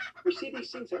 We see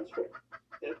these scenes elsewhere.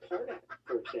 At Karnak,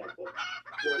 for example,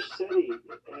 where Seti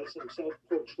has himself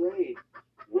portrayed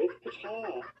with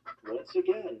Ptah, once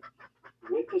again,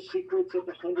 with the secrets of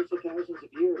the hundreds of thousands of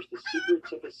years, the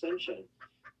secrets of ascension,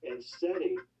 and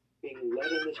Seti being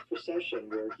led in this procession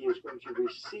where he is going to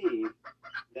receive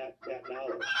that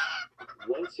knowledge.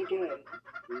 Once again,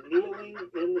 kneeling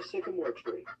in the sycamore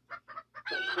tree.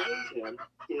 Behind him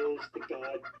is the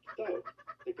god Thoth,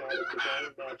 the god of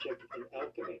divine magic and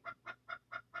alchemy.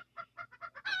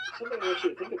 Something I want you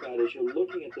to think about as you're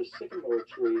looking at the sycamore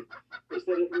tree is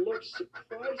that it looks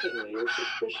surprisingly or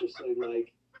suspiciously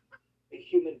like a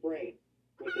human brain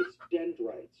with its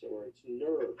dendrites or its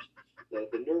nerves,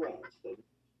 the neurons, the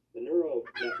neural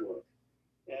network.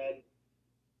 And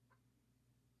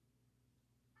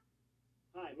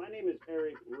hi, my name is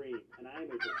Eric Ream, and I am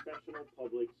a professional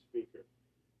public speaker.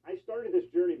 I started this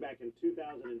journey back in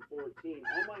 2014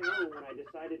 on my own when I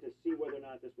decided to see whether or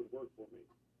not this would work for me.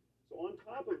 So on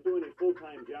top of doing a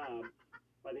full-time job,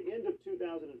 by the end of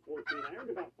 2014, I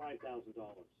earned about $5,000.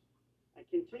 I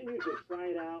continued to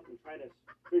try it out and try to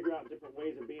figure out different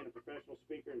ways of being a professional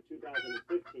speaker in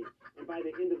 2015. And by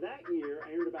the end of that year,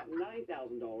 I earned about $9,000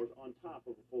 on top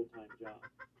of a full-time job.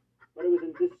 But it was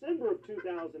in December of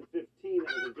 2015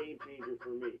 that was a game changer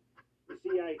for me. You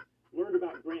see, I learned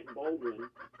about Grant Baldwin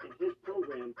and his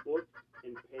program, Booked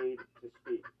and Paid to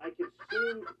Speak. I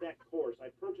consumed that course. I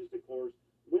purchased a course,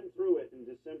 went through it in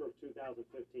December of 2015.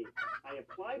 I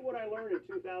applied what I learned in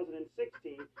 2016,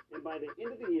 and by the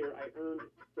end of the year, I earned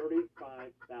 $35,000.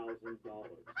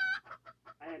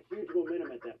 I had huge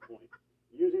momentum at that point,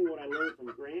 using what I learned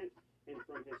from Grant and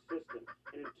from his system.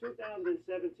 And in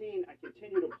 2017, I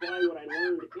continued to apply what I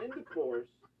learned in the course,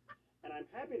 and I'm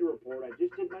happy to report I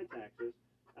just did my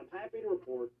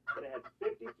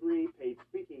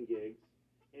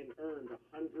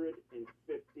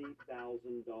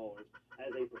 $150,000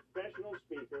 as a professional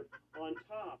speaker on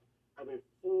top of a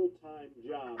full-time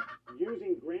job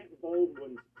using Grant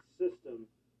Baldwin's system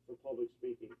for public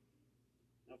speaking.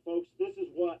 Now, folks, this is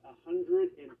what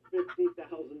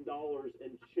 $150,000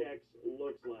 in checks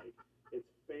looks like. It's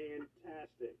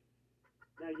fantastic.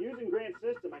 Now, using Grant's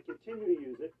system, I continue to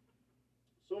use it.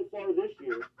 So far this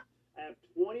year, I have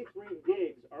 23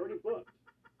 gigs already booked.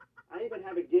 I even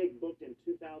have a gig booked in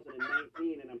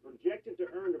 2019, and I'm projected to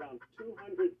earn around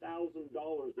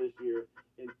 $200,000 this year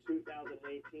in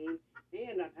 2018.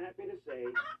 And I'm happy to say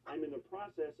I'm in the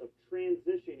process of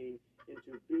transitioning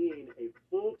into being a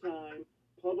full-time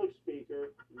public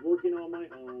speaker, working on my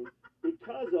own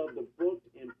because of the booked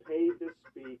and paid to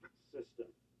speak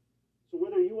system. So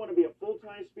whether you want to be a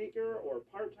full-time speaker or a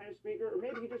part-time speaker, or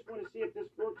maybe you just want to see if this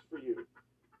works for you,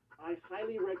 I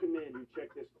highly recommend you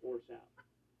check this course out.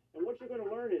 And what you're going to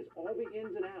learn is all the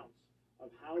ins and outs of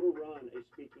how to run a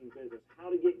speaking business, how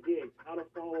to get gigs, how to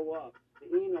follow up, the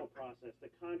email process,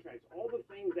 the contracts, all the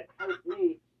things that help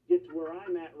me get to where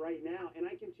I'm at right now, and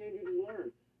I continue to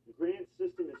learn. Grant's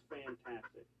system is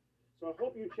fantastic. So I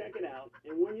hope you check it out,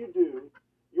 and when you do,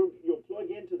 you'll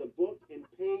plug into the booked and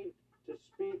paid to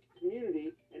speak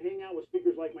community and hang out with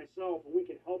speakers like myself, and we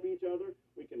can help each other,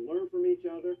 we can learn from each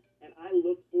other, and I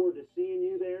look forward to seeing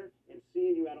you there and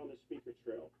seeing you out on the speaker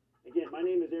trail. Again, my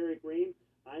name is Eric Green.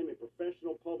 I am a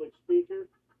professional public speaker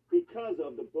because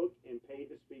of the booked and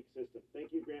paid to speak system. Thank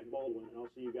you, Grant Baldwin, and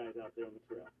I'll see you guys out there on the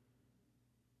trail.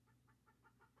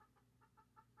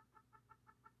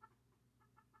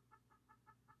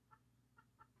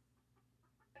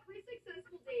 Every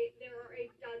successful date, there are a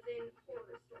dozen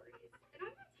horror stories. And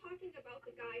I'm not talking about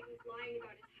the guy who's lying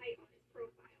about his height on his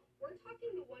profile. We're talking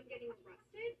the one getting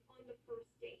arrested on the first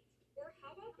date. Or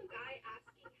how about the guy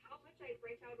asking how much I'd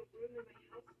rent out a room in my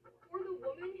house for? Or the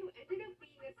woman who ended up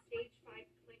being a stage 5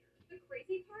 clinger. The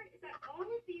crazy part is that all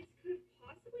of these could have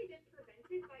possibly been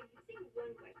prevented by using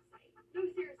one website. No,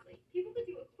 seriously, people could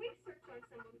do a quick search on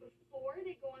someone before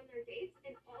they go on their dates,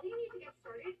 and all you need to get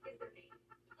started is their name.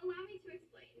 Allow me to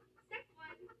explain. Step 1,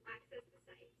 access the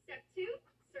site. Step 2,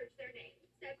 search their name.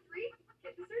 Step 3,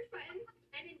 hit the search button,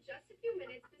 and in just a few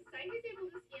minutes, the site is able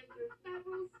to scan through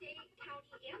federal, state,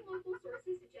 county, and local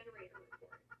sources to generate a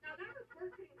report. Now, that report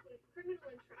could include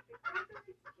criminal and traffic records,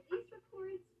 police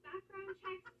reports, background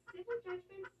checks, civil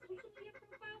judgments, social media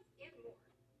profiles, and more.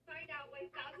 Find out why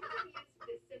thousands have used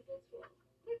this simple tool.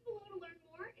 Click below to learn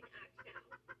more and act now.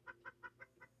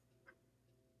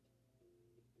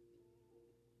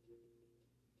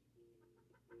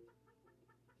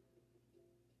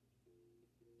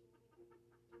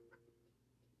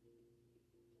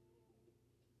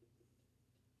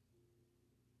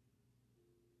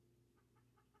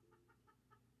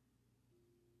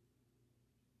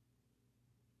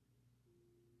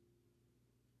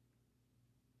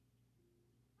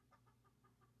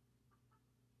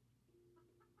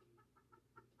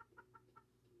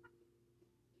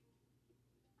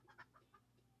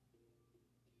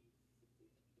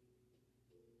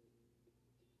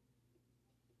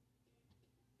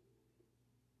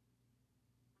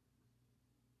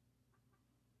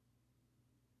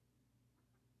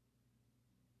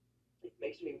 It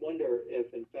makes me wonder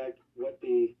if, in fact, what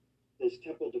this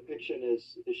temple depiction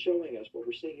is showing us, what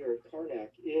we're seeing here at Karnak,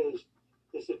 is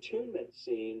this attunement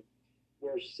scene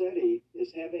where Seti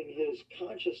is having his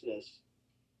consciousness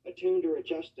attuned or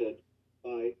adjusted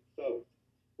by Thoth.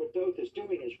 What Thoth is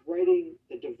doing is writing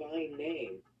the divine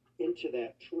name into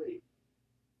that tree.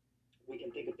 We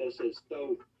can think of this as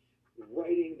Thoth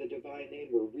writing the divine name.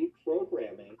 We're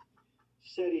reprogramming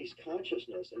Seti's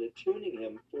consciousness and attuning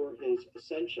him for his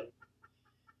ascension.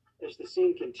 As the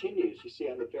scene continues, you see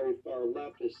on the very far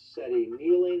left is Seti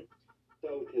kneeling.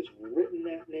 Thoth has written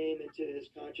that name into his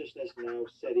consciousness. Now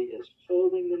Seti is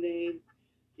holding the name.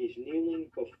 He's kneeling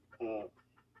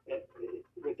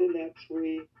within that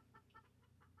tree.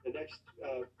 The next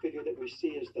figure that we see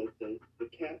is the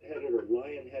cat-headed or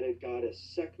lion-headed goddess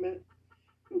Sekhmet,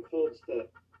 who holds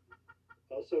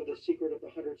also the secret of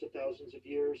the hundreds of thousands of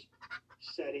years.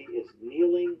 Seti is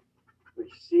kneeling,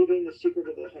 receiving the secret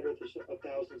of the hundreds of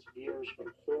thousands of years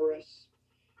from Horus.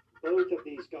 Both of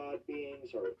these god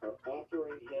beings are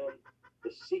offering him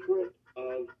the secret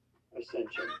of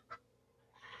ascension.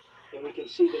 And we can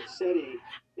see that Seti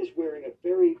is wearing a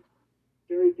very,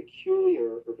 very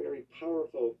peculiar or very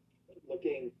powerful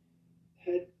looking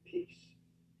headpiece.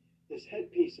 This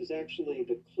headpiece is actually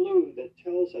the clue that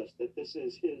tells us that this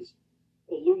is his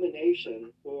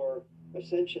illumination or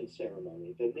ascension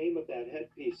ceremony. The name of that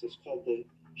headpiece is called the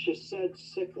Chesed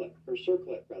Circlet, the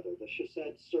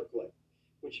Chesed Circlet,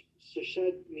 which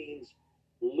Chesed means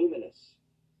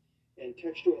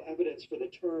Textual evidence for the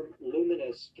term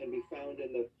luminous can be found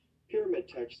in the pyramid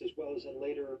text as well as in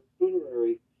later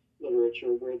funerary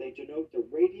literature, where they denote the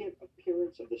radiant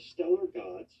appearance of the stellar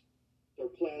gods, their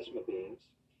plasma beings,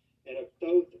 and of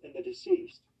Thoth and the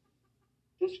deceased.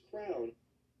 This crown,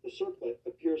 the circlet,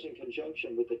 appears in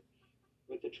conjunction with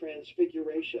the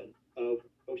transfiguration of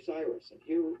Osiris, and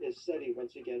here is Seti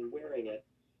once again wearing it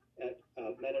at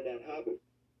Medinet Habu,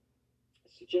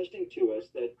 suggesting to us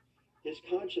that his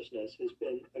consciousness has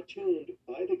been attuned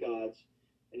by the gods,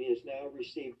 and he has now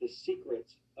received the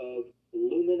secrets of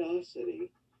luminosity,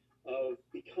 of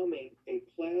becoming a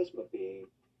plasma being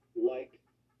like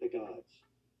the gods.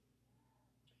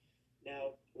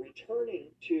 Now, returning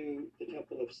to the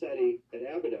Temple of Seti at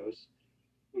Abydos,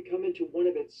 we come into one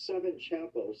of its 7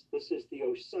 chapels. This is the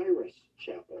Osiris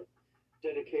Chapel,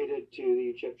 dedicated to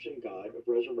the Egyptian god of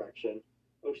resurrection,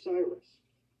 Osiris.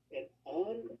 And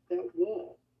on that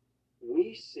wall,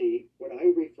 we see what I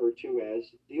refer to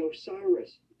as the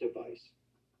Osiris device.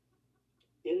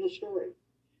 In the story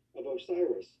of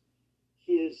Osiris,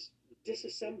 he is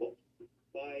disassembled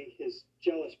by his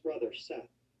jealous brother Seth.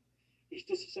 He's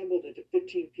disassembled into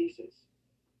 15 pieces.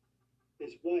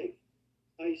 His wife,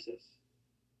 Isis,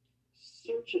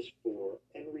 searches for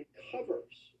and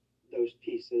recovers those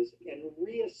pieces and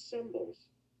reassembles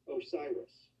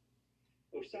Osiris.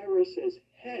 Osiris's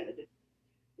head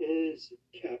is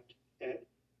kept at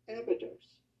Abydos.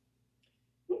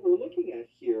 What we're looking at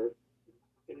here,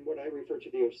 in what I refer to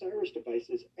the Osiris device,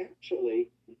 is actually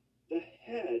the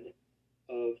head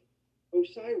of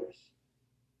Osiris.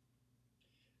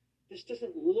 This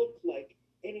doesn't look like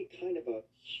any kind of a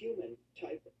human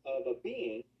type of a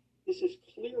being. This is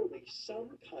clearly some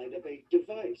kind of a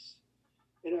device.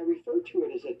 And I refer to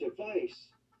it as a device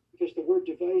because the word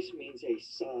device means a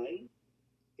sign,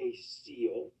 a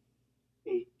seal,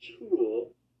 a tool,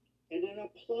 and an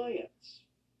appliance.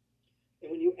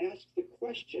 And when you ask the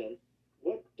question,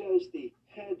 what does the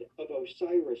head of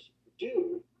Osiris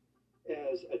do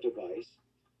as a device,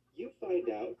 you find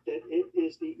out that it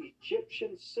is the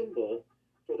Egyptian symbol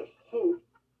for the hope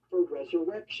for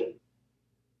resurrection.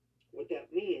 What that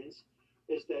means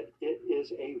is that it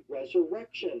is a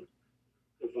resurrection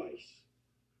device,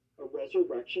 a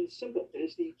resurrection symbol. It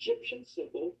is the Egyptian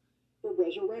symbol for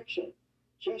resurrection.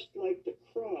 Just like the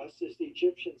cross is the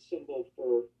Egyptian symbol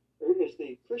for, or is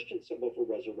the Christian symbol for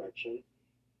resurrection,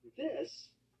 this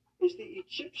is the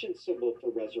Egyptian symbol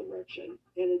for resurrection,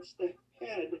 and it's the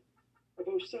head of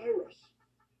Osiris.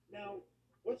 Now,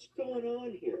 what's going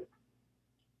on here?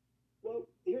 Well,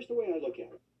 here's the way I look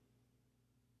at it.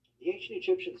 The ancient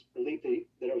Egyptians believed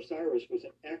that Osiris was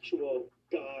an actual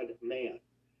god-man.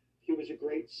 He was a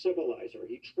great civilizer.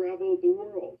 He traveled the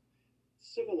world,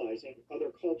 civilizing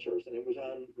other cultures. And it was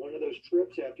on one of those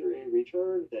trips after he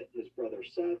returned that his brother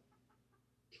Seth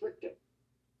tricked him,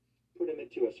 put him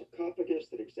into a sarcophagus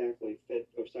that exactly fit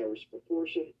Osiris'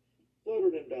 proportion,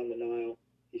 floated him down the Nile.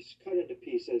 He's cut into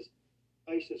pieces.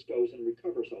 Isis goes and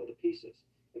recovers all the pieces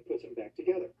and puts them back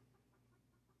together.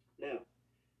 Now,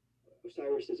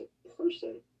 Osiris is a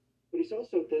person, but he's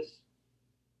also this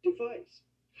device.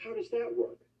 How does that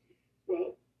work?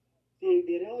 Well,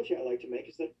 the analogy I like to make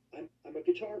is that I'm a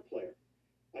guitar player.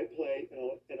 I play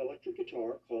an electric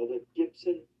guitar called a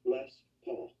Gibson Les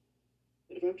Paul.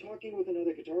 And if I'm talking with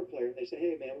another guitar player and they say,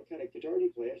 hey man, what kind of guitar do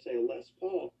you play? I say a Les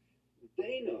Paul.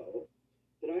 They know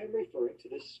that I am referring to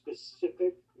this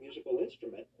specific musical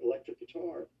instrument, electric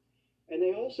guitar. And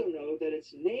they also know that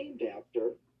it's named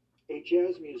after a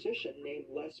jazz musician named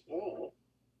Les Paul,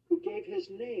 who gave his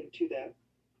name to that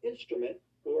instrument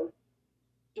or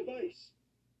device.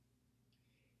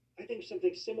 I think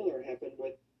something similar happened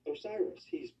with Osiris.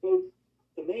 He's both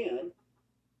the man,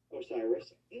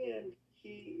 Osiris, and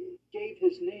he gave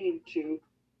his name to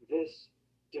this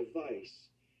device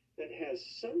that has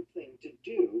something to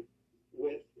do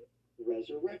with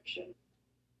resurrection.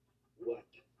 What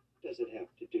does it have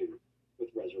to do with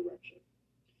resurrection?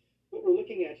 What we're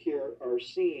looking at here are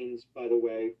scenes, by the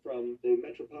way, from the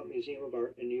Metropolitan Museum of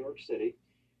Art in New York City.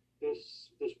 This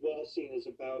wall scene is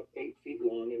about 8 feet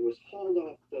long. It was hauled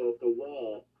off the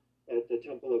wall at the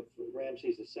Temple of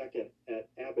Ramses II at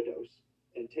Abydos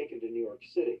and taken to New York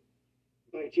City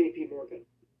by J.P. Morgan.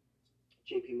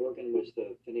 J.P. Morgan was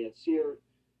the financier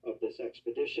of this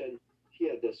expedition. He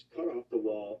had this cut off the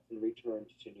wall and returned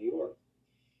to New York.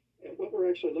 And what we're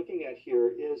actually looking at here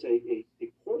is a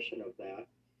portion of that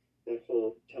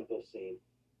whole temple scene.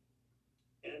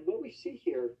 And what we see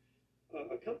here,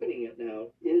 accompanying it now,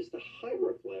 is the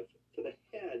hieroglyph to the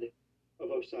head of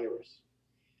Osiris.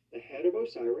 The head of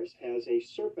Osiris has a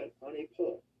serpent on a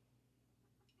pole.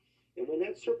 And when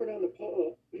that serpent on the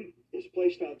pole is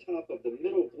placed on top of the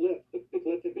middle glyph, the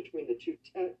glyph in between the two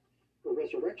tet or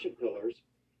resurrection pillars,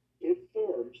 it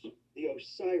forms the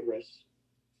Osiris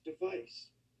device.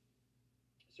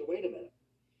 So wait a minute.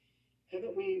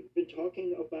 Haven't we been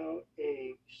talking about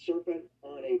a serpent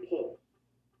on a pole?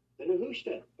 The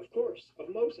Nehushtan, of course, of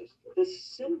Moses, the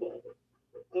symbol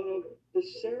of the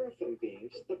seraphim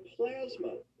beings, the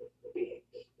plasma beings.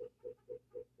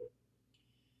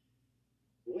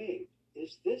 Wait,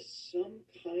 is this some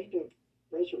kind of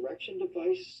resurrection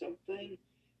device, something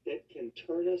that can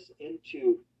turn us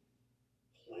into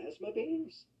plasma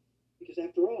beings? Because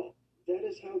after all, that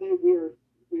is how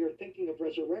we are thinking of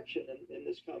resurrection in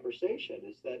this conversation,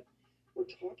 is that we're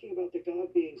talking about the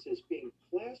God beings as being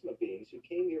plasma beings who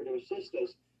came here to assist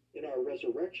us in our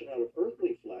resurrection out of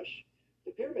earthly flesh.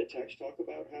 The pyramid texts talk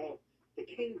about how the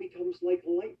king becomes like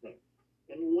lightning,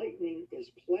 and lightning is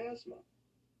plasma.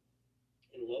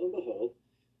 And lo and behold,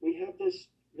 we have this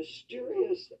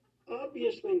mysterious,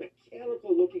 obviously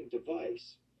mechanical-looking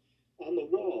device on the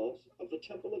walls of the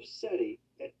Temple of Seti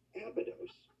at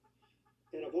Abydos.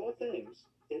 And of all things,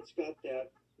 it's got that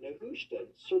Nehushtan,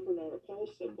 serpent on a pole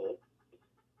symbol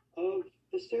of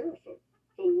the seraphim,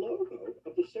 the logo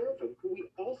of the seraphim, who we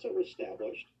also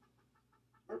established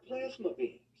are plasma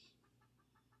beings.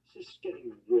 This is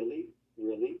getting really,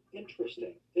 really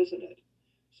interesting, isn't it?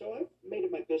 So I've made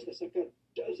it my business. I've got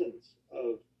dozens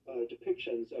of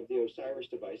depictions of the Osiris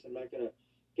device. I'm not going to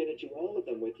get into all of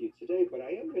them with you today, but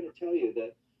I am going to tell you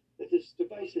that this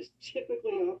device is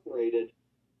typically operated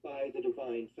by the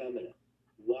divine feminine.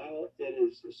 While it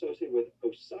is associated with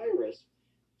Osiris,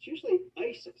 it's usually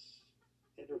Isis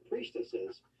and her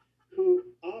priestesses who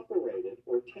operated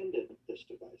or tended this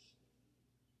device.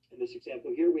 In this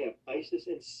example here, we have Isis,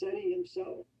 and Seti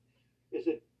himself is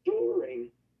adoring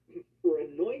or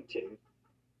anointing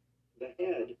the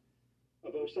head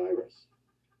of Osiris.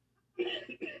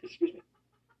 Excuse me.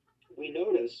 We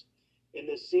notice in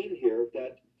this scene here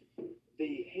that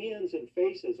the hands and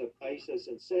faces of Isis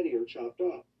and Seti are chopped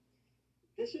off.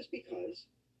 This is because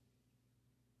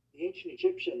the ancient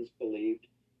Egyptians believed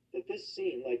that this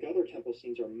scene, like other temple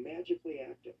scenes, are magically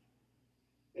active.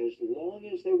 As long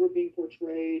as they were being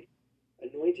portrayed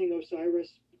anointing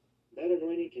Osiris, that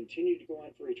anointing continued to go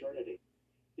on for eternity.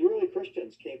 The early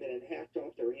Christians came in and hacked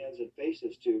off their hands and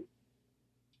faces to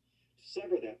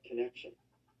sever that connection,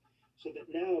 so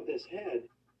that now this head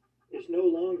is no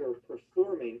longer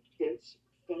performing its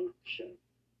function,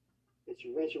 its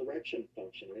resurrection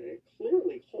function. And it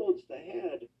clearly holds the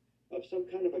head of some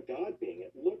kind of a god being.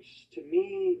 It looks to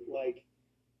me like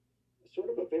sort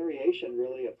of a variation,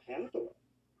 really, of Hathor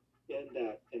in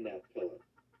that pillar.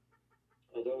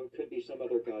 Although it could be some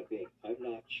other god being. I'm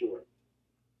not sure.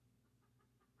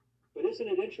 But isn't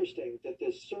it interesting that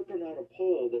this serpent on a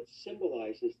pole that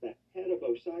symbolizes the head of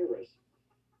Osiris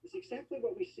is exactly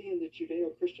what we see in the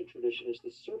Judeo-Christian tradition as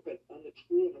the serpent on the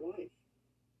tree of life,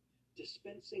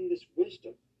 dispensing this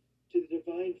wisdom to the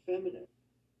divine feminine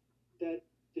that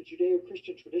the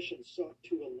Judeo-Christian tradition sought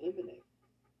to eliminate.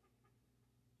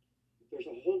 There's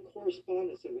a whole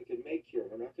correspondence that we could make here.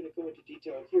 We're not going to go into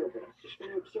detail here, but I'm just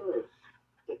going to observe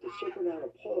that the serpent on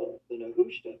a pole, the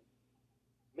Nehushtan,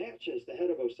 matches the head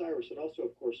of Osiris, and also,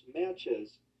 of course,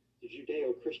 matches the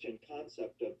Judeo-Christian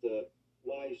concept of the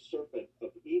wise serpent of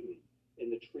Eden in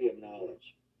the tree of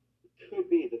knowledge. It could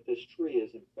be that this tree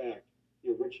is, in fact,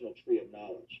 the original tree of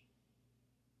knowledge.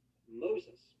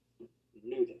 Moses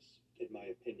knew this, in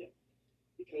my opinion,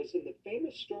 because in the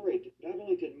famous story, not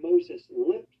only did Moses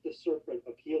lift the serpent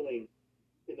of healing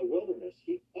in the wilderness,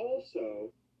 he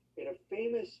also, in a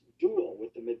famous duel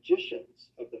with the magicians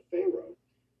of the Pharaoh,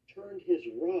 turned his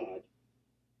rod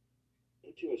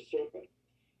into a serpent.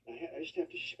 I just have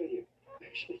to show you. I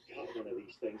actually got one of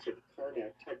these things at the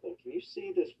Karnak Temple. Can you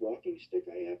see this walking stick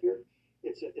I have here?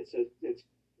 It's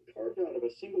carved out of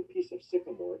a single piece of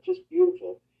sycamore, just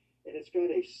beautiful, and it's got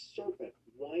a serpent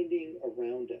winding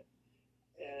around it.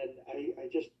 And I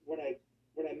just when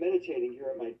I'm meditating here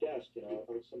at my desk, I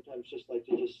sometimes just like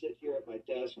to just sit here at my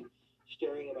desk,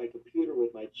 staring at my computer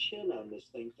with my chin on this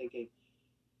thing, thinking,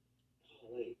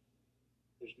 golly,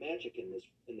 there's magic in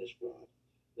this rod.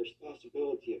 There's the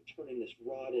possibility of turning this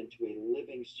rod into a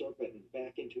living serpent and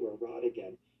back into a rod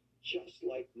again, just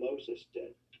like Moses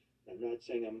did. I'm not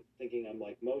saying I'm thinking I'm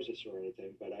like Moses or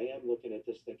anything, but I am looking at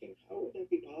this thinking, how would that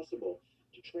be possible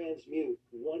to transmute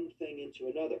one thing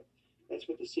into another? That's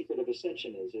what the secret of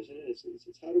ascension is, isn't it?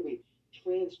 It's how do we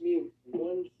transmute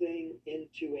one thing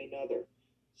into another?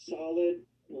 Solid,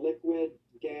 liquid,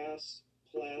 gas,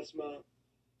 plasma,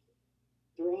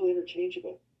 they're all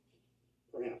interchangeable,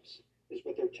 perhaps, is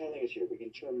what they're telling us here. We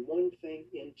can turn one thing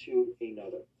into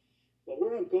another. Well,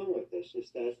 we're I'm going with this is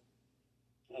that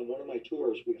on one of my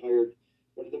tours, we hired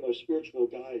one of the most spiritual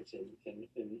guides in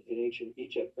ancient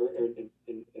Egypt, or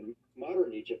in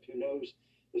modern Egypt, who knows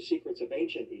the secrets of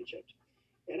ancient Egypt.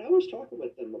 And I was talking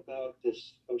with them about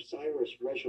this Osiris resurrection.